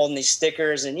I'm holding these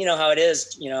stickers, and you know how it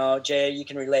is, Jay, you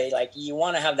can relate. Like, you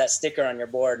want to have that sticker on your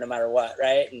board no matter what,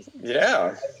 right? And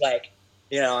yeah.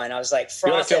 And I was like,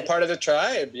 you want to feel part of the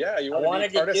tribe. Yeah. You want to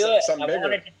be part of something bigger. I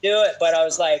wanted to do it, but I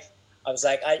was like,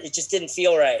 it just didn't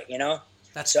feel right,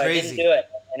 That's so crazy. I didn't do it.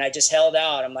 And I just held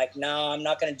out. I'm like, no, I'm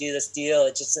not going to do this deal.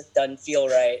 It just doesn't feel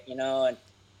right, And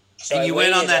so and you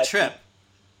went on that trip.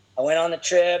 I went on the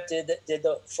trip, did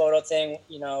the photo thing.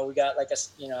 We got like a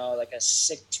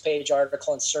 6-page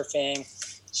article in surfing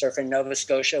Nova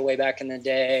Scotia way back in the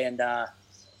day. And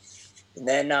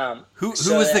then who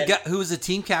was the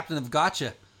team captain of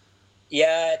Gotcha?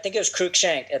 Yeah, I think it was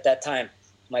Cruikshank at that time.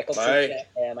 Michael Cruikshank.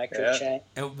 Yeah, Mike Cruikshank.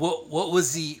 And what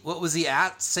was he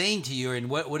at saying to you, and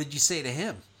what did you say to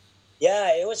him?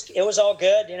 Yeah, it was all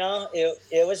good,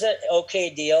 It was an okay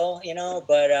deal,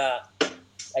 but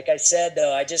like I said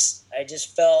though, I just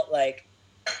felt like,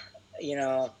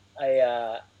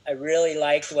 I really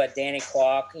liked what Danny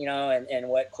Kwok, and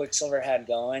what Quicksilver had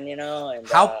going, and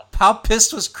how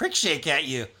pissed was Cruikshank at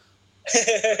you?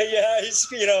 Yeah, he's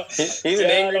an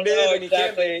angry dude.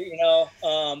 Exactly,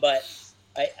 but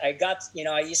I got,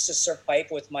 I used to surf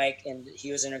pipe with Mike, and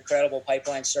he was an incredible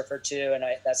pipeline surfer too. And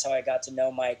that's how I got to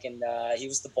know Mike. And he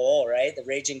was the bull, right? The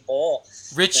raging bull.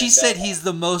 Richie said he's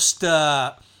the most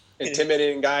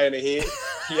intimidating guy in the heat.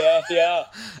 Yeah.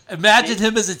 Imagine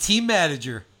him as a team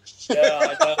manager.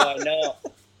 Yeah, I know.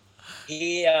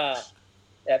 He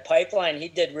at Pipeline, he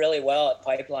did really well at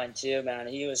Pipeline too, man.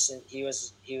 He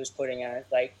was putting on,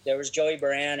 like, there was Joey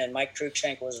Baran, and Mike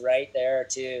Cruikshank was right there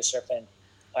too, surfing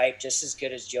pipe just as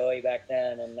good as Joey back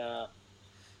then. And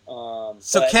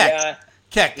so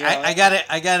Keck, I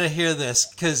gotta hear this,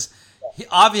 because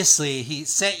obviously he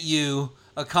sent you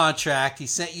a contract, he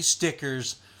sent you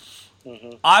stickers.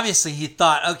 Mm-hmm. Obviously he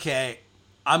thought, okay,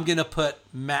 I'm gonna put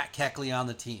Matt Keckley on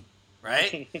the team,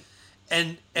 right?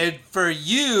 and for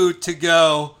you to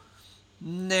go,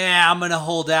 nah, I'm gonna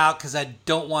hold out because I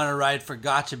don't want to ride for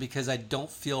Gotcha, because I don't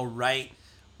feel right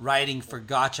riding for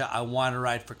Gotcha. I want to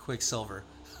ride for Quicksilver.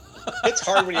 It's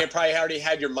hard when you probably already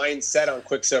had your mind set on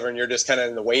Quicksilver and you're just kind of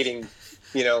in the waiting,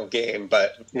 game.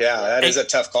 But yeah, that is a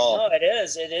tough call. No, it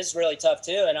is. It is really tough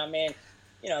too. And I mean,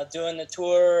 doing the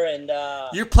tour and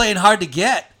you're playing hard to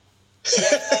get. Yeah,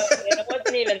 it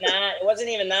wasn't even that. It wasn't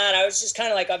even that. I was just kind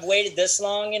of like, I've waited this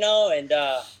long, and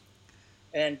I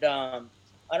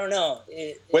don't know.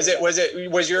 Was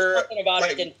your something about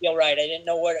it didn't feel right? I didn't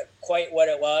know quite what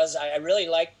it was. I really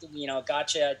liked,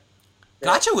 Gotcha.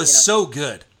 Gotcha was so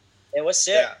good. It was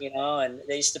sick, and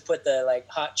they used to put the like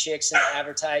hot chicks in the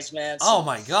advertisements. Oh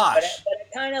my gosh! But it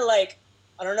kind of like,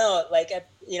 I don't know, like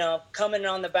coming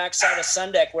on the backside of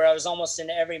Sundeck, where I was almost in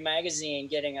every magazine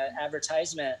getting an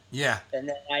advertisement. Yeah. And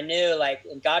then I knew, like,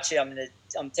 in Gotcha,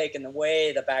 I'm taking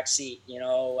away the back seat.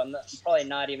 I'm probably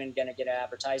not even gonna get an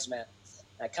advertisement.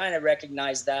 I kind of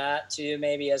recognized that too,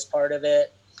 maybe as part of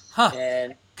it. Huh?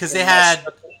 And because they had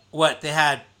what? They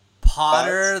had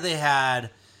Potter. They had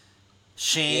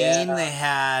Shane. Yeah. They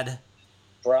had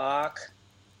Brock.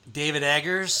 David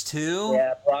Eggers too.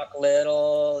 Yeah, Brock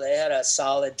Little. They had a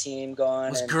solid team going.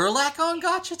 Was Gerlach on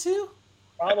Gotcha too?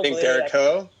 Probably. I think Derek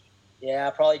Ho. Yeah,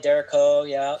 probably Derek Ho.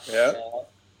 Yeah.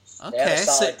 Okay, they had a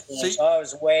solid team. So I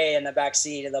was way in the back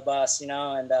seat of the bus, and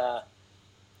I don't know.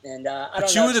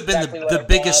 But you would have been the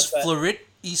biggest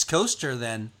East Coaster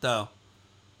then, though.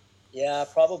 Yeah,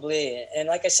 probably. And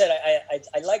like I said,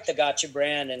 I like the Gotcha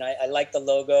brand, and I like the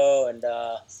logo, and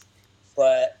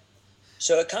but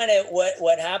so it kind of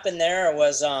what happened there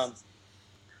was I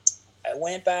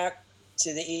went back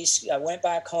to the East. I went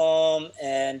back home,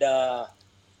 and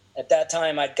at that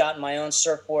time I'd gotten my own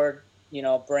surfboard,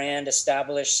 brand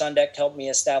established. Sundeck helped me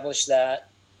establish that.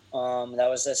 That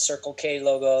was a Circle K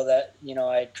logo that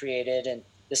I had created, and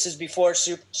this is before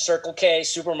Circle K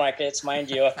supermarkets, mind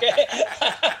you. Okay,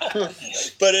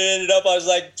 but it ended up, I was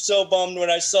like so bummed when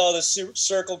I saw the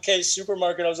Circle K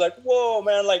supermarket. I was like, whoa,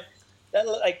 man, like that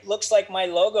looks like my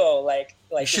logo. Like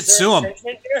you should sue them.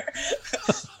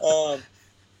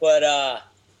 But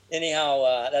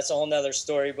anyhow, that's a whole nother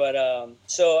story. But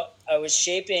so I was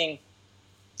shaping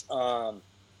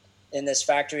in this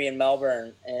factory in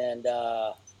Melbourne, and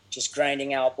just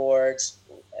grinding out boards.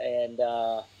 And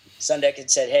Sundeck had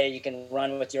said, "Hey, you can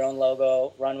run with your own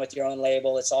logo, run with your own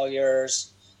label. It's all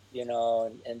yours, you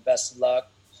know, and best of luck."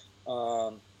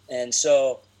 And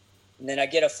then I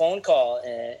get a phone call,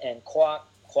 and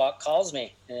Quack calls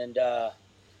me and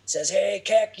says, "Hey,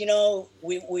 Keck, you know,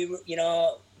 we you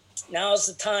know, now's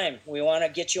the time. We want to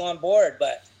get you on board,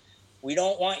 but we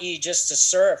don't want you just to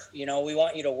surf. You know, we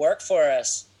want you to work for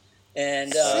us."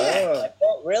 And like,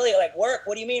 "Oh, really? Like work?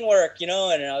 What do you mean work? You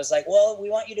know?" And I was like, "Well, we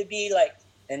want you to be like,"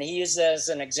 and he used as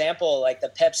an example, like the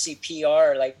Pepsi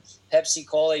PR, like Pepsi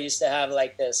Cola used to have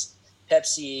like this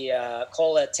Pepsi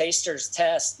Cola tasters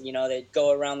test. You know, they'd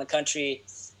go around the country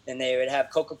and they would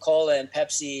have Coca-Cola and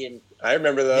Pepsi. And I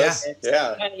remember those.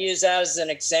 Yeah. I kind of use that as an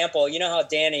example. You know how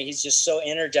Danny, he's just so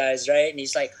energized, right? And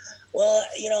he's like, "Well,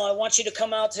 you know, I want you to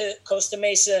come out to Costa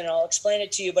Mesa and I'll explain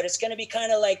it to you, but it's going to be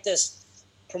kind of like this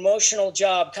promotional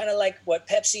job, kind of like what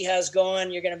Pepsi has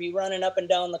going. You're going to be running up and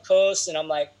down the coast." And I'm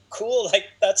like, "Cool. Like,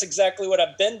 that's exactly what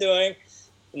I've been doing.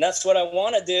 And that's what I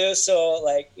want to do." So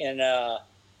like, and,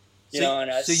 you know,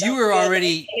 and so you were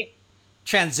already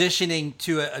transitioning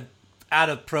to out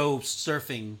of pro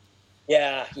surfing.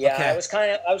 Yeah. Okay.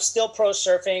 I was still pro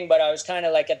surfing, but I was kind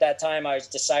of like, at that time I was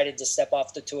decided to step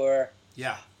off the tour.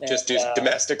 Yeah. And, just do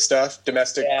domestic stuff,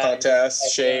 domestic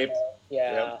contests, shape.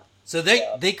 Yep.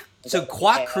 So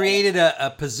Quack created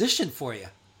a position for you.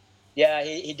 Yeah,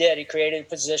 he did. He created a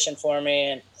position for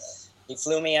me, and he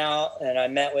flew me out, and I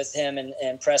met with him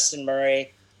and Preston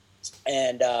Murray,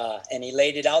 and he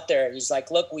laid it out there. He's like,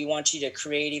 "Look, we want you to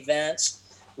create events.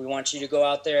 We want you to go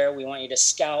out there. We want you to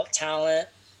scout talent,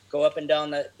 go up and down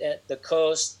the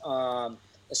coast,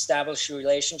 establish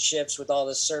relationships with all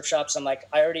the surf shops." I'm like,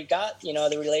 "I already got, you know,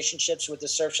 the relationships with the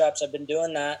surf shops. I've been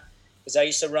doing that because I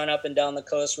used to run up and down the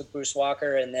coast with Bruce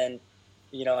Walker, and then,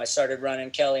 you know, I started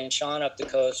running Kelly and Sean up the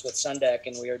coast with Sundeck,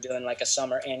 and we were doing like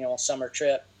annual summer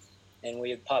trip, and we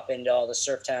would pop into all the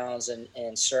surf towns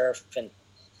and surf, and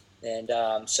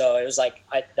so it was like,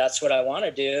 that's what I want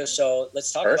to do. So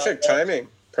let's talk about it. Perfect timing.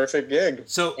 Perfect gig.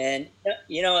 So, and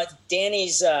you know,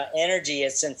 Danny's energy,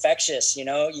 it's infectious. You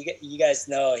know, you guys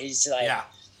know he's like,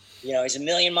 you know, he's a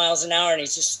million miles an hour, and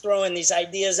he's just throwing these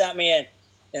ideas at me,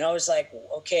 and I was like,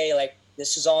 okay, like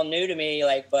this is all new to me,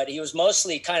 like, but he was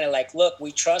mostly kind of like, "Look,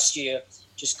 we trust you.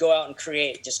 Just go out and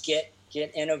create. Just get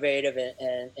innovative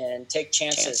and take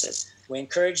chances. We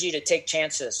encourage you to take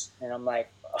chances." And I'm like,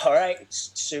 "All right,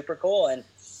 super cool."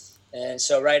 And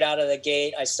so right out of the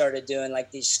gate, I started doing like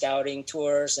these scouting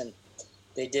tours, and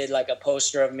they did like a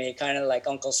poster of me, kind of like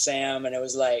Uncle Sam, and it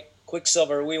was like,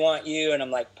 "Quicksilver, we want you," and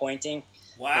I'm like pointing.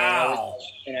 Wow.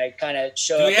 And I kind of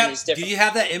showed up in these different. Do you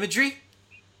have that imagery?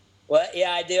 Well,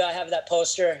 yeah, I do. I have that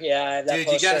poster. Yeah, I have that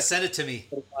poster. Dude, you got to send it to me.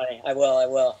 Pretty funny. I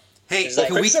will. Hey, like,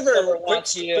 Quicksilver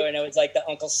wants you, and it was like the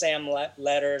Uncle Sam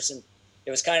letters, and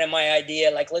it was kind of my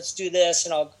idea. Like, let's do this,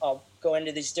 and I'll go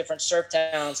into these different surf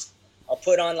towns. I'll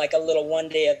put on like a little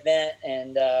one-day event,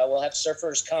 and we'll have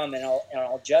surfers come, and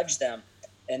I'll judge them,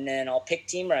 and then I'll pick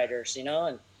team riders, you know.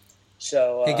 And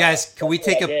so, hey guys, can we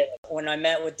take a? When I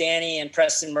met with Danny and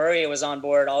Preston Murray was on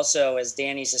board also as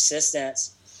Danny's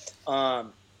assistants.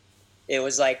 It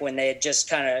was like when they had just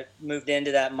kind of moved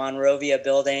into that Monrovia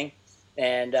building,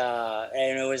 and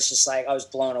it was just like I was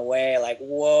blown away. Like,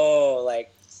 whoa! Like,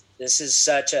 this is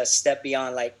such a step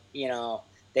beyond. Like, you know,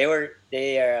 they were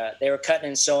cutting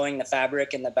and sewing the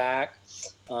fabric in the back,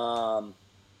 and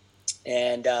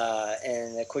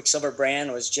the Quicksilver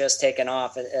brand was just taking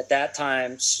off at that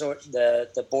time. So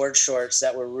the board shorts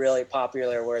that were really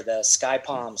popular were the Sky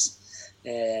Palms,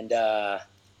 and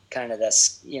kind of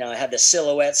this, you know, it had the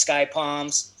silhouette Sky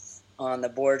Palms on the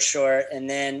board short, and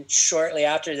then shortly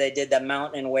after they did the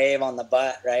Mountain Wave on the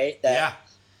butt, right?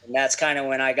 And that's kind of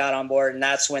when I got on board, and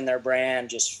that's when their brand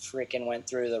just freaking went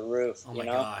through the roof. Oh my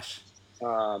gosh!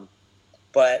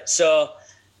 But so,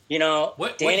 you know,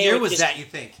 what year was that? You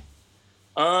think?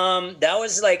 That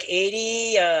was like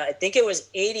 80. I think it was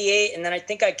 88, and then I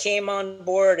think I came on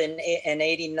board in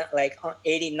 89. Like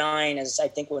 89 is I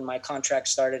think when my contract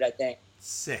started. I think.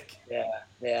 Sick.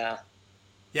 Yeah.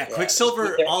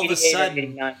 Quicksilver all of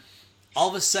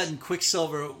a sudden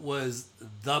Quicksilver was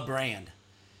the brand,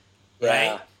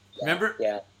 right? Remember?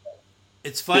 Yeah.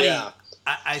 It's funny. Yeah.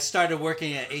 I started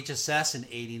working at HSS in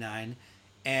 '89,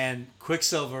 and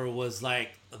Quicksilver was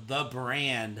like the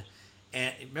brand.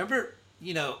 And remember,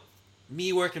 you know,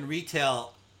 me working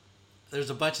retail,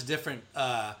 there's a bunch of different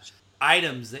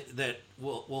items that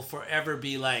will forever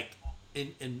be like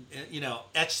in you know,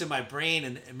 etched in my brain.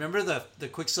 And remember the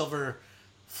Quicksilver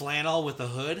flannel with the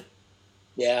hood?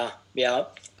 Yeah.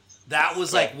 that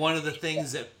was like one of the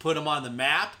things that put them on the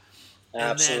map.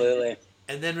 Absolutely.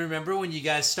 And then remember when you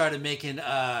guys started making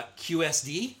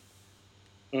QSD?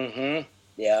 Mm-hmm.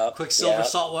 Yeah. Quicksilver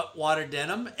saltwater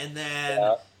denim, and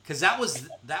then because that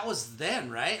was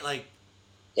then, right? Like.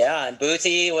 Yeah, and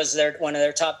Boothie was one of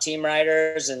their top team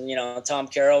riders, and Tom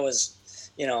Carroll was,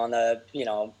 on the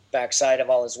backside of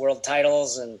all his world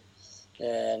titles, and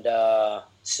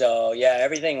so yeah,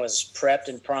 everything was prepped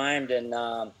and primed, and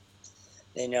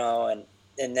and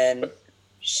then.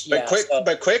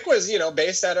 But Quick was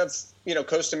based out of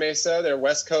Costa Mesa, they're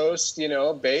West Coast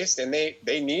based, and they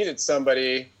needed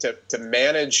somebody to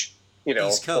manage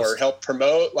or help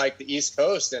promote like the East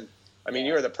Coast, and I mean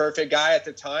you were the perfect guy at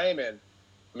the time, and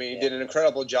I mean you did an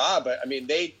incredible job, but I mean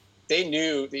they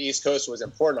knew the East Coast was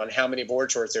important on how many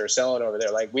board shorts they were selling over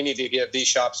there. Like we need to give these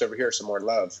shops over here some more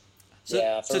love.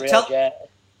 Sorry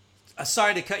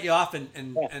to cut you off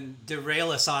and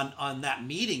derail us on that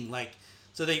meeting. Like,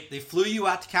 so they flew you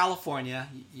out to California.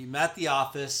 You met the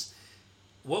office.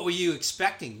 What were you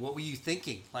expecting? What were you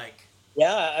thinking? Like,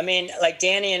 yeah, I mean, like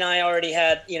Danny and I already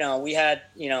had, we had,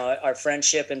 our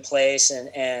friendship in place,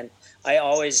 and I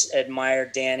always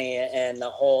admired Danny and the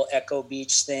whole Echo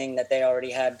Beach thing that they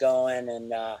already had going,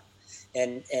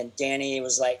 and Danny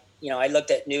was like, I looked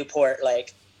at Newport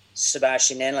like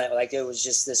Sebastian Inlet, like it was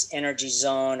just this energy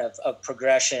zone of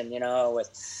progression,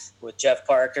 with Jeff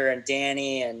Parker and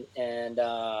Danny and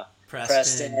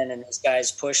Preston and these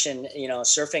guys pushing,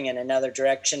 surfing in another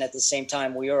direction at the same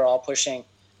time we were all pushing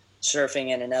surfing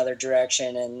in another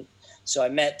direction. And so I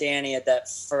met Danny at that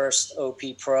first OP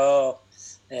Pro,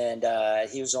 and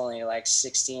he was only like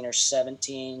 16 or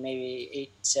 17,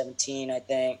 maybe 17, I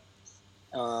think,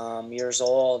 years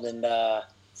old. And,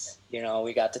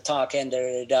 we got to talking,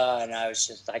 and I was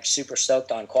just like super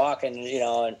stoked on Quack, and,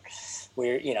 and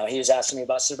he was asking me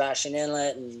about Sebastian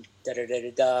Inlet and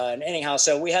and anyhow,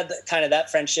 so we had kind of that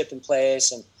friendship in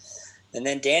place, and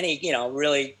then Danny,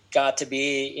 really got to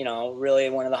be,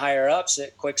 really one of the higher ups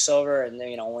at Quicksilver, and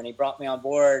when he brought me on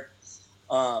board,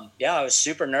 I was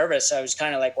super nervous. I was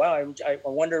kind of like, wow, I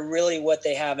wonder really what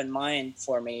they have in mind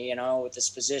for me, with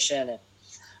this position, and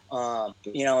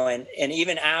and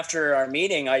even after our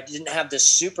meeting, I didn't have this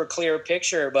super clear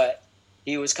picture, but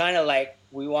he was kind of like,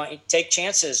 we want you to take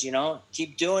chances,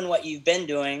 keep doing what you've been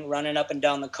doing, running up and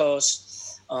down the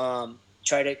coast,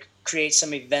 try to create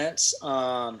some events,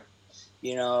 run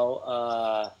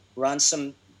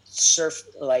some surf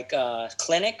like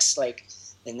clinics,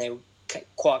 and they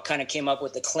kind of came up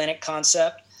with the clinic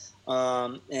concept.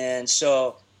 And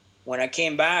so when I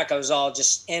came back, I was all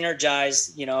just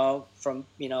energized, from,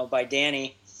 by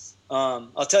Danny.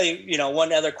 I'll tell you,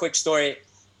 one other quick story.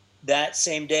 That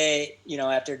same day,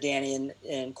 after Danny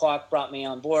and Quack brought me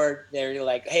on board, they were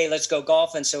like, hey, let's go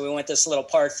golfing. So we went this little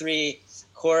par 3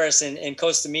 course in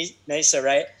Costa Mesa,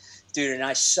 right? Dude, and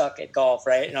I suck at golf,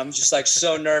 right? And I'm just like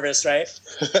so nervous, right?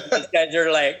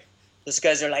 These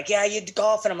guys are like, yeah, you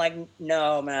golf? And I'm like,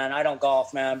 no, man, I don't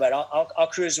golf, man, but I'll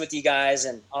cruise with you guys,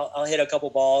 and I'll hit a couple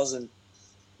balls. And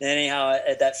anyhow,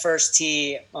 at that first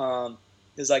tee, it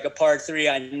was like a par 3.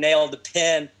 I nailed the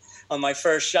pin on my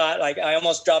first shot. Like I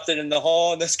almost dropped it in the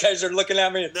hole, and these guys are looking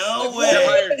at me. No like, way!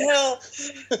 What the hell?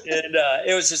 And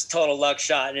it was just total luck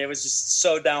shot, and it was just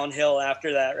so downhill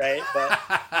after that, right?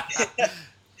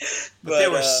 But they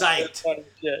were psyched.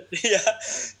 Yeah,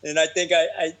 and I think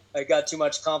I got too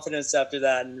much confidence after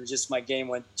that, and just my game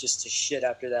went just to shit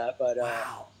after that. But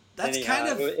wow, that's anyhow, kind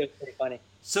of it was pretty funny.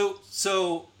 So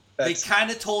they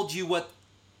kind of told you what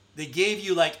they gave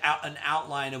you, like an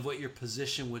outline of what your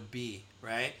position would be,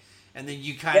 right? And then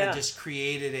you kind of just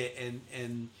created it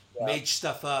and made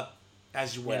stuff up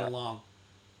as you went along.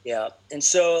 Yeah. And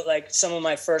so like some of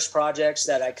my first projects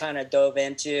that I kind of dove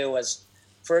into was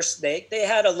first they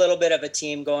had a little bit of a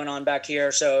team going on back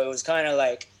here. So it was kind of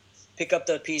like pick up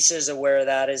the pieces of where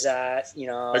that is at,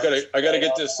 I gotta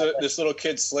get this little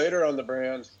kid Slater on the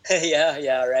brand.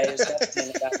 yeah, right. It was definitely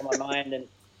in the back of my mind, and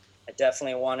I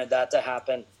definitely wanted that to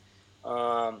happen.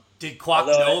 Did Quack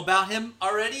know about him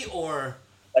already, or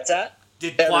what's that?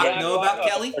 Did Quack know about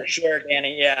Kelly? For sure,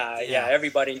 Danny. Yeah.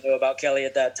 Everybody knew about Kelly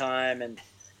at that time, and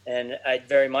I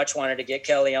very much wanted to get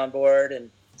Kelly on board,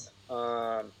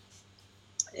 but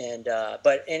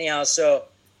anyhow, so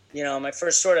my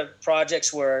first sort of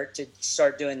projects were to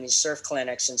start doing these surf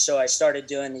clinics, and so I started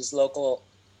doing these local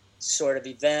sort of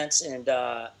events, and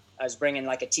I was bringing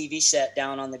like a TV set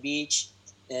down on the beach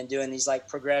and doing these like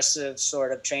progressive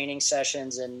sort of training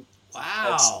sessions, and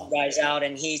guys out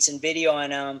in heats and video on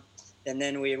them, and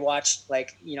then we watch the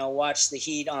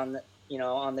heat on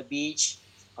the beach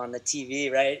on the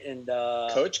TV, right? And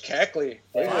Coach Keckley,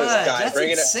 look at this guy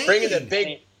bringing the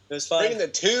was fun. Bringing the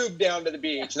tube down to the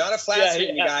beach, not a flat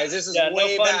screen, you guys. This is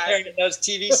way no fun back. carrying those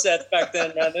TV sets back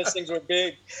then, man. Those things were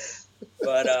big.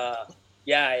 But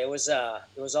it was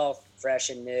all fresh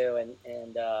and new.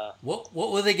 And what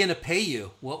were they gonna pay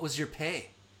you? What was your pay?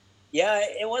 Yeah,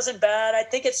 it wasn't bad. I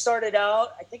think it started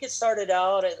out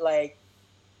at like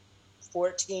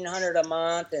 $1,400 a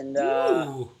month, and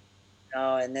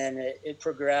and then it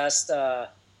progressed.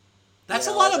 That's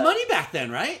a lot of money back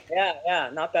then, right? Yeah,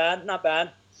 not bad.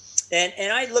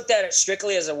 And I looked at it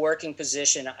strictly as a working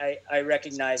position. I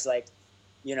recognized, like,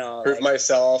 prove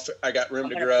myself. I got room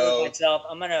to grow.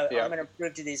 I'm gonna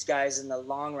prove to these guys in the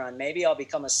long run. Maybe I'll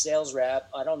become a sales rep.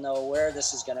 I don't know where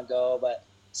this is gonna go, but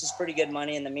this is pretty good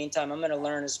money. In the meantime, I'm gonna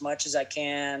learn as much as I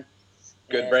can.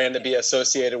 Good brand to be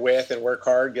associated with and work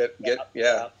hard.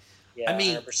 Yeah. I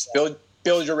mean, 100%.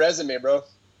 build your resume, bro.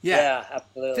 Yeah,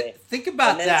 absolutely. Think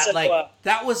about that.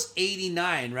 That was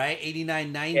 89, right?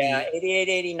 89, 90. Yeah, 88,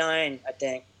 89, I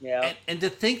think. Yeah. And to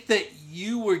think that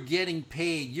you were getting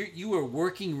paid, you were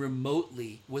working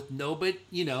remotely with nobody,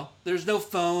 there's no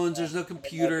phones, there's no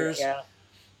computers. Yeah.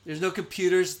 There's no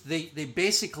computers. They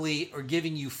basically are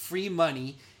giving you free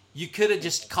money. You could have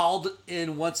just called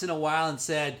in once in a while and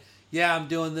said, yeah, I'm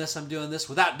doing this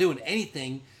without doing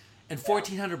anything. And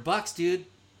 $1,400, dude.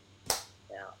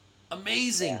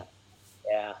 Amazing.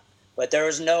 Yeah. But there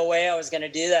was no way I was going to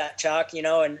do that, Chuck,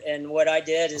 and what I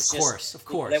did is of course.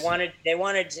 They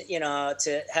wanted,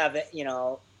 to have,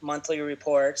 monthly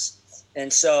reports.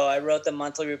 And so I wrote the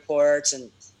monthly reports and,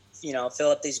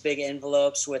 fill up these big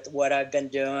envelopes with what I've been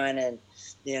doing and,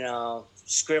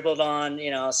 scribbled on,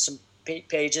 some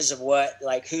pages of what,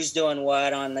 like who's doing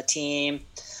what on the team,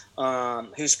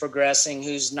 who's progressing,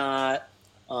 who's not.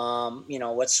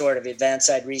 What sort of events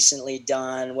I'd recently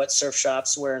done, what surf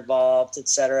shops were involved,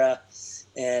 etc.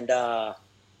 And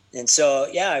so,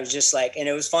 I was just like, and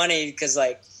it was funny because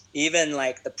like, even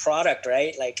like the product,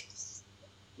 right?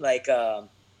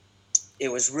 It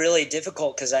was really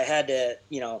difficult because I had to,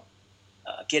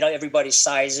 get everybody's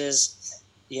sizes,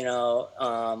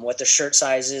 what their shirt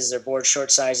sizes, their board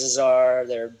short sizes are,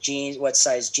 their jeans, what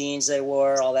size jeans they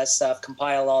wore, all that stuff,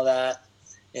 compile all that.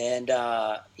 And,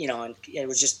 and it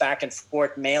was just back and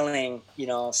forth mailing,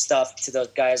 stuff to those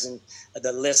guys and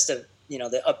the list of,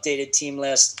 the updated team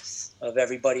list of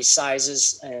everybody's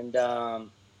sizes. And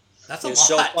that's it was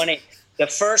so funny. The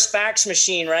first fax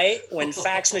machine, right? When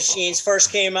fax machines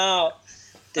first came out,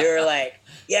 they were like,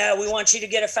 yeah, we want you to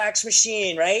get a fax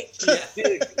machine, right? Yeah.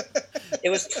 Dude, it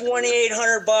was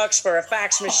 $2,800 for a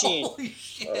fax machine with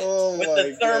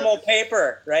the thermal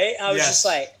paper, right? I was just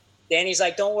like, Danny's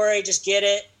like, don't worry, just get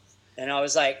it. And I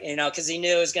was like, because he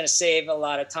knew it was going to save a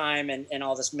lot of time and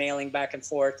all this mailing back and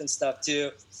forth and stuff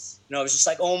too. I was just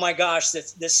like, oh my gosh,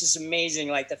 this is amazing.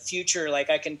 Like the future, like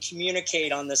I can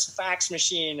communicate on this fax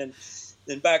machine and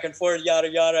back and forth, yada,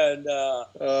 yada.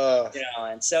 And,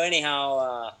 and so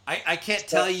anyhow. I can't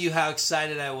tell you how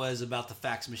excited I was about the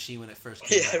fax machine when it first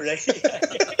came out. Right.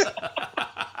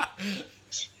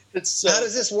 How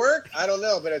does this work? I don't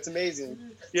know, but it's amazing.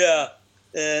 Yeah.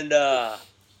 And,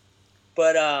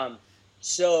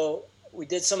 so we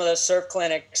did some of those surf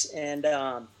clinics and,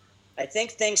 I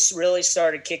think things really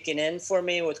started kicking in for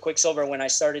me with Quiksilver when I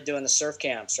started doing the surf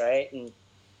camps. Right. And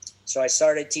so I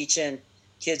started teaching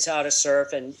kids how to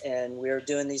surf and we were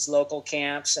doing these local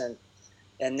camps. And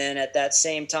then at that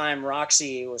same time,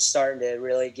 Roxy was starting to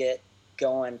really get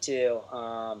going too.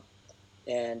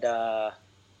 And the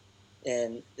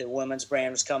women's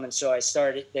brand was coming. So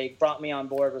they brought me on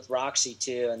board with Roxy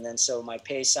too. And then, so my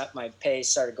pay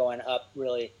started going up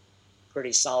really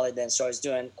pretty solid then. So I was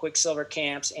doing Quiksilver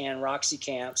camps and Roxy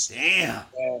camps. Damn.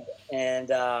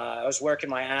 And I was working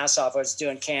my ass off. I was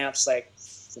doing camps like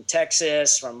from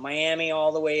Texas, from Miami,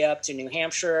 all the way up to New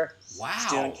Hampshire. Wow. I was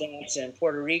doing camps in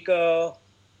Puerto Rico,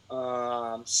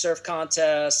 surf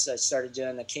contests. I started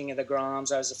doing the King of the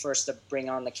Groms. I was the first to bring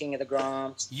on the King of the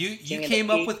Groms. You came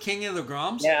up with King of the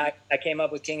Groms? Yeah, I came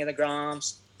up with King of the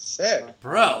Groms. Sick.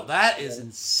 Bro, that is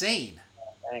insane.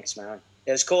 Thanks, man.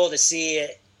 It was cool to see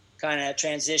it kind of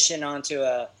transition onto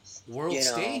a world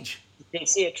stage. You can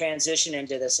see it transition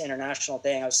into this international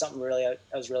thing. It was something I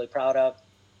was really proud of.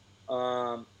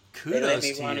 Kudos they let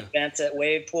me run events at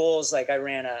wave pools. Like I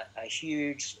ran a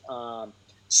huge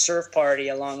surf party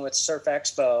along with Surf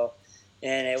Expo,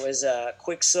 and it was a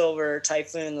Quiksilver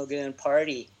Typhoon Lagoon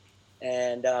party,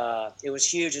 and it was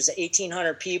huge. It was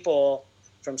 1,800 people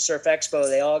from Surf Expo.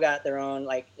 They all got their own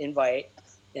invite,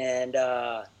 and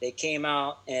they came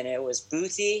out, and it was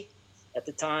Boothie at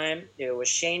the time. It was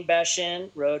Shane Beshin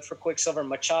rode for Quiksilver,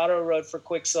 Machado rode for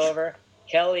Quiksilver,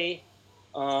 Kelly,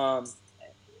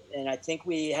 and I think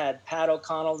we had Pat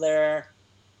O'Connell there,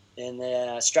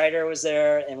 and Strider was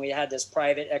there, and we had this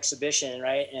private exhibition,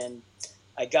 right? And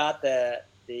I got the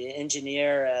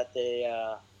engineer at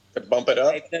the To bump it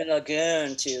up. Typhoon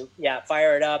Lagoon to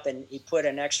fire it up, and he put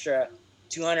an extra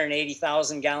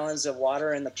 280,000 gallons of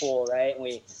water in the pool, right? And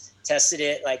we tested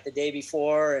it like the day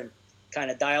before and kind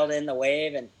of dialed in the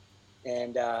wave,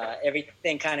 and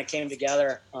everything kind of came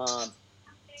together,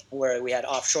 where we had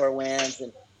offshore winds,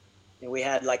 and we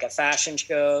had like a fashion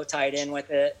show tied in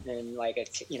with it, and like a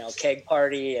keg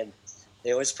party, and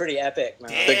it was pretty epic,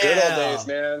 man. The good old days,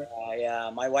 man.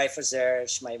 Yeah, my wife was there.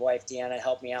 My wife Deanna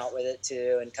helped me out with it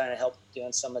too, and kind of helped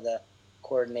doing some of the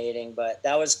coordinating. But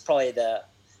that was probably the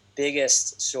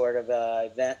biggest sort of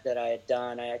event that I had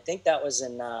done. I think that was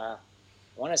in I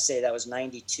want to say that was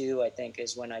 '92. I think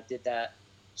is when I did that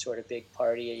sort of big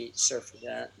party surf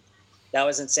event. That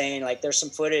was insane. Like there's some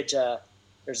footage.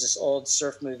 There's this old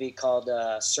surf movie called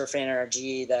Surf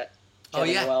NRG that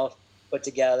Kevin Welsh put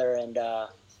together, and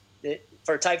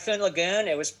for Typhoon Lagoon,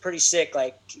 it was pretty sick.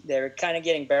 Like they were kind of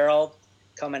getting barreled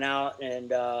coming out,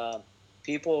 and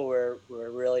people were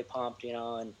really pumped,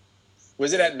 And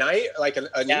was it at night, like an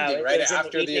evening, right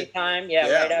after the time?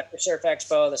 Right after Surf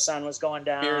Expo, the sun was going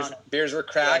down. Beers were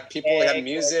cracked. People had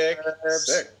music.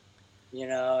 Sick.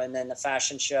 And then the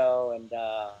fashion show, and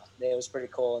it was pretty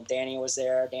cool. And Danny was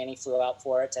there. Danny flew out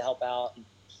for it to help out. And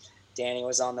Danny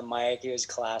was on the mic. He was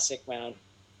classic, man.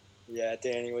 Yeah,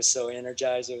 Danny was so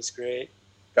energized. It was great.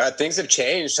 God, things have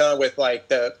changed, huh? With like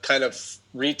the kind of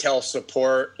retail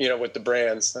support, with the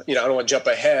brands. I don't want to jump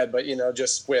ahead, but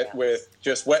just with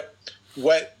just what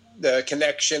the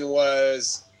connection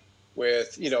was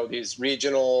with these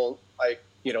regional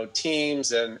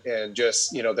teams and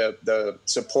just the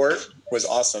support was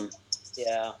awesome.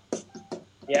 Yeah,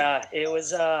 it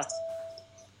was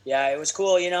it was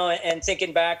cool, and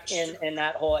thinking back in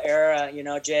that whole era,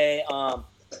 Jay,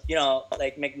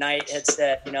 like McKnight had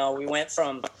said, we went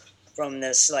from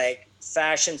this like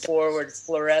fashion forward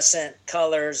fluorescent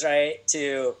colors, right,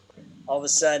 to all of a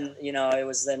sudden, it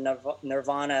was the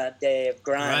Nirvana day of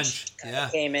grunge.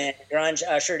 Came in. Grunge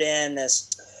ushered in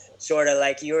this sort of,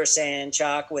 like you were saying,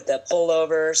 Chalk, with the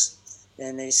pullovers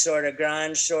and these sort of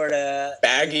grunge, sort of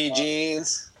baggy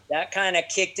jeans. That kind of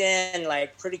kicked in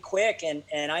like pretty quick, and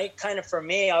I kind of, for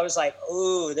me, I was like,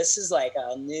 ooh, this is like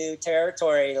a new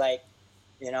territory. Like,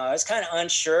 I was kind of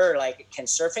unsure, like, can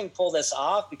surfing pull this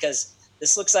off? Because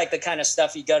this looks like the kind of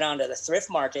stuff you go down to the thrift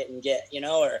market and get,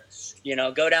 or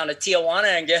go down to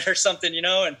Tijuana and get or something,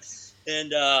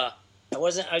 and I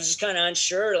was just kind of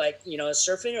unsure, like,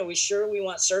 surfing, are we sure we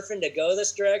want surfing to go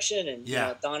this direction? And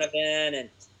Donovan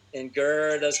and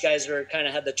Gurr, those guys were kind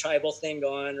of had the tribal thing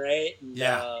going, right? And,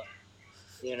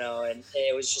 and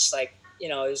it was just like,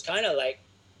 it was kind of like,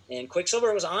 and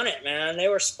Quicksilver was on it, man. They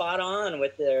were spot on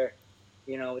with their,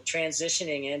 with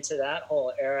transitioning into that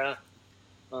whole era.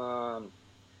 And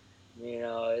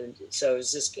so it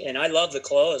was just, and I love the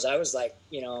clothes. I was like,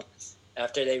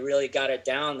 after they really got it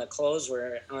down, the clothes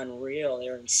were unreal. They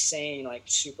were insane, like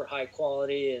super high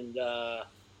quality. And, I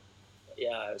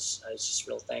was just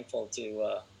real thankful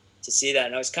to see that.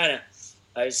 And I was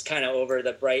kind of over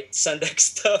the bright Sundex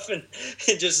stuff and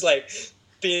just like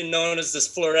being known as this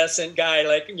fluorescent guy,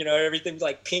 like, everything's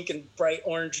like pink and bright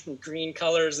orange and green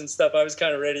colors and stuff. I was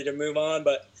kind of ready to move on,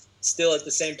 but still at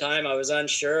the same time, I was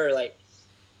unsure, like,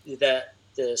 that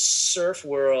the surf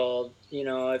world,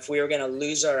 if we were going to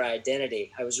lose our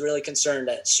identity. I was really concerned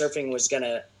that surfing was going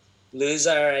to lose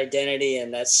our identity,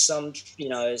 and that some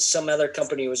other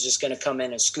company was just going to come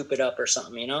in and scoop it up or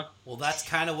something, Well, that's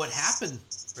kind of what happened,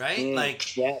 right?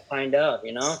 Kind of,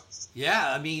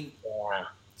 Yeah, I mean,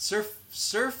 surf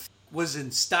was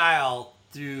in style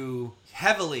through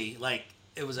heavily, like,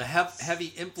 it was a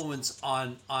heavy influence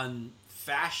on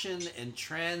fashion and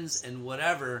trends and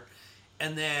whatever.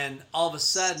 And then all of a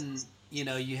sudden,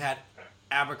 you had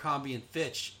Abercrombie and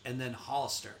Fitch and then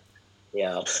Hollister.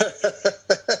 Yeah.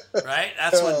 Right?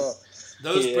 That's when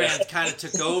those brands kind of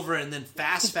took over, and then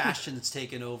fast fashion's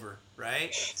taken over,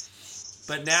 right?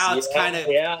 But now it's kind of...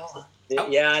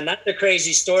 Yeah, and that's a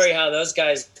crazy story how those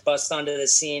guys bust onto the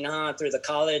scene, through the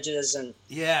colleges. And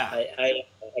I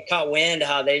caught wind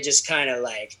how they just kind of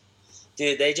like,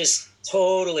 dude, they just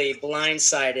totally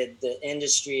blindsided the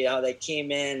industry, how they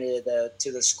came in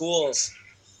to the schools,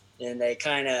 and they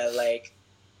kind of like,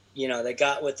 they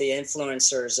got with the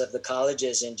influencers of the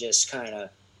colleges and just kind of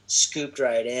scooped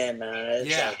right in, man.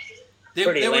 It's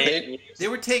they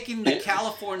were taking the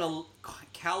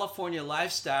California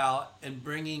lifestyle and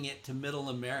bringing it to middle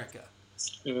America.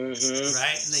 Mm-hmm.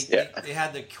 Right? And they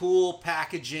had the cool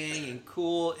packaging and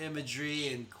cool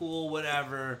imagery and cool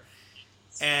whatever,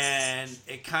 and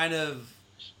it kind of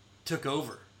took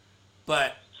over.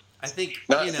 but I think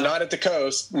not at the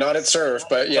coast, not at surf,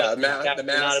 but yeah, the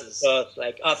masses.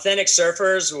 Like authentic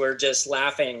surfers were just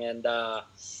laughing and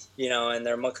and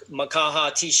their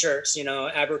Makaha t-shirts,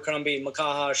 Abercrombie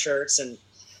Makaha shirts and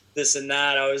this and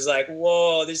that. I was like,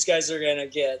 whoa, these guys are gonna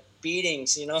get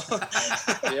beatings,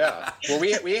 Yeah. Well,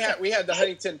 we had the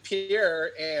Huntington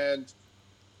Pier, and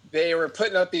they were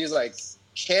putting up these like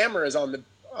cameras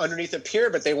underneath the pier,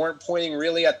 but they weren't pointing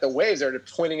really at the waves. They were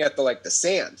pointing at the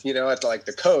sand, at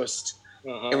the coast.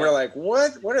 Uh-huh. And we're like,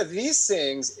 what are these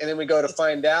things? And then we go to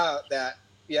find out that,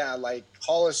 like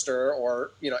Hollister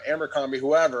or, Abercrombie,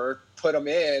 whoever put them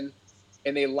in,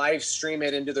 and they live stream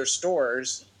it into their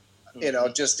stores,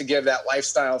 just to give that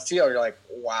lifestyle feel. You're like,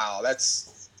 wow,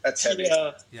 that's heavy.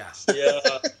 Yeah.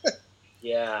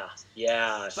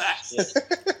 But,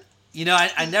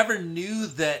 I never knew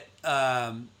that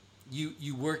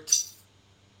you worked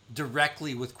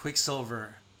directly with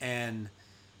Quiksilver, and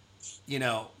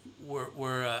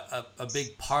were a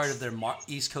big part of their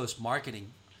East Coast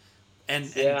marketing,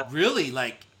 and really,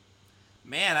 like,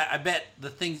 man, I bet the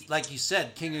things like you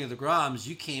said, King of the Groms,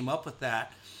 you came up with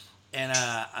that, and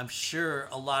I'm sure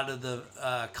a lot of the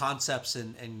concepts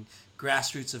and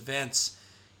grassroots events,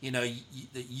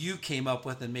 that you came up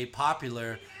with and made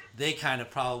popular, they kind of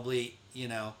probably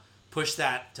push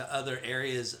that to other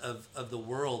areas of the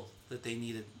world that they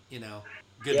needed,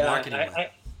 good marketing.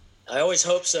 I always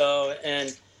hope so.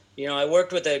 And, I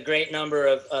worked with a great number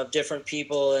of different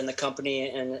people in the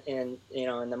company and in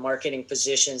the marketing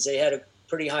positions. They had a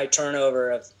pretty high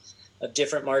turnover of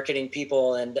different marketing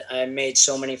people. And I made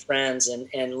so many friends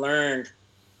and learned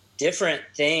different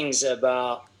things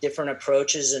about different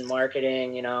approaches in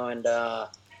marketing, and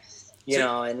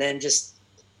then just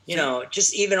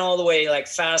even all the way, like,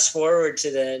 fast forward to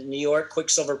the New York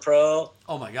Quiksilver Pro.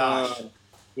 Oh my gosh.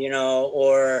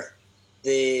 Or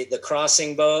the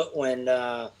crossing boat when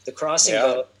the crossing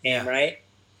boat came, right?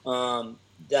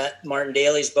 That Martin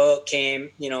Daly's boat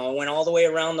came, it went all the way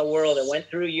around the world. It went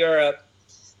through Europe.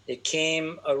 It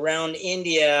came around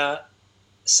India,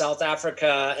 South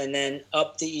Africa, and then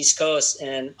up the East Coast.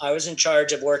 And I was in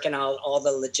charge of working out all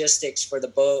the logistics for the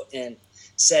boat and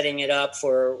setting it up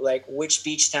for like which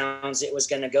beach towns it was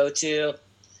going to go to.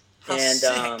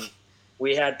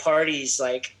 We had parties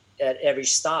like at every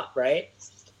stop, right?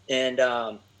 And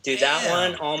that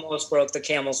one almost broke the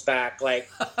camel's back. Like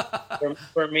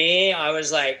for me, I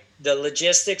was like the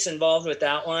logistics involved with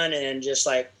that one, and just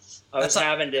like I was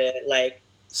having to like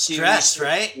stress,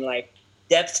 right? And, like,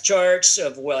 depth charts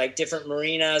of like different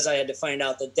marinas. I had to find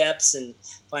out the depths and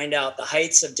find out the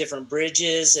heights of different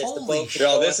bridges. If the boat could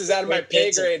go this is out of my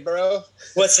pay grade, bro.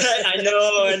 What's that? I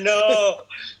know.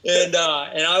 And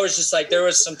I was just like, there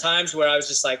was some times where I was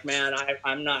just like, man,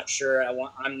 I'm not sure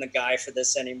I'm the guy for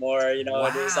this anymore. It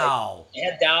was like, I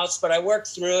had doubts, but I worked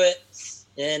through it,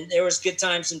 and there was good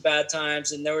times and bad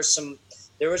times. And there was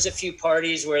a few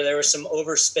parties where there were some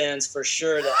overspends for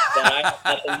sure that I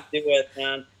had nothing to do with,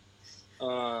 man.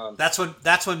 That's when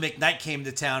McKnight came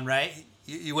to town, right?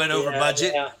 You went over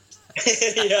budget.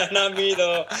 Yeah, not me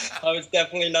though. I was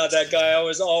definitely not that guy. I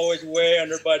was always way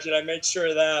under budget. I made sure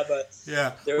of that. But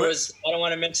I don't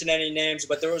want to mention any names,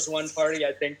 but there was one party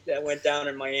I think that went down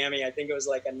in Miami. I think it was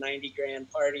like a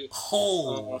 $90,000 party.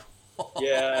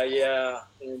 Yeah.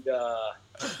 And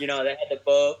they had the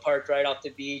boat parked right off the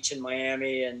beach in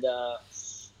Miami, and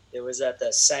it was at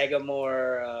the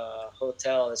Sagamore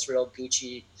Hotel, this real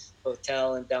Gucci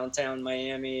hotel in downtown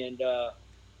Miami. And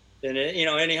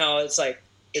anyhow, it's like,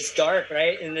 it's dark,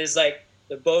 right? And there's like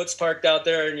the boat's parked out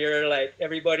there, and you're like,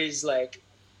 everybody's like,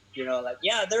 like,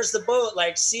 yeah, there's the boat.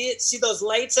 Like, see those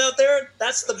lights out there?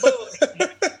 That's the boat.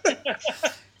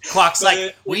 Quack's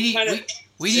like, we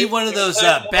need one of those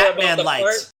Batman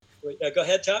lights. Go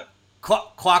ahead, Chuck.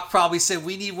 Quack probably said,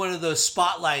 we need one of those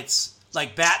spotlights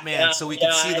like Batman, so we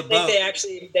can see the boat.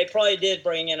 They probably did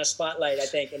bring in a spotlight, I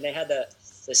think, and they had the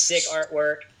sick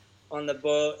artwork on the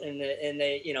boat, and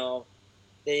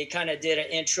they kind of did an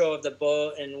intro of the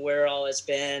boat and where all it's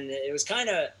been. It was kind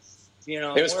of,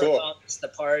 it was cool. About the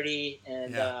party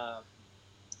and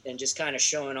just kind of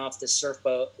showing off the surf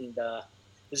boat. And it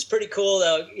was pretty cool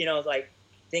though, like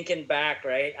thinking back,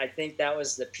 right? I think that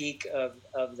was the peak of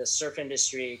the surf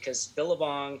industry, because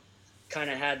Billabong kind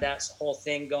of had that whole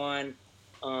thing going,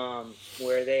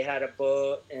 where they had a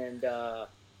boat and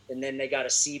then they got a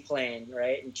seaplane,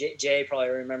 right? And Jay probably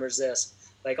remembers this.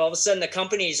 Like all of a sudden the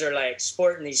companies are like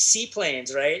sporting these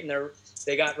seaplanes, right? And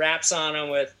they got wraps on them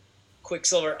with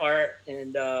Quiksilver art,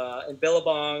 and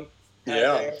Billabong had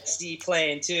their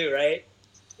seaplane too, right?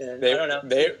 And I don't know.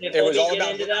 Did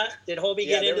Hobie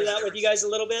get into that with you guys a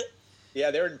little bit? Yeah,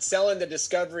 they were selling the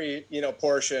Discovery,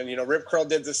 portion. Rip Curl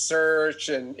did the search,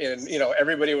 and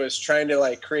everybody was trying to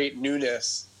like create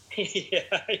newness. Yeah,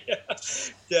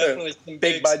 definitely some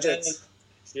big budgets.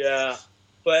 Spend. Yeah,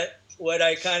 but what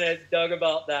I kind of dug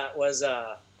about that was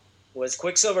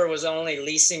Quicksilver was only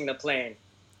leasing the plane,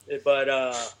 but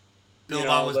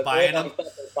Billabong was buying them.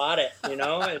 Bought it, and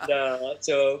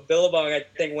so Billabong I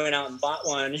think went out and bought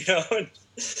one,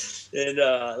 and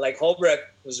like Holbrook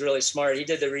was really smart. He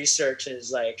did the research and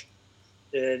is like,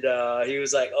 and he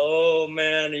was like, oh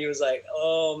man,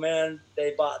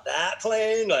 they bought that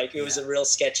plane. Like it was a real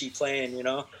sketchy plane, You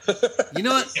know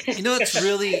what's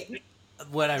really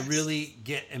what I really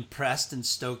get impressed and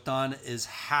stoked on is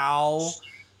how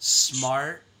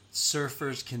smart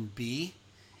surfers can be.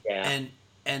 Yeah.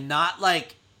 And not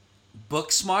like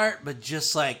book smart, but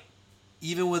just like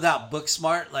even without book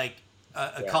smart, like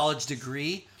a college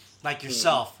degree, like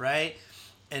yourself, right?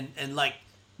 And like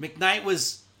McKnight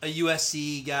was a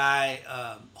USC guy.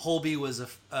 Holby was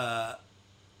what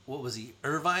was he?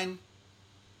 Irvine?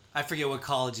 I forget what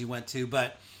college he went to,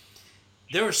 but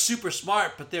they were super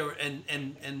smart, but they were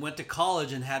and went to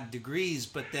college and had degrees,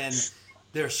 but then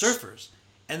they're surfers.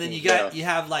 And then you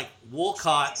have like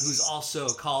Wolcott, who's also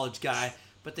a college guy,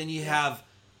 but then you have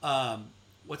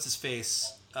what's his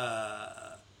face,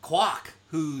 Kwok,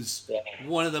 who's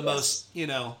one of the most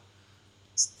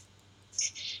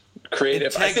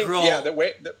creative, integral, I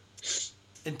think,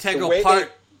 integral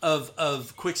part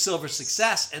of Quicksilver's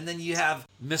success. And then you have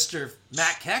Mr.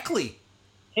 Matt Keckley,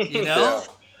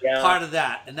 part of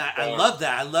that. And I love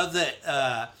that. I love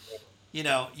that,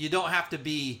 you don't have to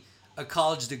be a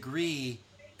college degree.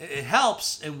 It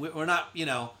helps. And we're not,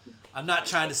 I'm not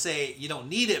trying to say you don't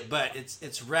need it, but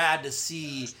it's rad to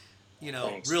see,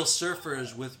 real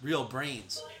surfers with real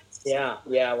brains. Yeah.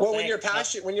 Well, when you're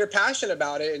passionate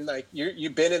about it, and like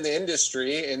you've been in the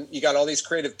industry, and you got all these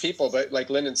creative people, but like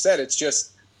Lyndon said, it's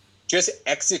just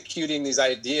executing these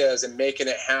ideas and making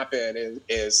it happen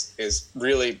is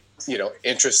really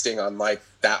interesting on like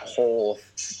that whole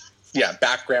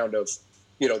background of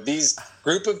these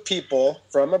group of people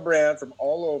from a brand from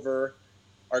all over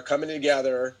are coming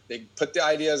together. They put the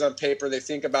ideas on paper, they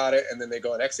think about it, and then they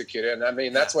go and execute it. And I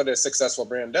mean, that's what a successful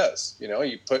brand does.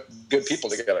 You put good people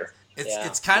together.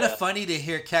 It's kind of funny to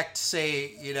hear Keck say,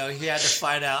 he had to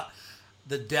find out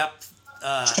the depth.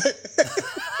 I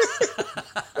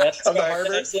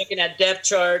was looking at depth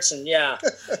charts and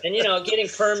getting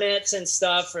permits and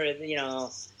stuff for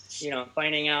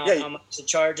finding out how much the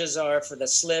charges are for the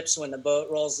slips when the boat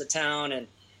rolls to town, and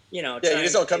you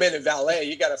just don't come in and valet.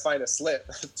 You got to find a slip.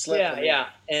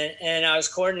 And I was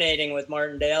coordinating with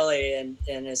Martin Daly and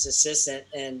his assistant,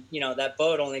 and that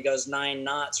boat only goes 9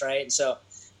 knots, right? And so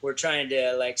we're trying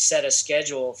to like set a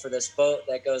schedule for this boat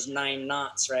that goes 9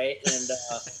 knots, right? And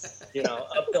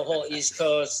up the whole East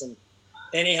Coast. And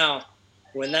anyhow,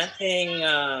 when that thing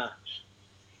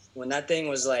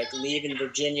was like leaving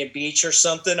Virginia Beach or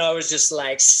something, I was just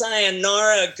like,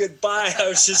 sayonara, goodbye. I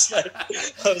was just like,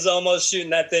 I was almost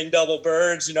shooting that thing double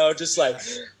birds, just like,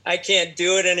 I can't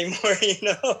do it anymore,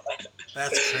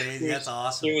 That's crazy. That's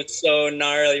awesome. It was so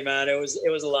gnarly, man. It was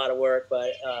a lot of work,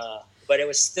 but it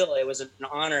was an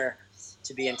honor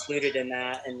to be included in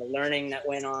that, and the learning that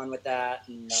went on with that.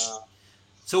 And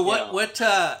so what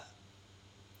are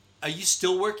you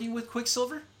still working with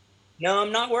Quicksilver? No,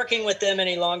 I'm not working with them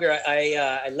any longer.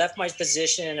 I left my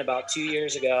position about 2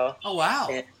 years ago. Oh, wow.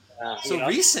 And,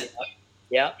 recent.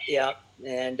 Yeah.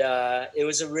 And it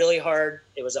was a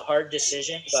hard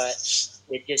decision, but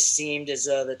it just seemed as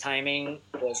though the timing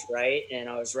was right. And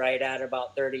I was right at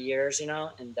about 30 years, and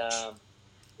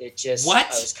it just... What? I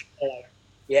was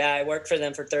I worked for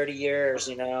them for 30 years,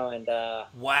 and...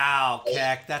 Wow,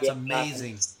 Keck, that's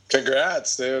amazing.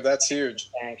 Congrats, dude. That's huge.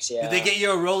 Thanks, yeah. Did they get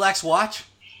you a Rolex watch?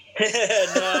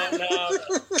 No.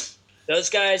 Those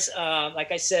guys,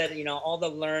 like I said, all the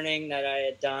learning that I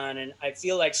had done, and I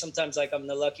feel like sometimes like I'm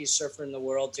the luckiest surfer in the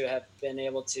world to have been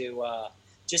able to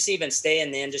just even stay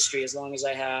in the industry as long as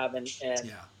I have, and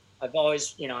I've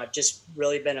always, I've just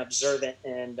really been observant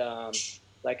and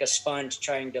like a sponge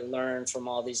trying to learn from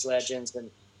all these legends and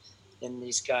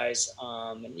these guys,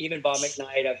 and even Bob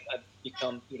McKnight. I've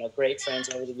become great friends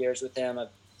over the years with him. I've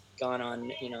gone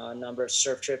on a number of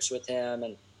surf trips with him,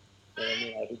 and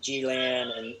the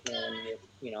G-Land and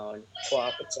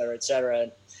Kwok, et cetera.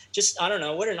 And just, I don't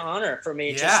know, what an honor for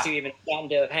me just to even gotten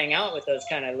to hang out with those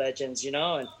kind of legends,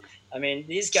 and I mean,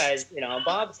 these guys,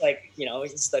 Bob's like,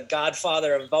 he's the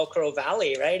godfather of Velcro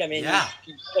Valley, right? I mean, you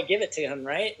gotta give it to him,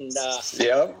 right? And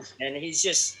and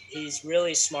he's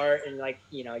really smart, and like,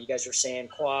 you guys were saying,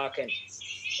 Quack, and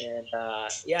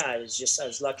I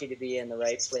was lucky to be in the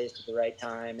right place at the right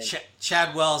time. And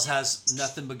Chad Wells has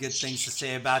nothing but good things to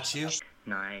say about you.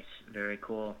 Nice, very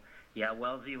cool. Yeah,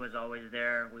 Wellesley was always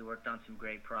there. We worked on some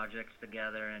great projects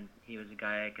together, and he was a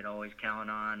guy I could always count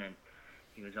on, and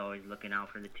he was always looking out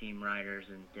for the team riders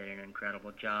and did an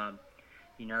incredible job.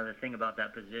 The thing about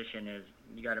that position is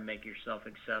you got to make yourself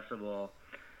accessible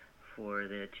for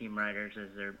the team riders as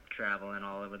they're traveling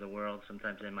all over the world.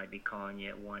 Sometimes they might be calling you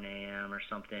at 1 a.m. or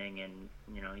something, and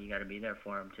you got to be there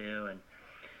for them too,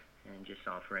 and just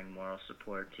offering moral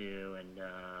support too. And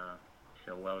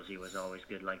so Wellesley was always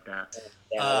good like that.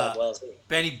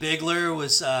 Benny Bigler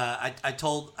was. I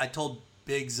told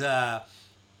Biggs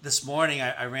this morning.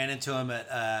 I ran into him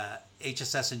at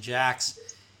HSS and Jack's,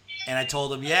 and I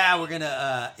told him, "Yeah, we're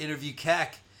gonna interview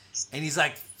Keck," and he's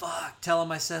like, "Fuck, tell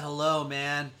him I said hello,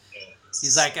 man."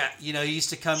 He's like, he used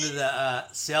to come to the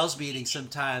sales meeting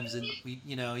sometimes, and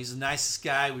he's the nicest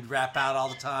guy. We'd rap out all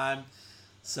the time.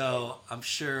 So I'm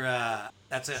sure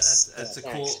that's a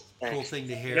cool thing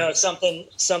to hear. Something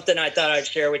I thought I'd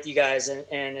share with you guys, and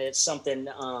it's something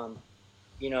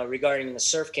regarding the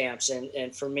surf camps,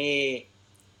 and for me,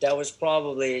 that was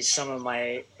probably some of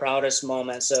my proudest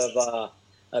moments of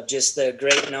just the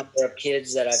great number of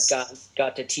kids that I've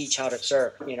got to teach how to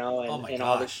surf, and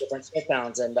all these different surf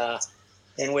towns,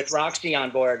 and with Roxy on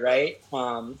board, right?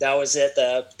 That was at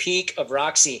the peak of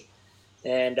Roxy,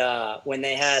 and when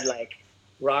they had like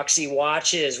Roxy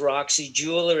watches, Roxy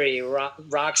jewelry,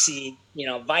 Roxy,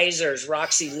 visors,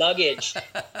 Roxy luggage,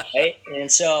 right?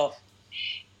 And so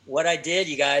what I did,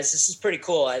 you guys, this is pretty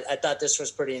cool. I thought this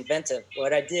was pretty inventive.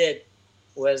 What I did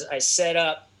was I set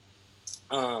up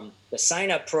the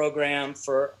sign-up program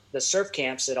for the surf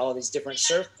camps at all these different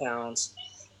surf towns.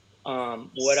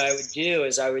 What I would do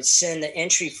is I would send the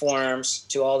entry forms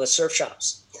to all the surf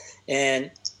shops,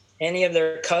 and any of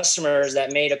their customers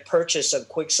that made a purchase of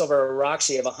Quicksilver or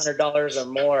Roxy of $100 or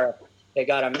more, they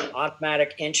got an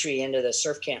automatic entry into the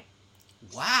surf camp.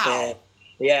 Wow.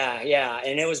 And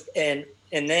and it was and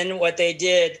then what they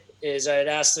did is I'd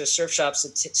ask the surf shops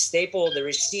to staple the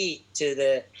receipt to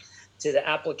the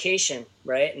application,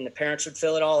 right? And the parents would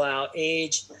fill it all out,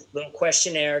 age, little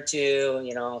questionnaire too,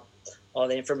 all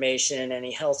the information,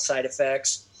 any health side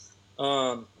effects,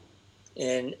 and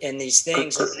these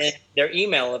things. And their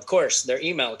email, of course,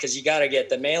 because you got to get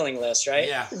the mailing list, right?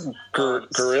 Yeah.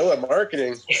 Guerrilla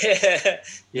marketing.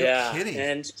 Yeah. Kidding.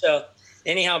 And so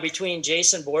anyhow, between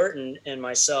Jason Borton and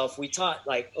myself, we taught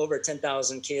like over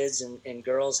 10,000 kids and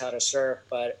girls how to surf.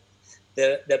 But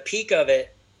the peak of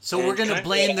it. So we're going to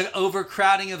blame the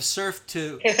overcrowding of surf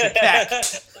to Keck.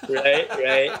 Right.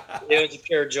 It was a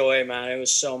pure joy, man. It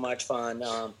was so much fun.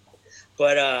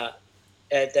 But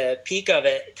at the peak of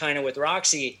it, kind of with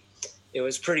Roxy, it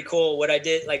was pretty cool. What I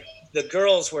did, like the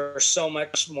girls were so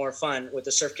much more fun with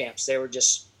the surf camps. They were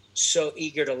just so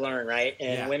eager to learn, right?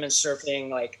 And women's surfing,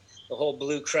 like the whole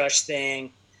Blue Crush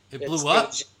thing. It blew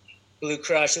up. Blue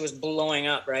Crush, it was blowing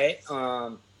up, right?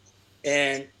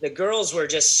 And the girls were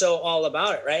just so all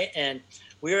about it, right? And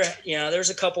we were,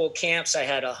 there's a couple of camps I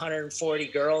had 140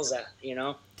 girls at,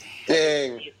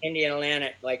 Dang. Indian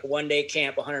Atlantic, like one day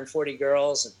camp, 140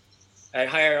 girls. And I'd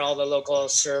hire all the local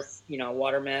surf,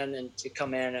 watermen and to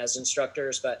come in as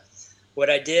instructors. But what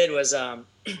I did was I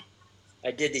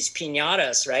did these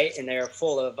piñatas, right? And they were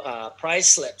full of prize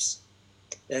slips.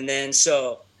 And then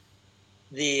so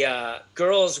the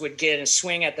girls would get and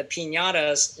swing at the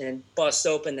piñatas and bust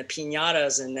open the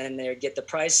piñatas, and then they would get the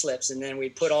prize slips. And then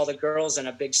we'd put all the girls in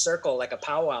a big circle like a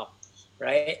powwow,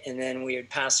 right? And then we would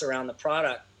pass around the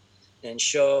product and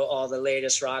show all the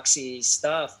latest Roxy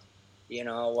stuff,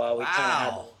 while we kind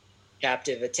of had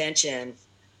captive attention.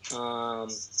 And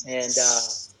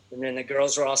then the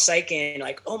girls were all psyching,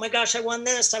 like, oh my gosh, I won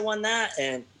this, I won that.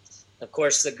 And of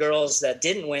course, the girls that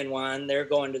didn't win one, they're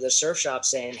going to the surf shop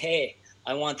saying, hey,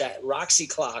 I want that Roxy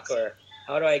clock, or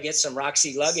how do I get some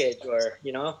Roxy luggage, or,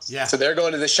 Yeah. So they're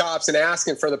going to the shops and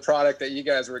asking for the product that you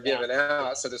guys were giving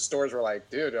out. So the stores were like,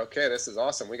 dude, okay, this is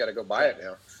awesome. We got to go buy it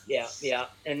now. Yeah.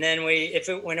 And then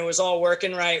when it was all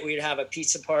working right, we'd have a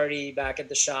pizza party back at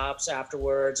the shops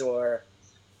afterwards, or,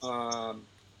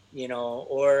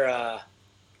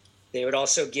 they would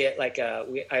also get like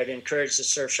I'd encourage the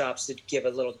surf shops to give a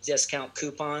little discount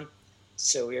coupon.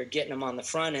 So we were getting them on the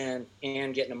front end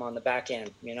and getting them on the back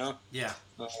end, Yeah.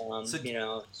 So You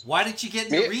know. why did you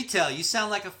get into retail? You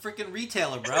sound like a freaking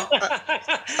retailer, bro.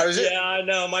 Yeah, I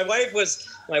know. My wife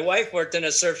worked in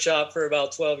a surf shop for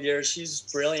about 12 years. She's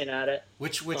brilliant at it.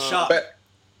 Which shop?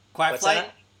 Quiet What's Flight?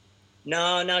 that?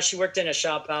 No, she worked in a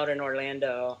shop out in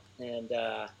Orlando, and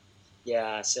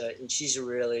and she's a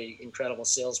really incredible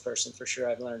salesperson for sure.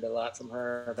 I've learned a lot from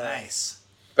her. Nice.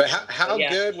 But how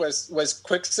good was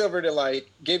Quicksilver to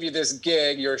like give you this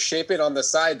gig? You're shaping on the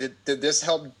side. Did this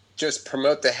help just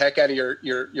promote the heck out of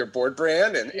your board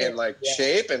brand and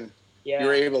shape, and you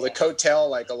were able to coattail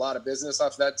like a lot of business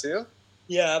off that too?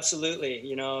 Yeah,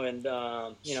 absolutely. And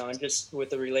just with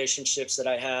the relationships that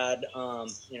I had,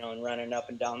 and running up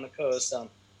and down the coast,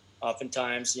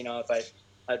 oftentimes, if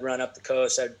I'd run up the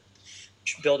coast, I'd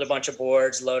build a bunch of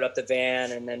boards, load up the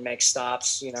van, and then make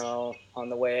stops, on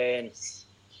the way, and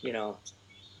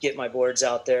get my boards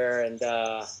out there, and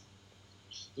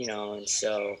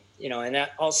and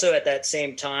that also at that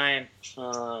same time,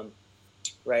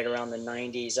 right around the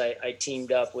 90s, I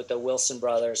teamed up with the Wilson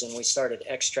brothers, and we started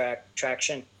Extract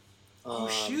Traction.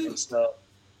 Shoot. And so,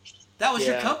 that was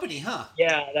your company, huh?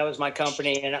 Yeah, that was my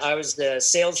company, and I was the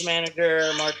sales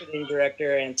manager, marketing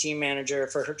director, and team manager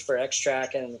for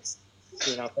Extract, and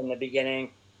from the beginning.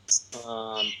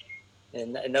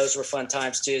 And those were fun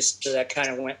times too. So that kind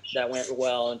of went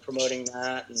well in promoting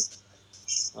that, and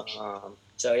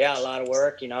so yeah, a lot of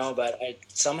work, but I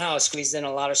somehow squeezed in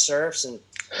a lot of surfs, and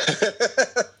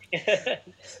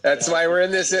that's why we're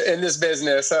in this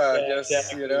business, huh?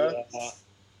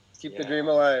 Keep the dream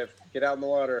alive. Get out in the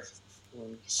water.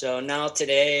 So now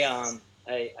today,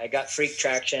 I got Freak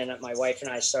Traction. My wife and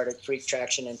I started Freak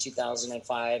Traction in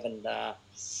 2005, and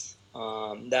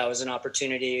that was an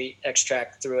opportunity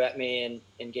Extract threw at me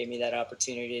and gave me that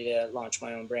opportunity to launch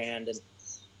my own brand. And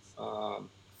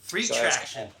Freak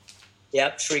Traction.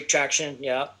 Yep, Freak Traction.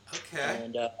 Yep. Okay.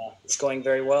 And it's going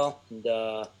very well. And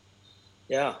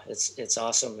it's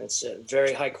awesome. It's a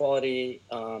very high quality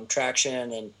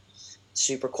traction and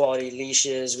super quality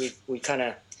leashes. We kind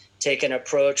of take an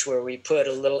approach where we put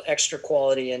a little extra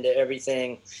quality into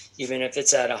everything, even if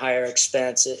it's at a higher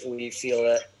expense. We feel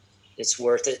that it's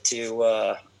worth it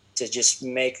to just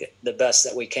make the best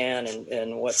that we can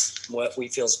and what we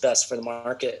feel is best for the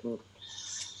market. And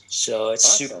so it's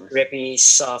awesome. Super grippy,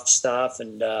 soft stuff,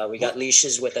 and we got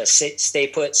leashes with a stay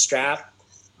put strap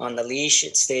on the leash.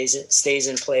 It stays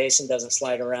in place and doesn't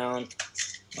slide around,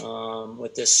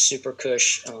 with this super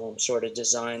cush sort of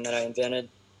design that I invented.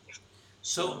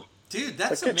 So, dude,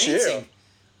 that's amazing.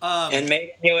 And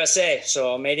made in USA.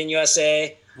 So made in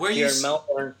USA here in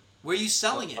Melbourne. Where are you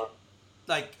selling it?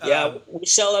 We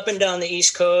sell up and down the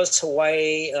East Coast,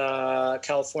 Hawaii,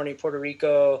 California, Puerto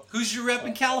Rico. Who's your rep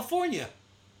in California?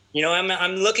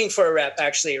 I'm looking for a rep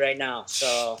actually right now.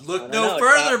 So look no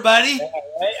further, buddy. Yeah,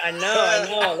 right? I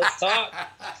know. Let's talk.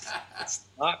 Let's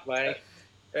talk, buddy.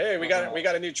 Hey, we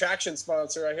got a new Traction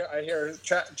sponsor. I hear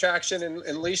Traction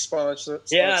and leash sponsor.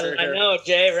 Yeah, I know,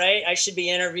 Jay. Right? I should be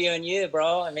interviewing you,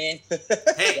 bro. I mean,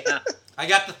 hey, I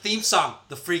got the theme song.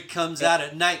 The freak comes out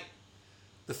at night.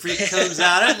 The freak comes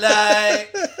out at night.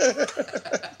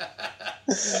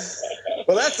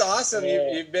 Well, that's awesome.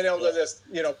 You've been able to just,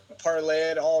 parlay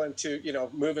it all into,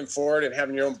 moving forward and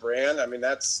having your own brand. I mean,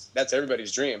 that's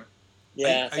everybody's dream.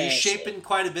 Yeah. Are you shaping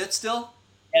quite a bit still?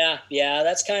 Yeah.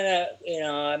 That's kind of,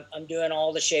 I'm doing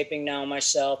all the shaping now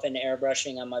myself and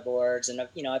airbrushing on my boards. And,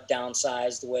 I've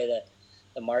downsized the way that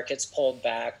the market's pulled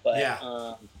back. But,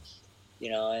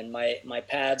 and my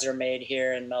pads are made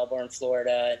here in Melbourne,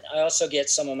 Florida. I also get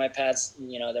some of my pads,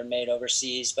 they're made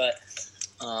overseas, but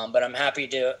I'm happy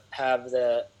to have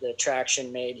the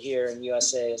traction made here in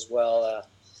USA as well.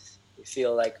 We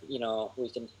feel like, we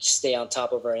can stay on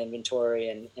top of our inventory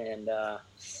and our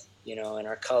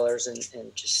colors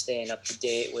and just staying up to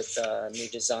date with new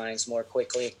designs more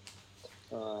quickly.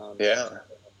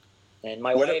 And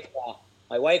my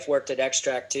wife worked at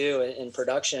Extract too in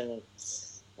production.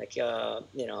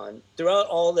 And throughout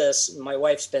all this, my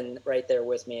wife's been right there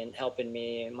with me and helping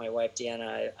me. My wife,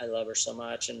 Deanna, I love her so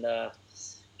much. And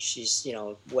she's,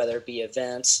 whether it be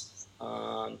events,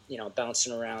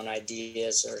 bouncing around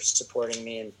ideas or supporting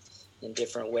me in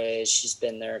different ways. She's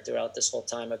been there throughout this whole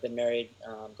time. I've been married,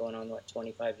 going on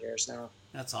 25 years now.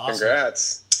 That's awesome.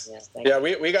 Congrats. Yeah,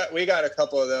 we got a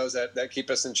couple of those that keep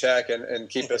us in check and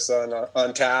keep us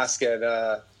on task. And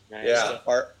nice.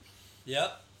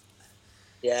 Yep.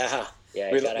 Yeah,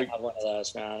 you gotta have one of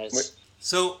those, man.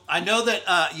 So I know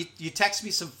that you text me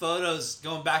some photos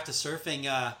going back to surfing.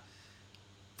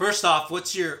 First off,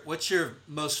 what's your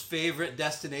most favorite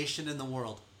destination in the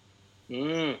world?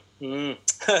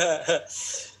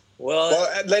 Well,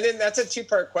 Lennon, that's a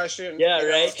two-part question. Yeah,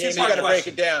 right. You got to break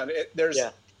it down. There's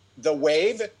the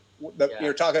wave.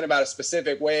 You're talking about a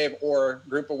specific wave or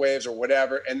group of waves or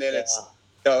whatever, and then it's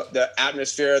the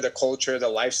atmosphere, the culture, the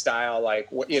lifestyle. Like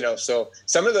so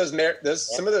some of those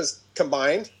some of those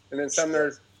combined, and then some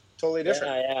are totally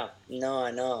different. Yeah. No,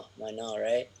 I know,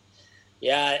 right?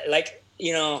 Yeah, like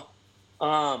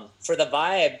for the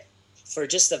vibe. For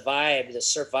just the vibe, the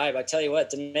surf vibe, I tell you what,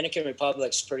 Dominican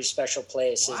Republic's a pretty special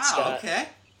place. Wow, It's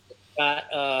got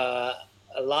a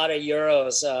lot of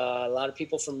Euros, a lot of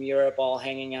people from Europe all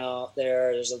hanging out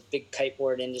there. There's a big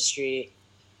kiteboard industry,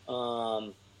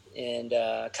 and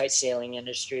kite sailing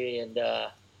industry, and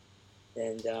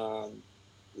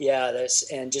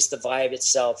just the vibe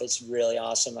itself, it's really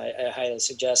awesome. I highly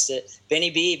suggest it.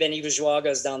 Benny Bourgeois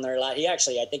goes down there a lot. I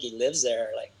think he lives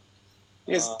there, like.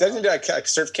 Doesn't he do like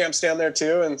surf camps down there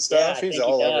too and stuff? He's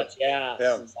all over.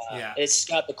 Yeah. It's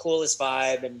got the coolest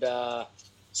vibe, and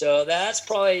so that's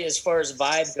probably as far as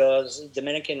vibe goes.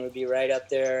 Dominican would be right up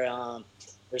there.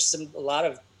 There's a lot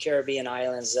of Caribbean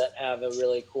islands that have a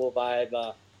really cool vibe.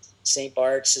 St.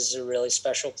 Bart's is a really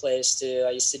special place too.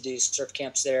 I used to do surf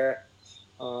camps there.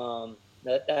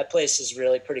 That place is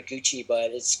really pretty Gucci,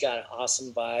 but it's got an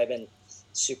awesome vibe and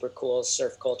super cool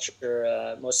surf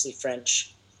culture. Mostly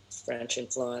French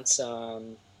influence,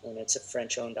 and it's a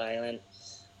French-owned island.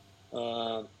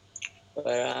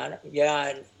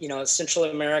 Central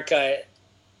America,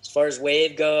 as far as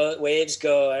waves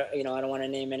go, I don't want to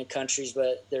name any countries,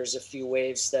 but there's a few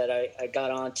waves that I got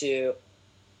onto,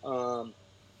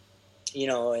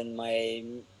 in my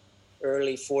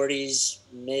early 40s,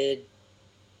 mid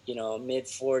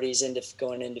 40s,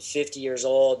 going into 50 years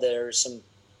old. There's some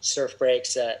surf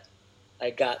breaks that I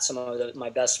got some of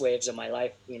my best waves of my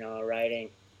life,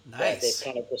 riding. Nice. They've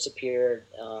kind of disappeared.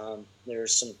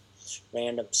 There's some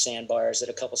random sandbars at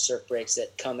a couple surf breaks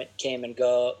that came and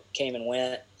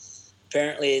went.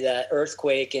 Apparently, that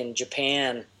earthquake in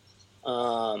Japan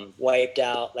wiped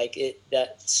out.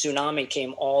 That tsunami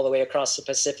came all the way across the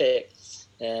Pacific.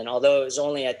 And although it was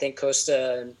only, I think,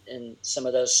 Costa and some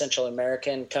of those Central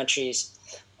American countries,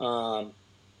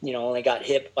 only got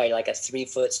hit by like a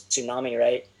 3-foot tsunami,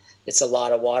 right? It's a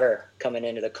lot of water coming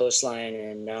into the coastline,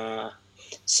 and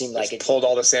seemed like it pulled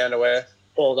all the sand away.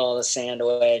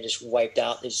 Just wiped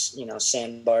out these,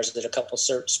 sandbars at a couple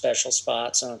special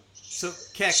spots.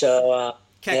 Keck,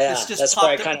 that's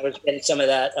why I kind of was getting some of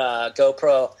that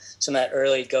some of that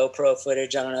early GoPro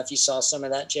footage. I don't know if you saw some of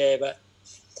that, Jay, but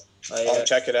I'll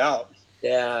check it out.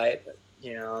 Yeah,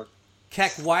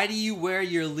 Keck, why do you wear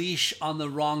your leash on the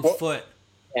wrong foot?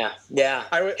 Yeah.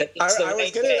 I was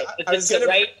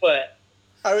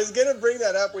gonna bring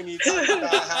that up when you talk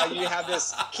about how you have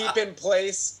this keep in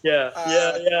place.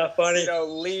 Funny.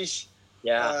 Leash.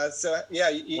 Yeah.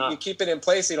 You keep it in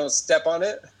place so you don't step on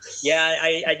it. Yeah,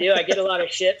 I do. I get a lot of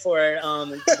shit for it.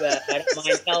 But I don't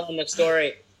mind telling the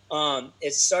story.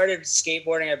 It started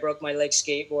skateboarding. I broke my leg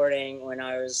skateboarding when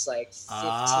I was like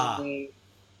 15,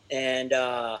 and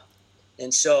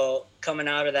so coming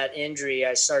out of that injury,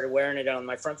 I started wearing it on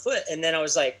my front foot. And then I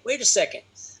was like, wait a second,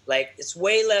 like it's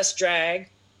way less drag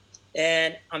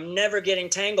and I'm never getting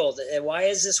tangled. Why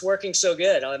is this working so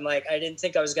good? I'm like, I didn't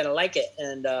think I was going to like it.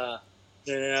 And I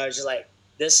was just like,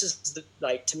 this is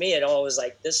to me, it all was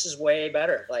like, this is way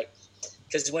better. Like,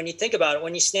 because when you think about it,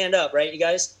 when you stand up, right, you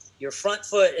guys, your front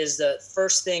foot is the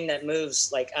first thing that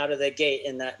moves like out of the gate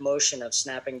in that motion of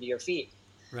snapping to your feet.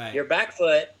 Right. Your back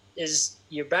foot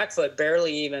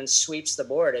barely even sweeps the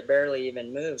board. It barely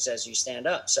even moves as you stand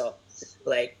up. So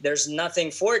like there's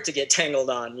nothing for it to get tangled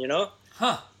on,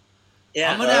 Huh.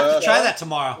 Yeah. I'm going to have to try that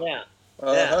tomorrow. Yeah.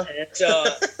 Uh-huh. Yeah. And so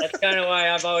that's kind of why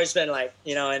I've always been like,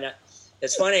 and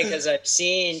it's funny because I've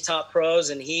seen top pros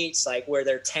and heats like where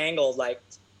they're tangled, like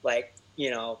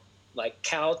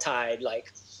cow tied,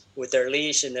 like with their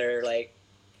leash, and they're like,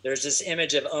 there's this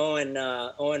image of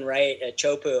Owen Wright at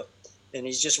Chopu, and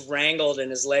he's just wrangled in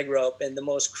his leg rope in the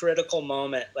most critical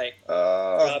moment, like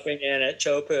dropping in at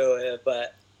Chopu.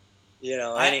 But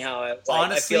anyhow,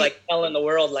 I feel like telling the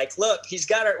world, like, look, he's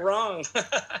got it wrong.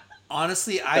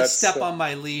 Honestly, I step on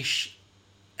my leash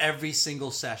every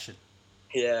single session.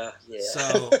 Yeah.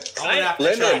 So I'm gonna have to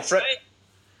Lyndon, try.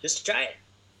 Just try it.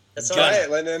 That's all. Try it,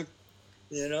 Lyndon.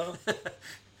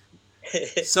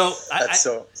 So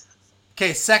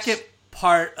okay. Second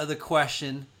part of the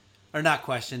question, or not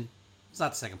question. It's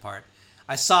not the second part.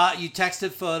 I saw you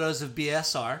texted photos of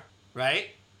BSR, right?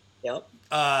 Yep.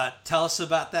 Tell us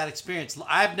about that experience.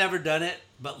 I've never done it,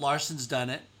 but Larson's done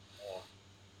it.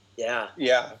 Yeah.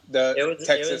 Yeah.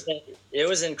 It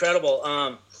was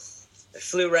incredible.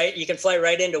 You can fly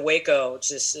right into Waco,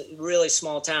 which is a really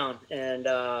small town. And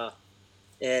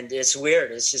it's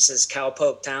weird. It's just this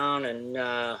cowpoke town. And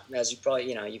as you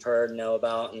probably, you've heard and know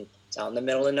about, and it's out in the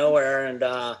middle of nowhere. And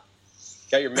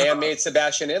got your man-made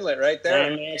Sebastian Inlet right there.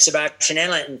 Man-made Sebastian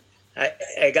Inlet. And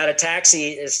I got a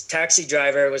taxi. This taxi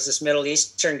driver was this Middle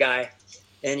Eastern guy.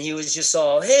 And he was just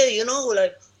all, hey,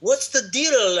 like, what's the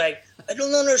deal? Like, I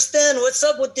don't understand. What's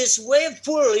up with this wave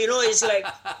pool? It's like,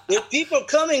 there are people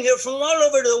coming here from all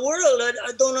over the world.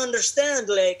 I don't understand.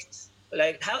 Like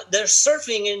how they're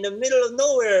surfing in the middle of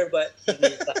nowhere. But,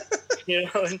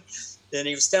 and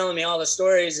he was telling me all the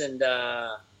stories and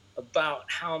about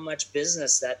how much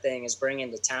business that thing is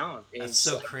bringing to town. That's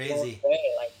so crazy.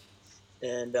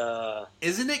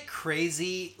 Isn't it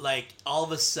crazy? Like, all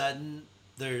of a sudden,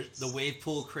 the wave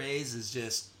pool craze is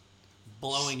just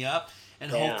blowing up.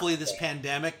 And hopefully this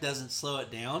pandemic doesn't slow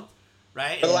it down,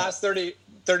 right? For the last 30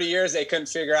 years, they couldn't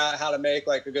figure out how to make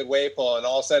like a good wave pool. And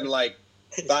all of a sudden, like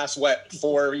last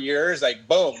 4 years, like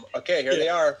boom, okay, here they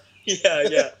are.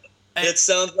 Yeah. It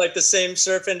sounds like the same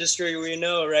surf industry we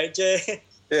know, right, Jay?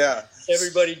 Yeah.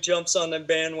 Everybody jumps on the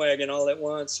bandwagon all at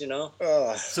once,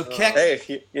 So Keck, hey,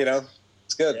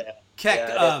 it's good. Yeah. Keck,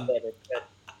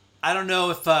 I don't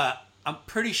know if I'm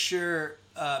pretty sure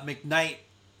McKnight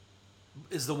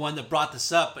is the one that brought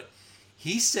this up, but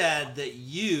he said that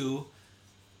you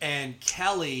and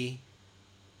Kelly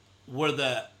were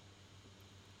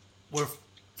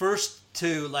first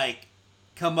to like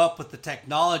come up with the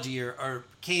technology or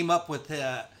came up with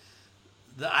the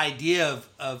idea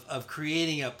of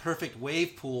creating a perfect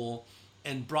wave pool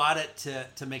and brought it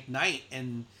to McKnight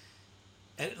and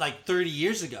like 30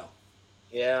 years ago.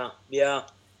 Yeah.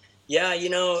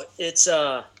 It's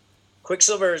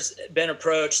Quicksilver's been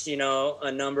approached,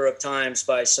 a number of times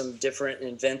by some different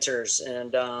inventors.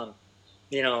 And,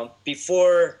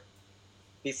 before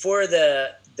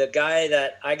the guy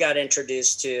that I got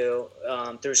introduced to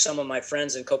through some of my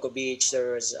friends in Cocoa Beach,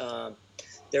 there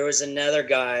was another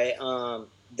guy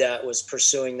that was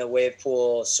pursuing the wave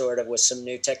pool sort of with some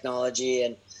new technology.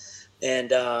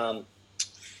 And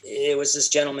it was this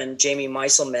gentleman, Jamie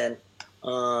Meiselman.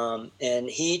 And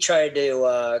he tried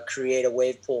to create a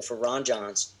wave pool for Ron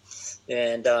Johns.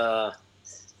 And,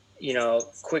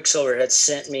 Quicksilver had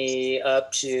sent me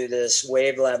up to this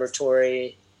wave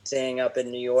laboratory thing up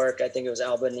in New York. I think it was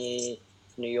Albany,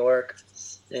 New York.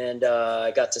 And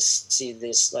I got to see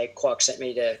this, like, Quack sent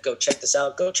me to go check this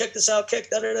out. Go check this out, Kick.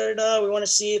 We want to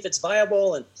see if it's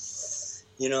viable and,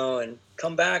 and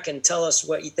come back and tell us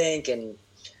what you think. And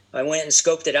I went and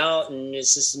scoped it out, and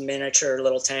it's this miniature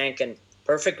little tank and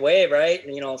perfect wave, right?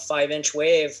 5-inch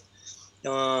wave.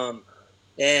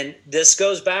 And this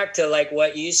goes back to like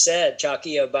what you said,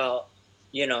 Chucky, about,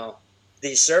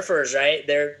 these surfers, right?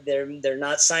 They're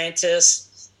not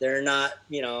scientists. They're not,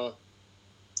 they're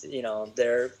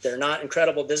not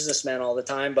incredible businessmen all the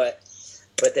time, but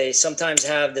they sometimes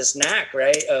have this knack,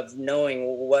 right, of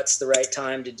knowing what's the right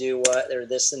time to do what or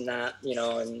this and that,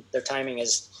 and their timing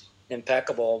is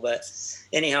impeccable. But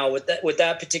anyhow, with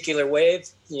that particular wave,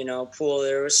 pool,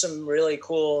 there was some really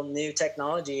cool new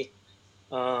technology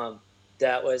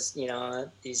that was,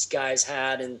 these guys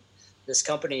had, and this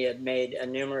company had made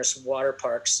numerous water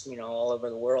parks, all over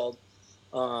the world.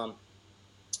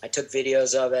 I took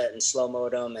videos of it and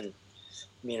slow-moed them and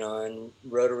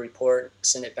wrote a report,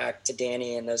 sent it back to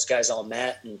Danny, and those guys all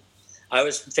met. And I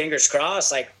was fingers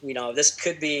crossed, like, this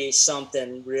could be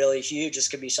something really huge. This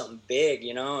could be something big,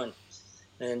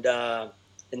 and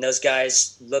those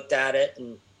guys looked at it,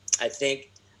 and I think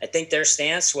their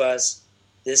stance was,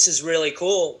 this is really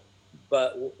cool,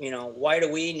 but why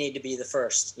do we need to be the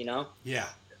first? Yeah.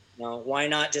 Why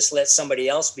not just let somebody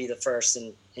else be the first,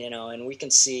 and and we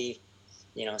can see,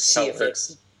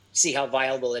 see how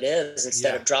viable it is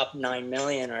instead of drop $9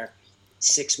 million or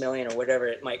 $6 million or whatever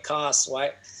it might cost.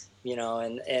 Why,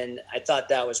 and I thought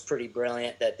that was pretty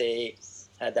brilliant that they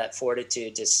had that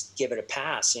fortitude to give it a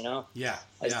pass, Yeah.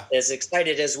 As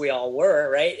excited as we all were,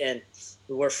 right? And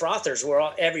we're frothers. We're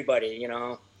all, everybody,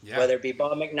 whether it be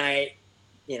Bob McKnight,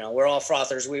 we're all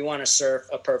frothers. We want to surf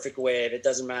a perfect wave. It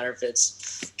doesn't matter if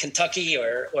it's Kentucky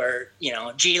or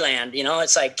G-Land,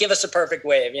 it's like, give us a perfect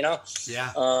wave,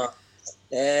 Yeah.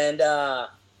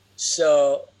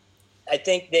 So I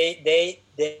think they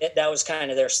that was kind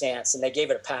of their stance, and they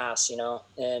gave it a pass,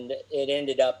 and it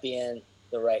ended up being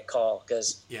the right call,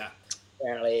 because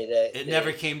apparently it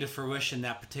never came to fruition,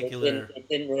 that particular. It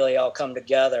didn't really all come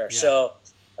together. Yeah. So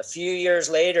a few years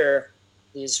later,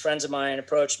 these friends of mine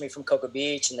approached me from Cocoa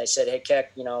Beach, and they said, "Hey,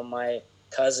 Keck, my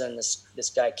cousin,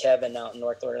 this guy Kevin out in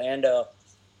North Orlando,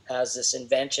 has this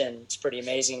invention. It's pretty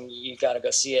amazing. You got to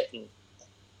go see it." And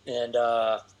And,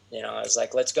 you know, I was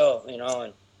like, let's go, you know?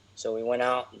 And so we went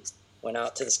out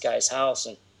to this guy's house,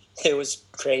 and it was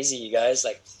crazy, you guys.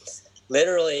 Like,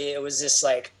 literally, it was this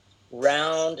like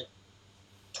round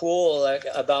pool, like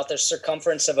about the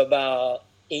circumference of about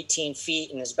 18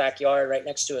 feet in his backyard, right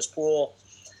next to his pool.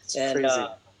 And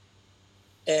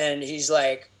and he's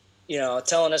like, you know,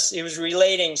 telling us, he was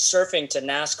relating surfing to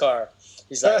NASCAR.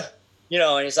 He's like, you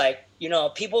know, and he's like, you know,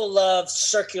 people love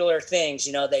circular things.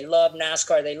 You know, they love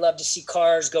NASCAR. They love to see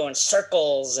cars go in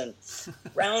circles and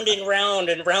round and round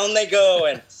and round they go.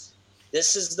 And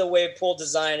this is the wave pool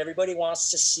design. Everybody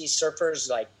wants to see surfers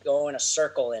like go in a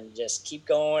circle and just keep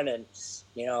going. And,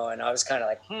 you know, and I was kind of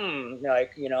like,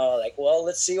 like, you know, like, well,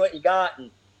 let's see what you got.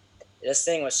 And this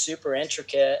thing was super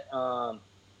intricate.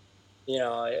 You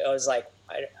know, I was like,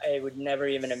 I would never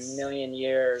even in a million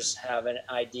years have an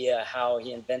idea how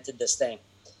he invented this thing.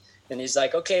 And he's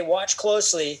like, okay, watch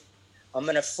closely. I'm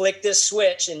going to flick this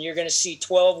switch and you're going to see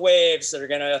 12 waves that are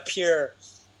going to appear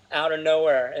out of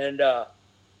nowhere.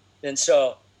 And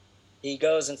so he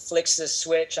goes and flicks this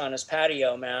switch on his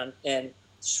patio, man. And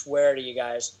swear to you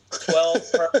guys,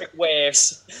 12 perfect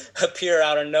waves appear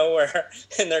out of nowhere.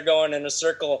 And they're going in a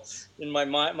circle. And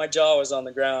my jaw was on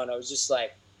the ground. I was just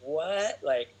like, what?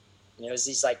 Like, you know, it was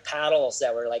these like paddles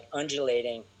that were like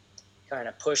undulating, kind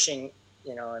of pushing,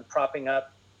 you know, and propping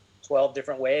up 12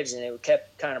 different waves, and it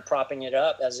kept kind of propping it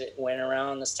up as it went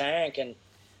around this tank. And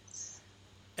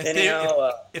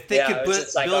if they could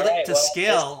build it to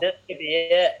scale, this could be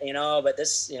it, you know. But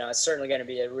this, you know, it's certainly going to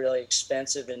be a really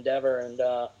expensive endeavor. And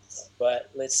but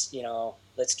let's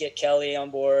get Kelly on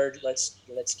board. Let's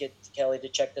get Kelly to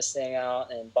check this thing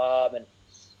out, and Bob, and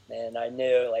I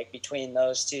knew, like, between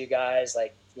those two guys,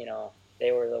 like, you know,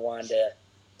 they were the one to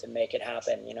make it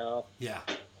happen, you know. Yeah.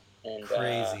 And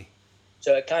crazy.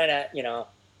 So it kind of, you know,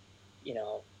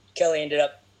 Kelly ended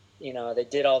up, you know, they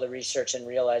did all the research and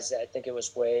realized that I think it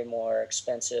was way more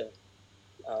expensive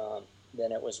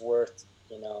than it was worth,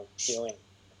 you know, doing.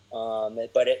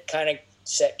 But it kind of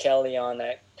set Kelly on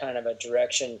that kind of a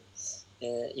direction,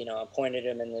 you know, pointed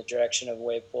him in the direction of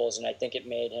wave pools. And I think it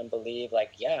made him believe,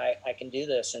 like, yeah, I can do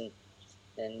this. And,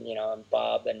 you know, and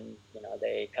Bob and, you know,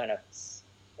 they kind of,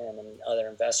 and other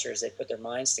investors, they put their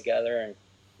minds together, and,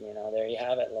 you know, there you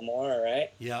have it, Lemoore, right?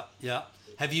 Yeah, yeah.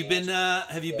 Have you been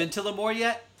to Lemoore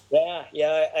yet?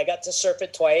 Yeah. I got to surf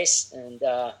it twice, and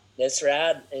it's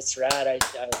rad. It's rad. I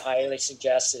highly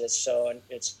suggest it. It's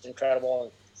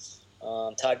incredible.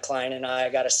 Todd Klein and I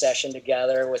got a session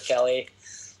together with Kelly,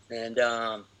 and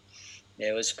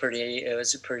it was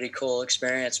a pretty cool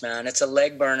experience, man. It's a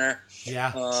leg burner.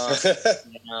 Yeah. You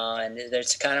know, and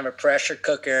there's kind of a pressure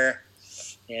cooker.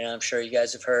 You know, I'm sure you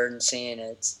guys have heard and seen it.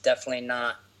 It's definitely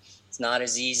not. It's not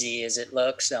as easy as it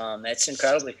looks. It's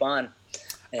incredibly fun.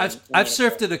 And, I've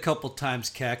surfed it a couple times,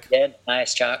 Keck. Yeah,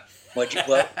 nice, Chuck.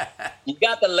 You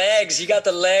got the legs. You got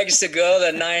the legs to go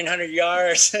the 900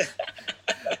 yards.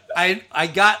 I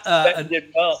got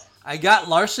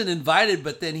Larson invited,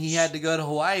 but then he had to go to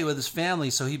Hawaii with his family,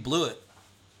 so he blew it.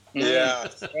 Yeah.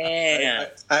 Damn.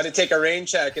 I had to take a rain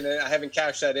check, and I haven't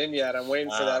cashed that in yet. I'm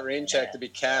waiting for that rain check to be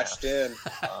cashed in.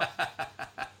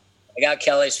 I got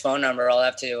Kelly's phone number. I'll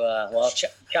have to.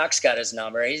 Chuck's got his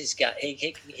number. He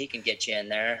can get you in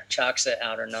there. Chuck's the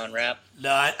outer non-rep.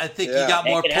 No, I think you got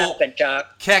more pull. Happen,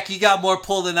 Chuck. Keck, you got more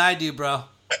pull than I do, bro.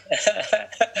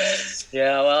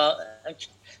 Yeah, well,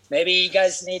 maybe you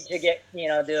guys need to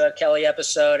do a Kelly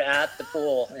episode at the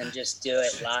pool and just do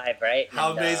it live, right?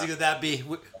 How amazing would that be?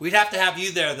 We'd have to have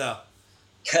you there, though.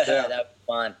 That would be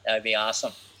fun. That would be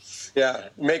awesome. Yeah,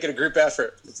 make it a group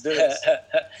effort. Let's do this.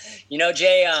 You know,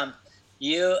 Jay,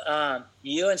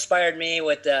 you inspired me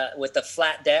with the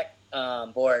flat deck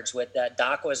boards with that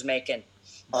Doc was making.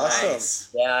 Awesome. Nice.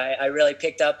 Yeah, I really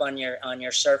picked up on your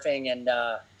surfing, and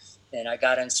I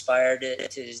got inspired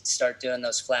to start doing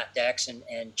those flat decks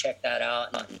and check that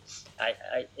out. And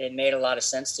it made a lot of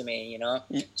sense to me, you know,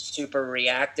 super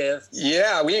reactive.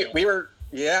 Yeah, we were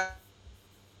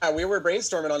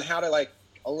brainstorming on how to, like,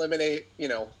 eliminate, you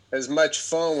know, as much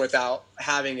foam without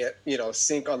having it, you know,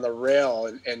 sink on the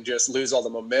rail and just lose all the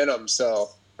momentum. So,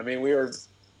 I mean,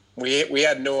 we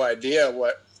had no idea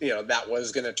what, you know, that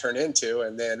was going to turn into.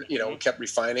 And then, you know, we kept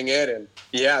refining it, and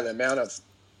the amount of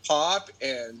pop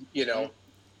and, you know,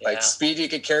 like speed you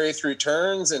could carry through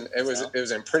turns. And it was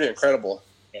pretty incredible.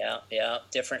 Yeah.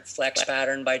 Different flex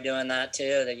pattern by doing that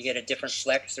too, that you get a different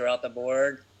flex throughout the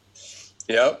board.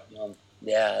 Yep.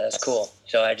 Yeah, that's cool.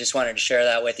 So I just wanted to share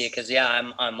that with you because,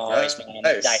 I'm always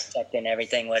dissecting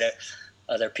everything what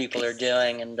other people are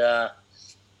doing, and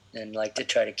like to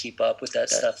try to keep up with that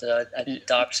stuff.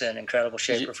 Doc's in incredible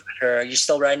shape for sure. Are you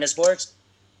still riding his boards?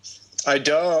 I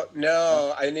don't.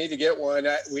 No, I need to get one.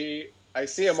 I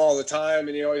see him all the time,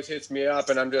 and he always hits me up,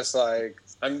 and I'm just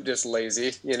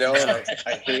lazy, and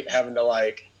I hate having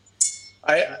to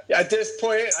at this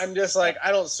point, I'm just like,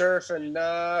 I don't surf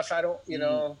enough. I don't,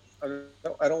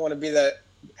 I don't want to be that.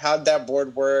 How'd that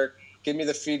board work? Give me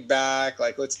the feedback.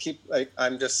 Let's keep.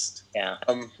 I'm just. Yeah.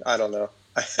 I don't know.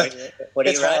 What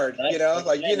it's hard,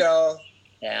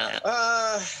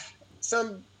 Yeah.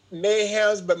 Some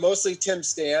mayhems, but mostly Tim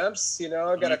Stamps.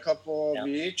 I've got a couple of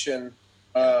each, and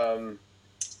I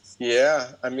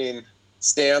mean,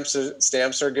 Stamps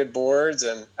are good boards,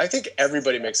 and I think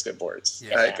everybody makes good boards.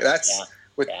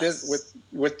 With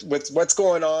what's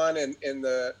going on in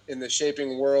the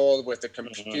shaping world with the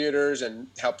computers and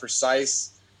how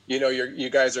precise you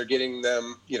guys are getting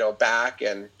them back,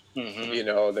 and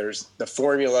there's the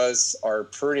formulas are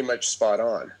pretty much spot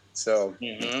on. So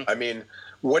I mean,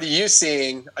 what are you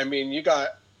seeing? I mean,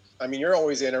 you're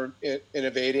always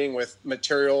innovating with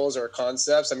materials or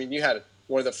concepts. I mean, you had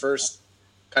one of the first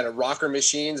kind of rocker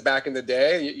machines back in the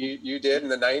day. You did in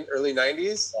the early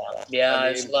 90s. Yeah,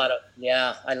 there's a lot of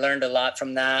I learned a lot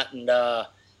from that, and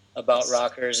about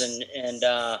rockers, and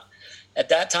at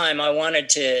that time I wanted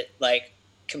to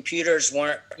computers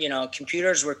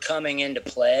were coming into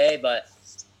play, but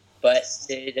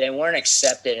they weren't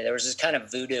accepted. There was this kind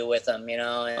of voodoo with them,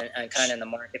 and kind of in the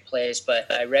marketplace.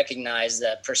 But I recognized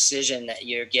the precision that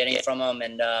you're getting from them,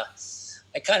 and I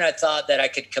kind of thought that I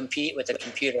could compete with a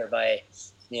computer by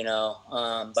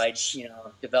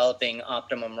developing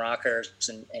optimum rockers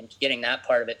and getting that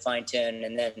part of it fine-tuned.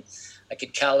 And then I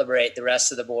could calibrate the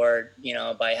rest of the board,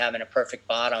 by having a perfect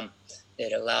bottom.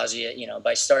 It allows you,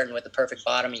 by starting with the perfect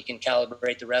bottom, you can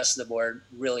calibrate the rest of the board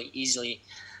really easily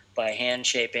by hand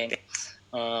shaping.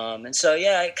 And so,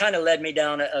 it kind of led me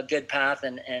down a good path,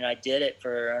 and I did it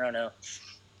for, I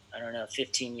don't know,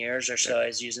 15 years or so. I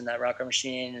was using that rocker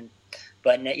machine.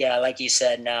 But like you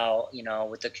said, now,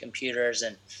 with the computers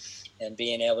and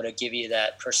being able to give you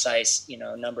that precise,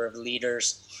 number of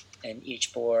liters in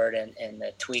each board and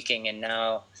the tweaking. And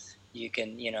now you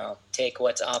can, take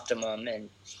what's optimum and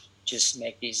just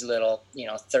make these little,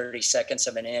 30 seconds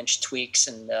of an inch tweaks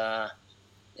and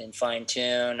fine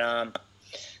tune.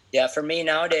 For me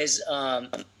nowadays,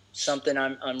 something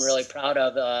I'm really proud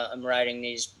of. I'm riding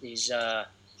these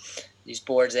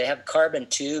boards. They have carbon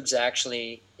tubes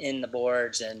actually in the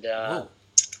boards, and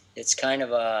it's kind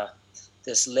of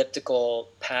this elliptical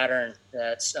pattern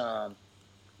that's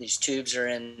these tubes are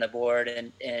in the board,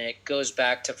 and it goes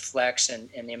back to flex and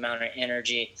the amount of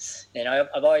energy. And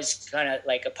I've always kind of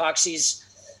epoxies.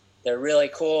 They're really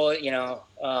cool,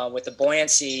 with the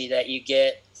buoyancy that you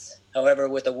get. However,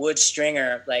 with a wood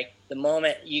stringer, the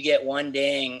moment you get one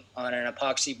ding on an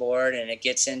epoxy board and it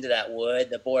gets into that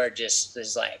wood, the board just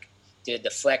is dude,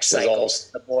 the flex cycle,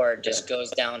 the board just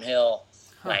goes downhill,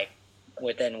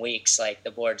 within weeks. The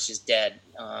board's just dead,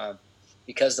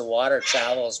 because the water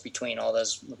travels between all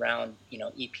those round,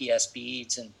 EPS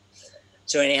beads. And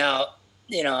so anyhow,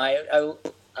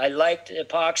 I liked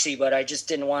epoxy, but I just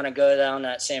didn't want to go down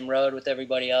that same road with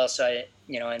everybody else. So I,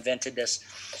 invented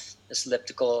this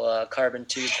elliptical carbon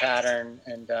tube pattern,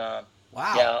 and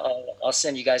wow. I'll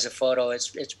send you guys a photo.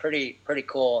 It's pretty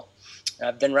cool.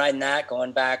 I've been riding that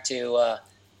going back to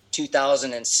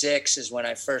 2006 is when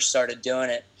I first started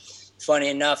doing it. Funny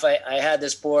enough, I had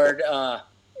this board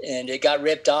and it got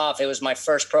ripped off. It was my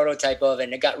first prototype of it,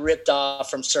 and it got ripped off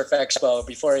from Surf Expo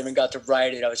before I even got to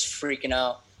ride it. I was freaking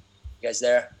out. You guys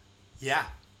there? Yeah.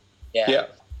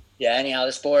 Anyhow,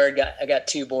 this board I got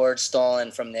 2 boards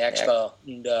stolen from the expo,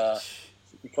 and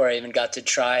before I even got to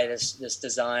try this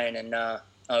design, and I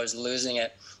was losing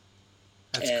it.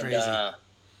 That's crazy.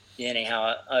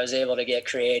 Anyhow, I was able to get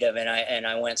creative, and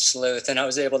I went sleuth, and I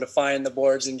was able to find the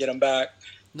boards and get them back.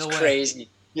 No way. Crazy.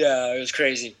 Yeah, it was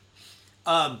crazy.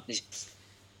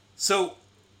 So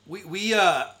we're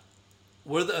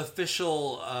the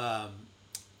official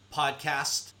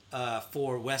podcast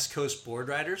for West Coast Board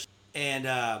Riders, and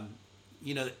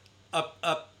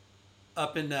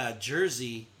up in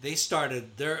Jersey, they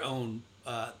started their own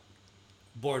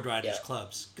board riders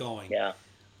clubs going. Yeah.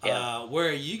 Where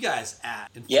are you guys at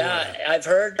in Florida? I've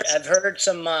heard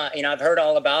some, I've heard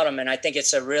all about them, and I think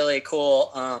it's a really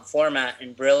cool format.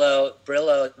 And Brillo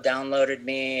downloaded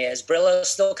me. Is Brillo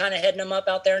still kind of heading them up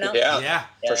out there now? Yeah,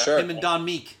 for sure. Him and Don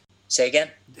Meek. Say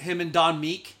again? Him and Don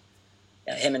Meek.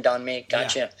 Yeah, him and Don Meek.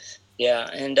 Gotcha. Yeah,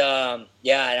 and and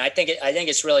I think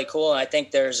it's really cool. I think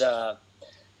there's an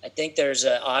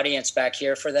audience back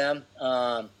here for them.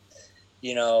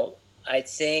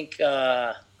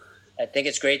 I think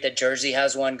it's great that Jersey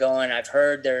has one going. I've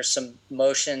heard there's some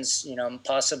motions,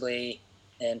 possibly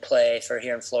and play for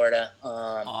here in Florida.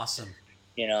 Awesome.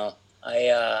 You know,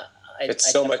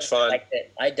 It's so much fun.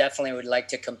 I definitely would like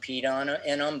to compete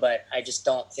in them, but I just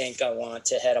don't think I want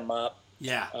to head them up.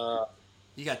 Yeah.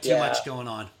 You got too much going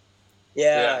on.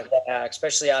 Yeah,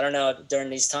 especially, I don't know, during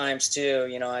these times too,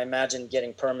 you know, I imagine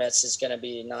getting permits is going to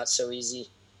be not so easy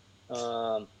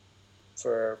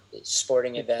for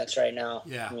sporting events right now.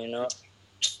 Yeah. You know?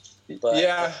 But,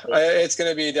 it's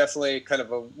going to be definitely kind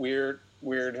of a weird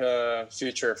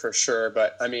future for sure.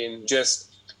 But I mean,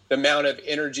 just the amount of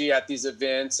energy at these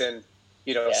events, and,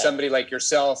 you know, somebody like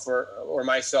yourself or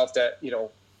myself that, you know,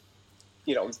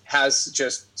 has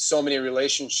just so many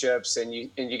relationships, and you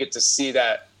get to see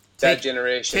that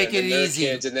generation. Take it easy.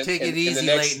 Take it easy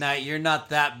next... late night. You're not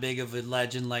that big of a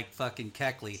legend like fucking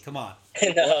Keckley. Come on. No,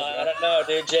 I don't know,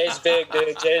 dude. Jay's big,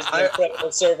 dude. Jay's an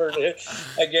incredible server, dude.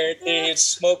 I guarantee he'd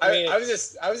smoke me. I was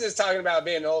just talking about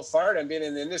being an old fart and being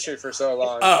in the industry for so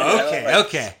long. Oh, okay,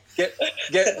 okay.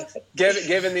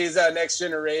 Giving these next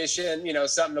generation, you know,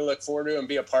 something to look forward to and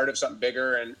be a part of something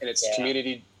bigger, and it's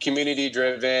community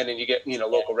driven, and you get, you know,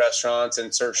 local restaurants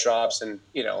and surf shops, and,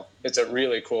 you know, it's a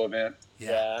really cool event.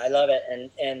 Yeah, I love it,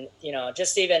 and you know,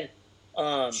 just even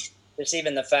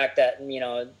the fact that, you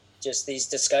know, just these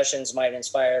discussions might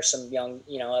inspire some young,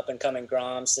 you know, up and coming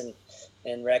Groms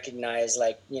and recognize,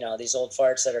 like, you know, these old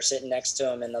farts that are sitting next to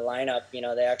them in the lineup, you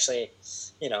know, they actually,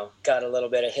 you know, got a little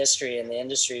bit of history in the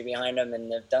industry behind them,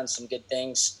 and they've done some good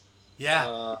things.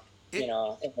 Yeah. You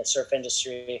know, in the surf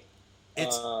industry.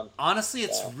 It's honestly,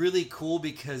 it's really cool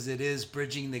because it is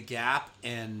bridging the gap,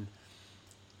 and,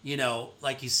 you know,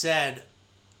 like you said,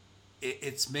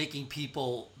 it's making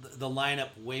people, the lineup,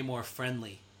 way more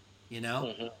friendly, you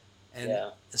know? Mm-hmm.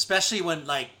 And especially when,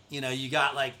 like, you know, you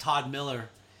got like Todd Miller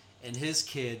and his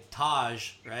kid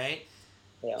Taj, right?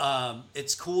 Yeah.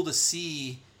 It's cool to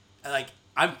see, like,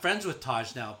 I'm friends with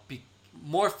Taj now,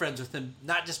 more friends with him,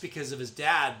 not just because of his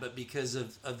dad, but because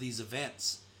of these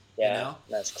events. Yeah, you know?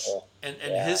 That's cool. And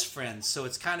his friends, so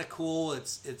it's kind of cool.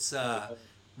 It's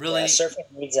really surfing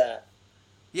needs that.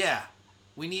 Yeah,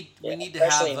 we need to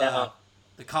have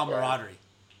the camaraderie.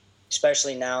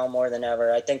 Especially now more than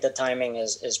ever. I think the timing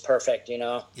is perfect, you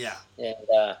know? Yeah. And,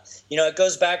 you know, it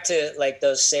goes back to, like,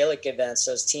 those Salic events,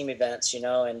 those team events, you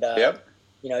know? And,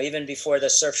 you know, even before the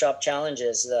Surf Shop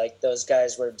Challenges, like, those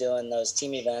guys were doing those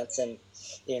team events, and,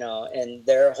 you know, and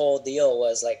their whole deal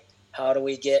was, like, how do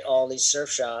we get all these surf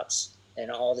shops and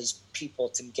all these people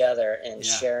together and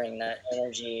sharing that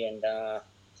energy? And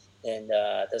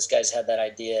those guys had that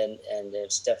idea, and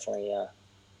it's definitely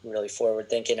really forward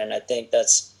thinking. And I think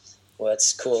that's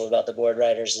what's cool about the Board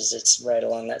Riders, is it's right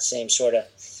along that same sort of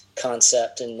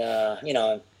concept. And, you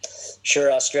know, I'm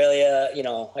sure Australia, you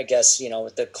know, I guess, you know,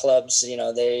 with the clubs, you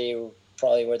know, they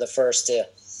probably were the first to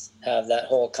have that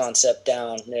whole concept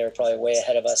down. They were probably way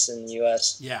ahead of us in the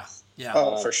U.S. Yeah. Yeah.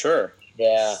 Oh, for sure.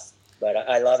 Yeah. But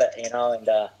I love it, you know, and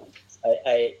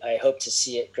I hope to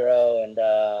see it grow. And,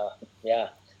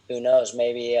 who knows,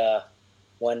 maybe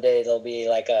one day there'll be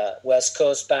like a West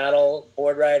Coast battle,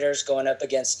 Board Riders going up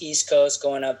against East Coast,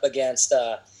 going up against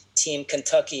Team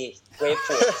Kentucky Wave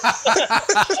Pool.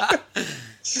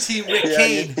 Team Rick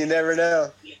Kane. You never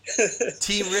know.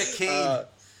 Team Rick Kane.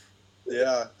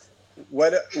 Yeah.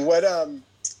 What wait,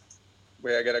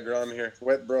 I got a Grom here.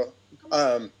 What, bro?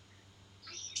 I'm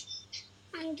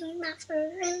doing that for a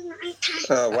really long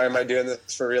time. Why am I doing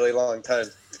this for a really long time?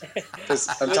 Because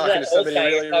I'm talking to somebody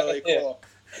really cool.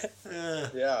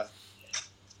 Yeah.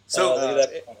 So,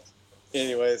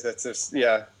 anyways, that's just,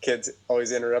 kids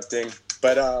always interrupting.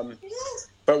 But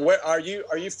what are you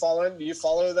following? Do you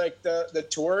follow, like, the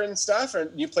tour and stuff, or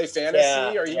do you play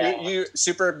fantasy? Are you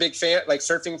super big fan, like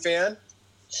surfing fan?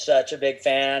 Such a big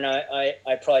fan.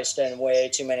 I probably spend way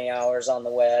too many hours on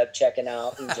the web checking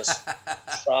out and just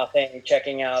frothing,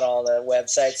 checking out all the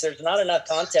websites. There's not enough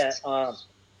content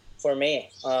for me.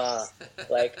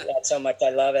 Like, that's how much I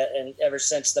love it. And ever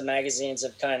since the magazines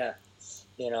have kind of,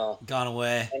 you know, gone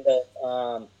away,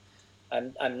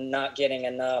 I'm not getting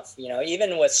enough. You know,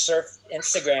 even with Surf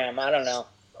Instagram, I don't know.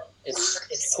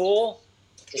 It's cool.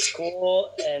 It's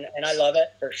cool, and I love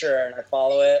it for sure, and I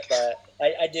follow it, but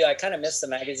I kind of miss the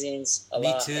magazines a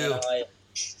lot. Me too.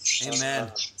 You know,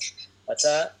 Amen. What's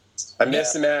that? I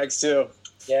miss the mags too.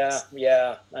 Yeah,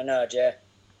 I know, Jay.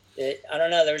 I don't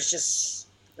know. There's just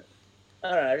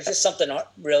something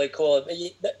really cool.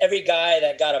 Every guy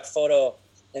that got a photo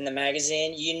in the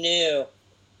magazine, you knew,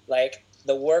 like,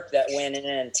 the work that went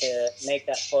in to make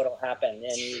that photo happen,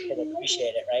 and you could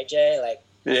appreciate it, right, Jay? Like,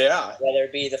 yeah. Whether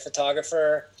it be the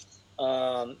photographer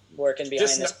working behind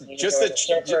the scenes, just or the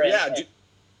surfer,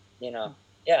 you know,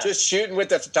 just shooting with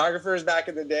the photographers back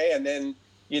in the day, and then,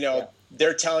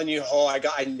 they're telling you, oh,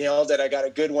 I nailed it, I got a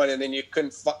good one, and then you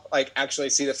couldn't actually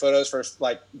see the photos for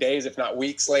like days, if not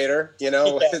weeks later.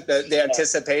 The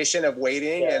anticipation of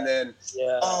waiting, and then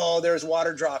oh, there's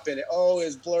water drop in it. Oh,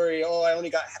 it's blurry. Oh, I only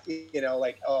got it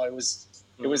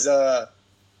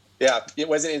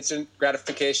wasn't instant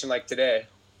gratification like today.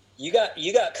 You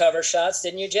got cover shots,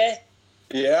 didn't you, Jay?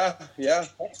 Yeah.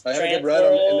 I had a good run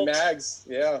in the mags.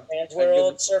 Yeah. Trans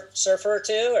World Surfer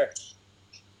too, or?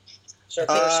 You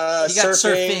got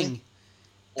surfing.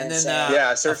 And then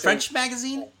surfing. A French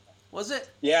magazine, was it?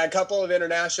 Yeah, a couple of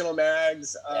international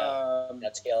mags.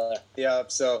 That's killer. Yeah,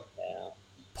 so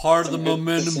part of the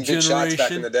momentum generation.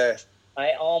 Back in the day.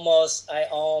 I almost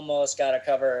got a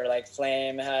cover. Like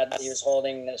Flame he was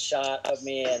holding the shot of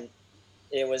me, and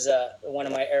it was one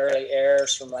of my early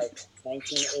airs from like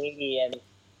 1980, and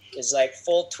it's like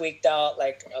full tweaked out,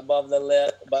 like above the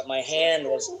lip, but my hand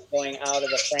was going out of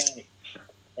the frame.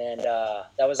 And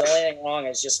that was the only thing wrong,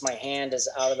 is just my hand is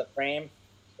out of the frame.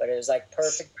 But it was like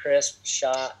perfect, crisp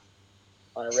shot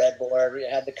on a red board. It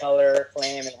had the color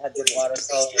Flame, it had the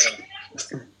watercolor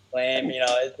Flame.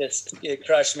 It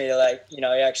crushed me. Like, you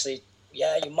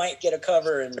might get a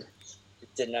cover, and it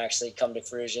didn't actually come to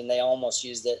fruition. They almost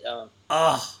used it.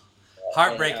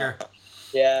 Heartbreaker.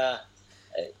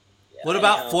 What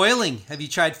about foiling? Have you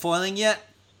tried foiling yet,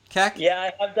 Keck? Yeah,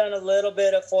 I have done a little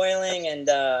bit of foiling, and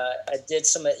I did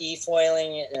some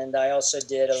e-foiling, and I also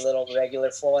did a little regular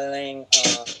foiling.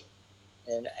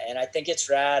 And I think it's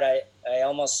rad. I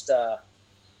almost I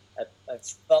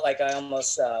felt like I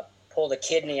almost pulled a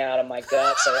kidney out of my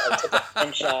guts. I took a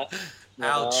pin shot.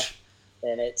 Ouch.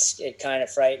 And it kind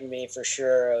of frightened me for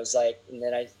sure. I was like, and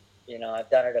then I've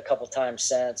done it a couple times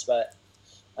since, but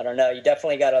I don't know. You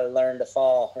definitely got to learn to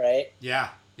fall, right? Yeah.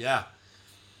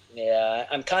 Yeah,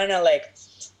 I'm kind of like,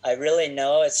 I really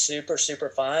know it's super, super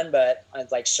fun, but I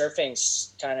like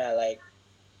surfing's kind of like,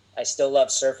 I still love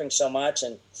surfing so much,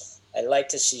 and I like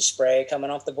to see spray coming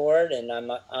off the board, and I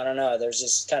don't know, there's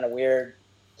this kind of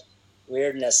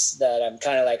weirdness that I'm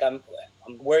kind of like, I'm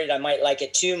worried I might like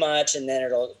it too much, and then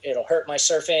it'll hurt my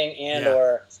surfing,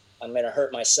 or I'm gonna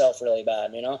hurt myself really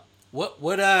bad,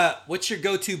 What's your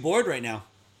go-to board right now?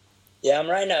 Yeah, I'm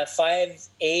riding a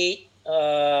 5.8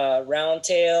 round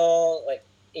tail, like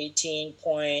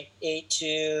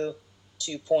 18.82,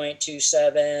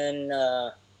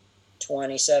 2.27,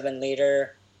 27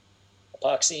 liter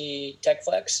epoxy Tech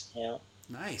Flex.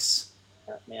 Nice.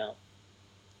 Yeah.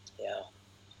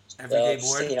 Everyday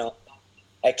board.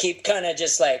 I keep kind of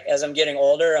just like, as I'm getting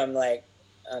older, I'm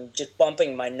just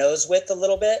bumping my nose width a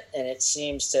little bit, and it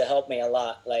seems to help me a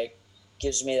lot. Like,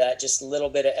 gives me that just a little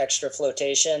bit of extra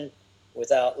flotation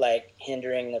without like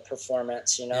hindering the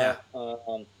performance, Yeah.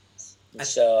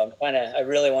 So I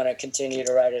really want to continue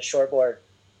to ride a shortboard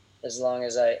as long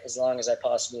as I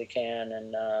possibly can.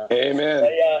 And amen.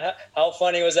 But yeah, how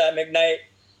funny was that, McKnight?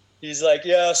 He's like,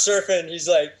 yeah, surfing. He's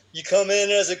like, you come in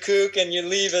as a kook and you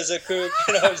leave as a kook.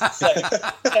 And I was just like,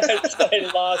 I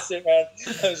lost it, man.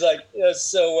 I was like, that's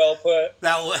so well put.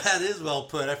 That is well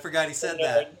put. I forgot he said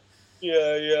that.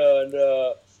 Yeah, and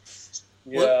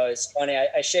it's funny.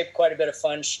 I shape quite a bit of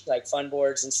fun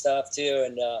boards and stuff too,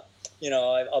 and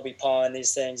I'll be pawing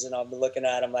these things, and I'll be looking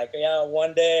at them like, yeah,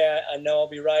 one day I know I'll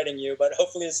be riding you, but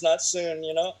hopefully it's not soon,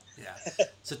 Yeah.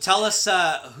 So tell us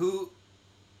who,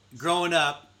 growing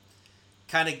up,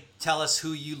 kind of tell us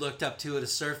who you looked up to at a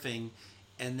surfing,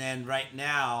 and then right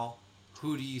now,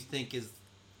 who do you think is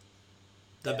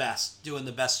the best, doing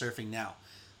the best surfing now?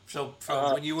 So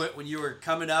from when you were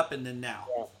coming up, and then now.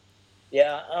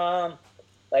 Yeah.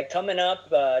 Like coming up,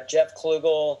 Jeff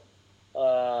Klugel,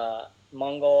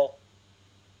 Mungle,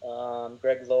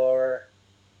 Greg Lohr,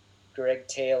 Greg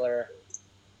Taylor,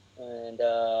 and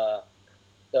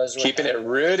those were keeping it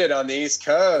rooted on the East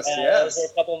Coast. Yes, those were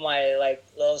a couple of my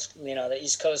the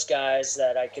East Coast guys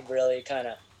that I could really kind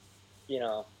of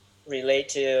relate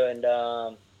to, and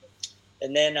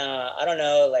then I don't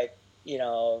know, like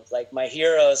my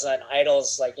heroes and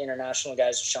idols, like international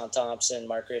guys, Sean Thompson,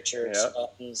 Mark Richards,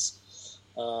 Buttons.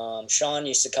 Sean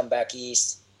used to come back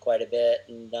east quite a bit,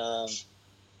 and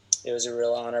it was a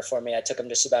real honor for me. I took him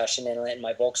to Sebastian Inlet in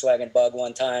my Volkswagen Bug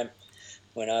one time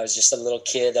when I was just a little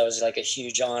kid. That was like a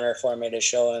huge honor for me to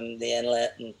show him the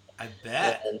inlet. And I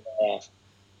bet. And,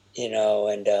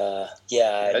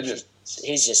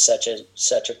 he's just such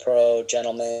a pro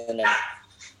gentleman, and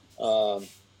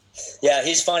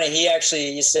he's funny. He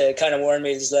actually used to kind of warn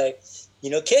me. He's like,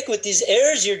 Kick, with these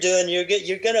airs you're doing, you're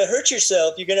going to hurt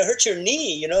yourself. You're going to hurt your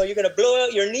knee. You're going to blow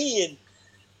out your knee.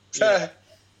 And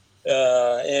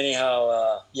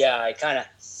anyhow, I kind of,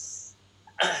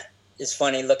 it's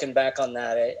funny looking back on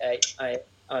that.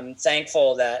 I'm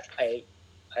thankful that I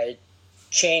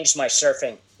changed my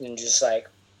surfing and just like,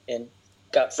 and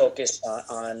got focused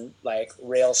on like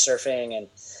rail surfing and,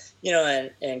 you know,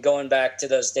 and going back to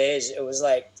those days, it was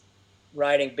like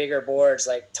riding bigger boards.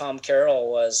 Like Tom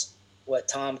Carroll was, what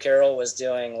Tom Carroll was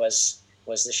doing was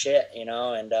the shit, you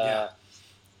know? And,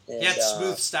 he had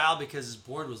smooth style because his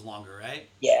board was longer, right?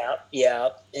 Yeah.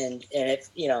 And it,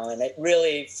 you know, and it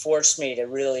really forced me to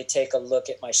really take a look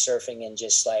at my surfing and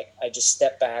just like, I just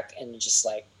stepped back and just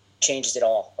like changed it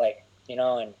all. Like, you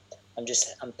know, and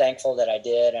I'm thankful that I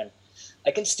did. And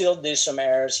I can still do some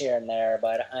errors here and there,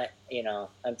 but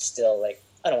I'm still like,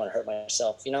 I don't want to hurt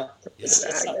myself, you know,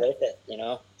 it's not worth it, you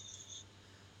know?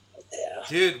 Yeah.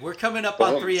 Dude, we're coming up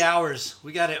on 3 hours.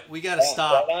 We gotta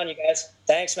stop. Right on, you guys.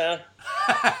 Thanks, man.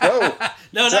 No,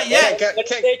 not yet.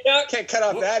 Can't cut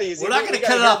off that easy. We're not gonna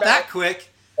cut it off that quick.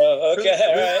 Oh, okay,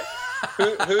 all right.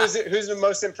 Who's the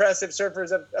most impressive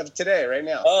surfers of today, right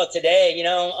now? Oh, today, you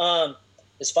know,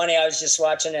 it's funny. I was just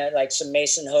watching like some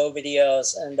Mason Ho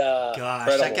videos, and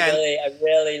gosh, that guy, I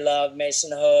really love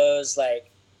Mason Ho's.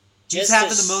 Like, he's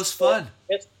having the most fun.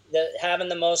 Having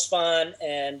the most fun,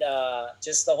 and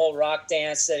just the whole rock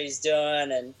dance that he's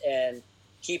doing, and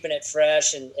keeping it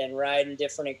fresh, and riding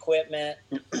different equipment,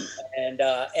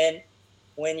 and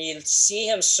when you see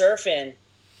him surfing,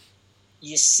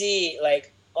 you see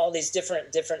like all these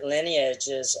different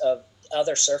lineages of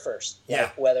other surfers. Yeah.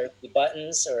 Like, whether it be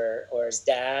Buttons or his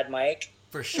dad, Mike.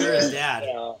 For sure, his dad.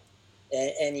 You know,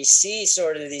 and you see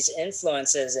sort of these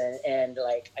influences, and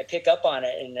like I pick up on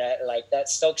it, and like that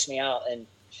stokes me out. And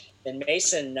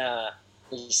Mason,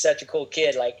 he's such a cool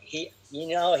kid. Like he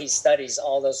studies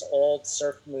all those old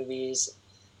surf movies,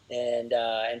 and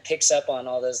picks up on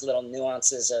all those little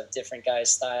nuances of different guys'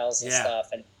 styles and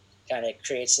stuff, and kind of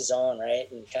creates his own, right?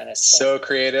 And kind of so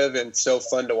creative and so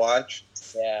fun to watch.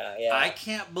 Yeah. I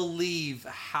can't believe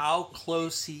how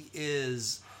close he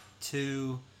is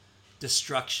to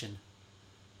destruction.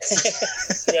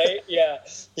 Right? Yeah.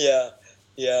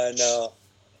 I know.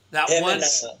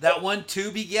 That one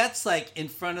tube he gets, like in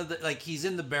front of like he's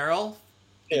in the barrel,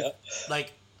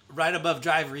 like right above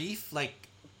Drive Reef, like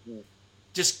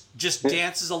just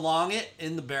dances along it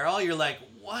in the barrel. You're like,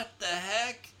 what the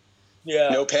heck? Yeah.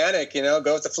 No panic, you know,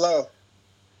 go with the flow.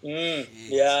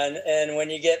 Yeah, and when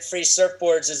you get free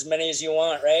surfboards, as many as you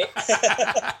want, right?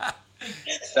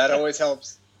 That always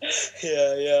helps.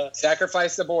 Yeah.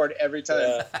 Sacrifice the board every time.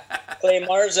 Yeah. Clay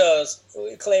Marzo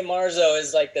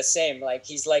is like the same. Like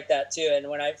he's like that too. And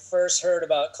when I first heard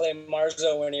about Clay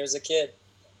Marzo when he was a kid,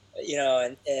 you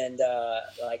know, and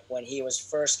like when he was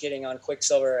first getting on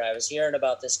Quicksilver, I was hearing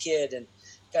about this kid, and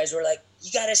guys were like,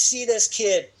 "You got to see this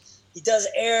kid. He does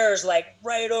airs like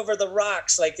right over the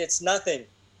rocks, like it's nothing."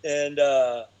 And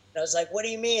I was like, "What do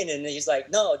you mean?" And he's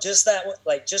like, "No, just that,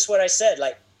 like just what I said,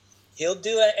 like." He'll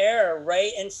do an air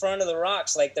right in front of the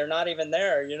rocks, like they're not even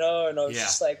there, you know. And I was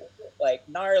just like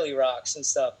gnarly rocks and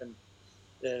stuff, and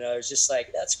I was just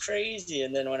like, that's crazy.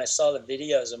 And then when I saw the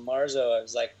videos of Marzo, I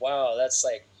was like, wow, that's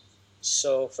like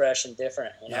so fresh and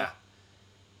different, you know? Yeah,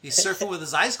 he's surfing with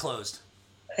his eyes closed.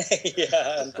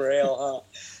 Yeah, and Braille, huh?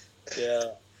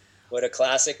 Yeah, what a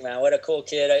classic, man! What a cool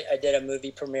kid. I did a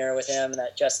movie premiere with him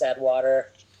that Just Add Water,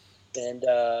 and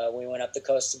we went up the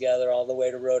coast together all the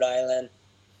way to Rhode Island.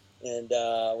 And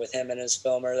with him and his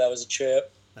filmer, that was a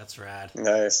trip. That's rad.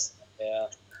 Nice. Yeah.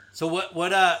 So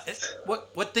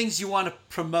what things you want to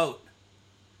promote?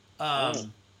 I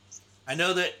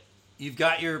know that you've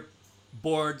got your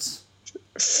boards.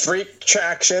 Freak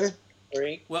Traction.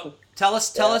 Freak. Well, tell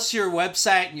us your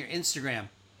website and your Instagram.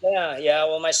 Yeah.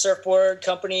 Well, my surfboard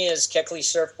company is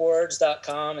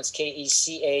KechleSurfboards.com. It's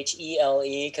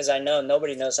KECHELE, because I know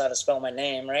nobody knows how to spell my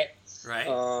name, right? Right.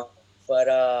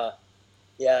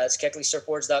 Yeah, it's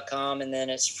KechleSurfboards.com, and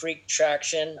then it's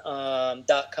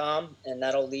FreakTraction.com, and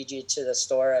that'll lead you to the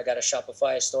store. I got a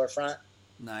Shopify storefront.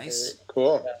 Nice.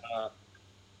 Cool.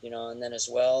 You know, and then as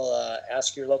well,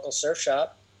 ask your local surf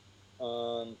shop.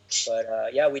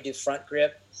 Yeah, we do front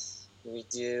grip. We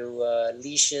do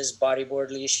leashes, bodyboard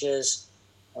leashes.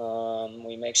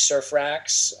 We make surf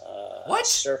racks. What?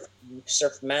 Surf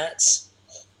mats.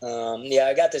 Yeah,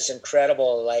 I got this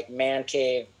incredible like man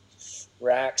cave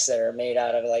racks that are made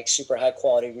out of like super high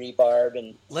quality rebarb.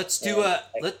 And let's do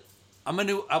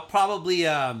I'll probably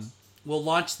we'll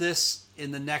launch this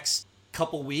in the next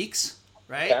couple weeks,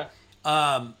 right? Okay.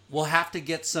 We'll have to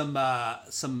get some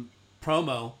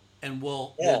promo, and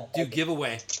we'll do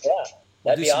giveaway. Yeah,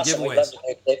 that'd be awesome. We'd love to do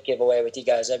a clip giveaway with you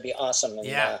guys. That'd be awesome. And,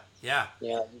 yeah. You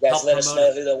know, you guys let us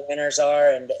know who the winners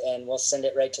are, and we'll send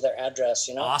it right to their address.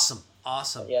 You know. Awesome.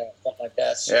 Yeah, something like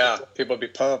that. So people be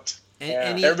pumped.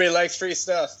 And everybody likes free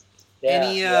stuff.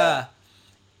 Any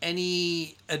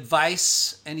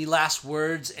advice, any last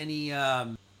words, any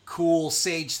cool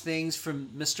sage things from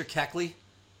Mr. Keckley?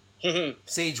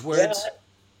 Sage words?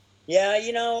 Yeah,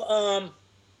 I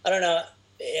don't know.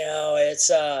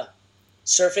 It's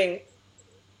surfing.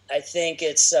 I think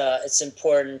it's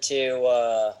important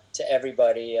to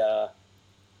everybody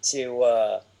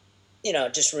to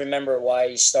just remember why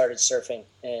you started surfing,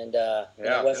 and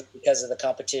it wasn't because of the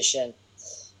competition.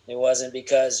 It wasn't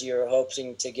because you're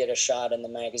hoping to get a shot in the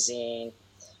magazine.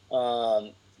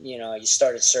 You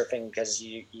started surfing because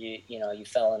you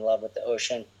fell in love with the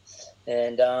ocean,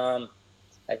 and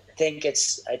I think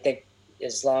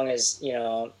as long as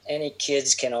any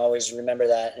kids can always remember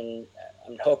that, and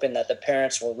I'm hoping that the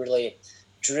parents will really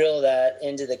drill that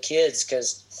into the kids,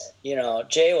 because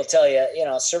Jay will tell you,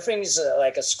 surfing is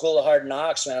like a school of hard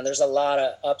knocks, man. There's a lot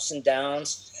of ups and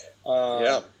downs.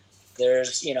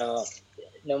 There's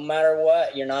no matter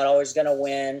what, you're not always going to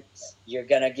win. You're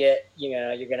going to get,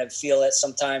 you're going to feel it.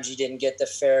 Sometimes you didn't get the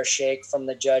fair shake from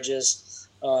the judges.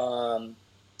 And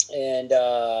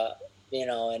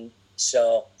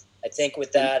so I think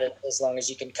with that, as long as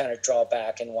you can kind of draw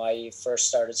back and why you first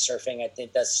started surfing, I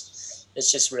think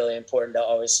it's just really important to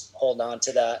always hold on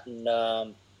to that.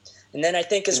 And then I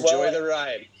think as well, enjoy the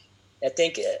ride. I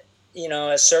think, as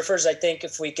surfers, I think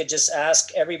if we could just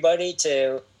ask everybody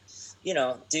to,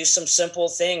 do some simple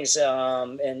things,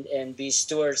 and be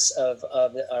stewards of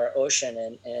our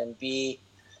ocean, and be,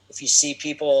 if you see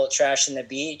people trashing the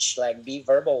beach, like, be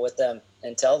verbal with them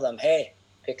and tell them, hey,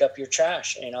 pick up your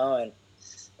trash, and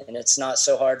it's not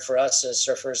so hard for us as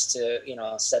surfers to,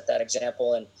 set that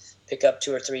example and pick up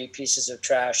 2 or 3 pieces of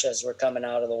trash as we're coming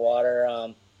out of the water.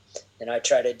 And I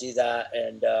try to do that.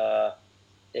 And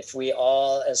if we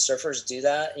all as surfers do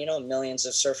that, millions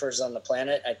of surfers on the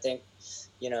planet, I think,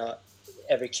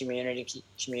 every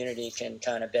community can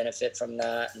kind of benefit from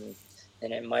that, and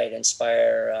it might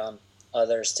inspire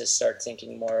others to start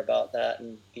thinking more about that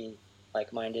and be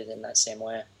like-minded in that same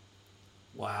way.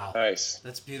 Wow. Nice.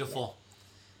 That's beautiful.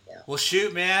 Yeah. Well,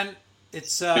 shoot, man.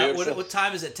 It's what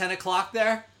time is it? 10 o'clock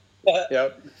there?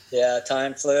 Yep. Yeah,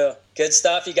 time flew. Good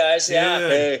stuff, you guys. Dude. Yeah.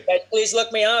 Hey. Guys, please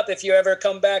look me up if you ever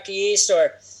come back east,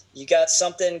 or you got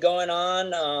something going on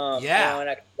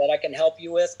that I can help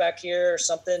you with back here or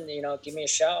something, give me a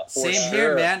shout. Same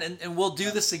here, man. And we'll do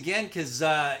this again, because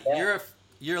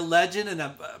you're a legend, and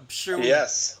I'm sure we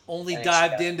only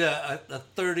dived into a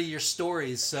third of your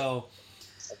stories. So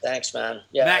thanks, man.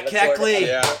 Yeah, Matt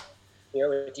Keckley. Here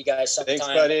with you guys sometime. Thanks,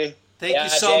 buddy. Thank you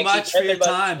so much for your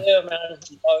time. Too, man.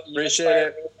 You appreciate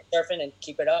it. Surfing, and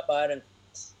keep it up, bud. And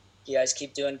you guys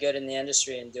keep doing good in the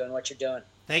industry and doing what you're doing.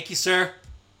 Thank you, sir.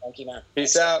 Thank you, man.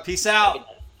 Peace out. Peace out.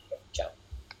 Ciao.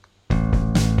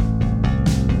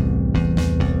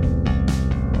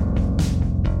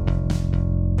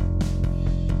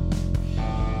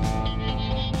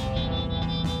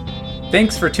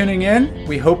 Thanks for tuning in.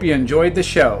 We hope you enjoyed the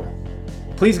show.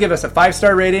 Please give us a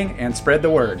 5-star rating and spread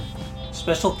the word.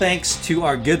 Special thanks to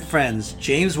our good friends,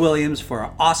 James Williams for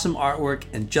our awesome artwork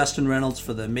and Justin Reynolds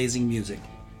for the amazing music.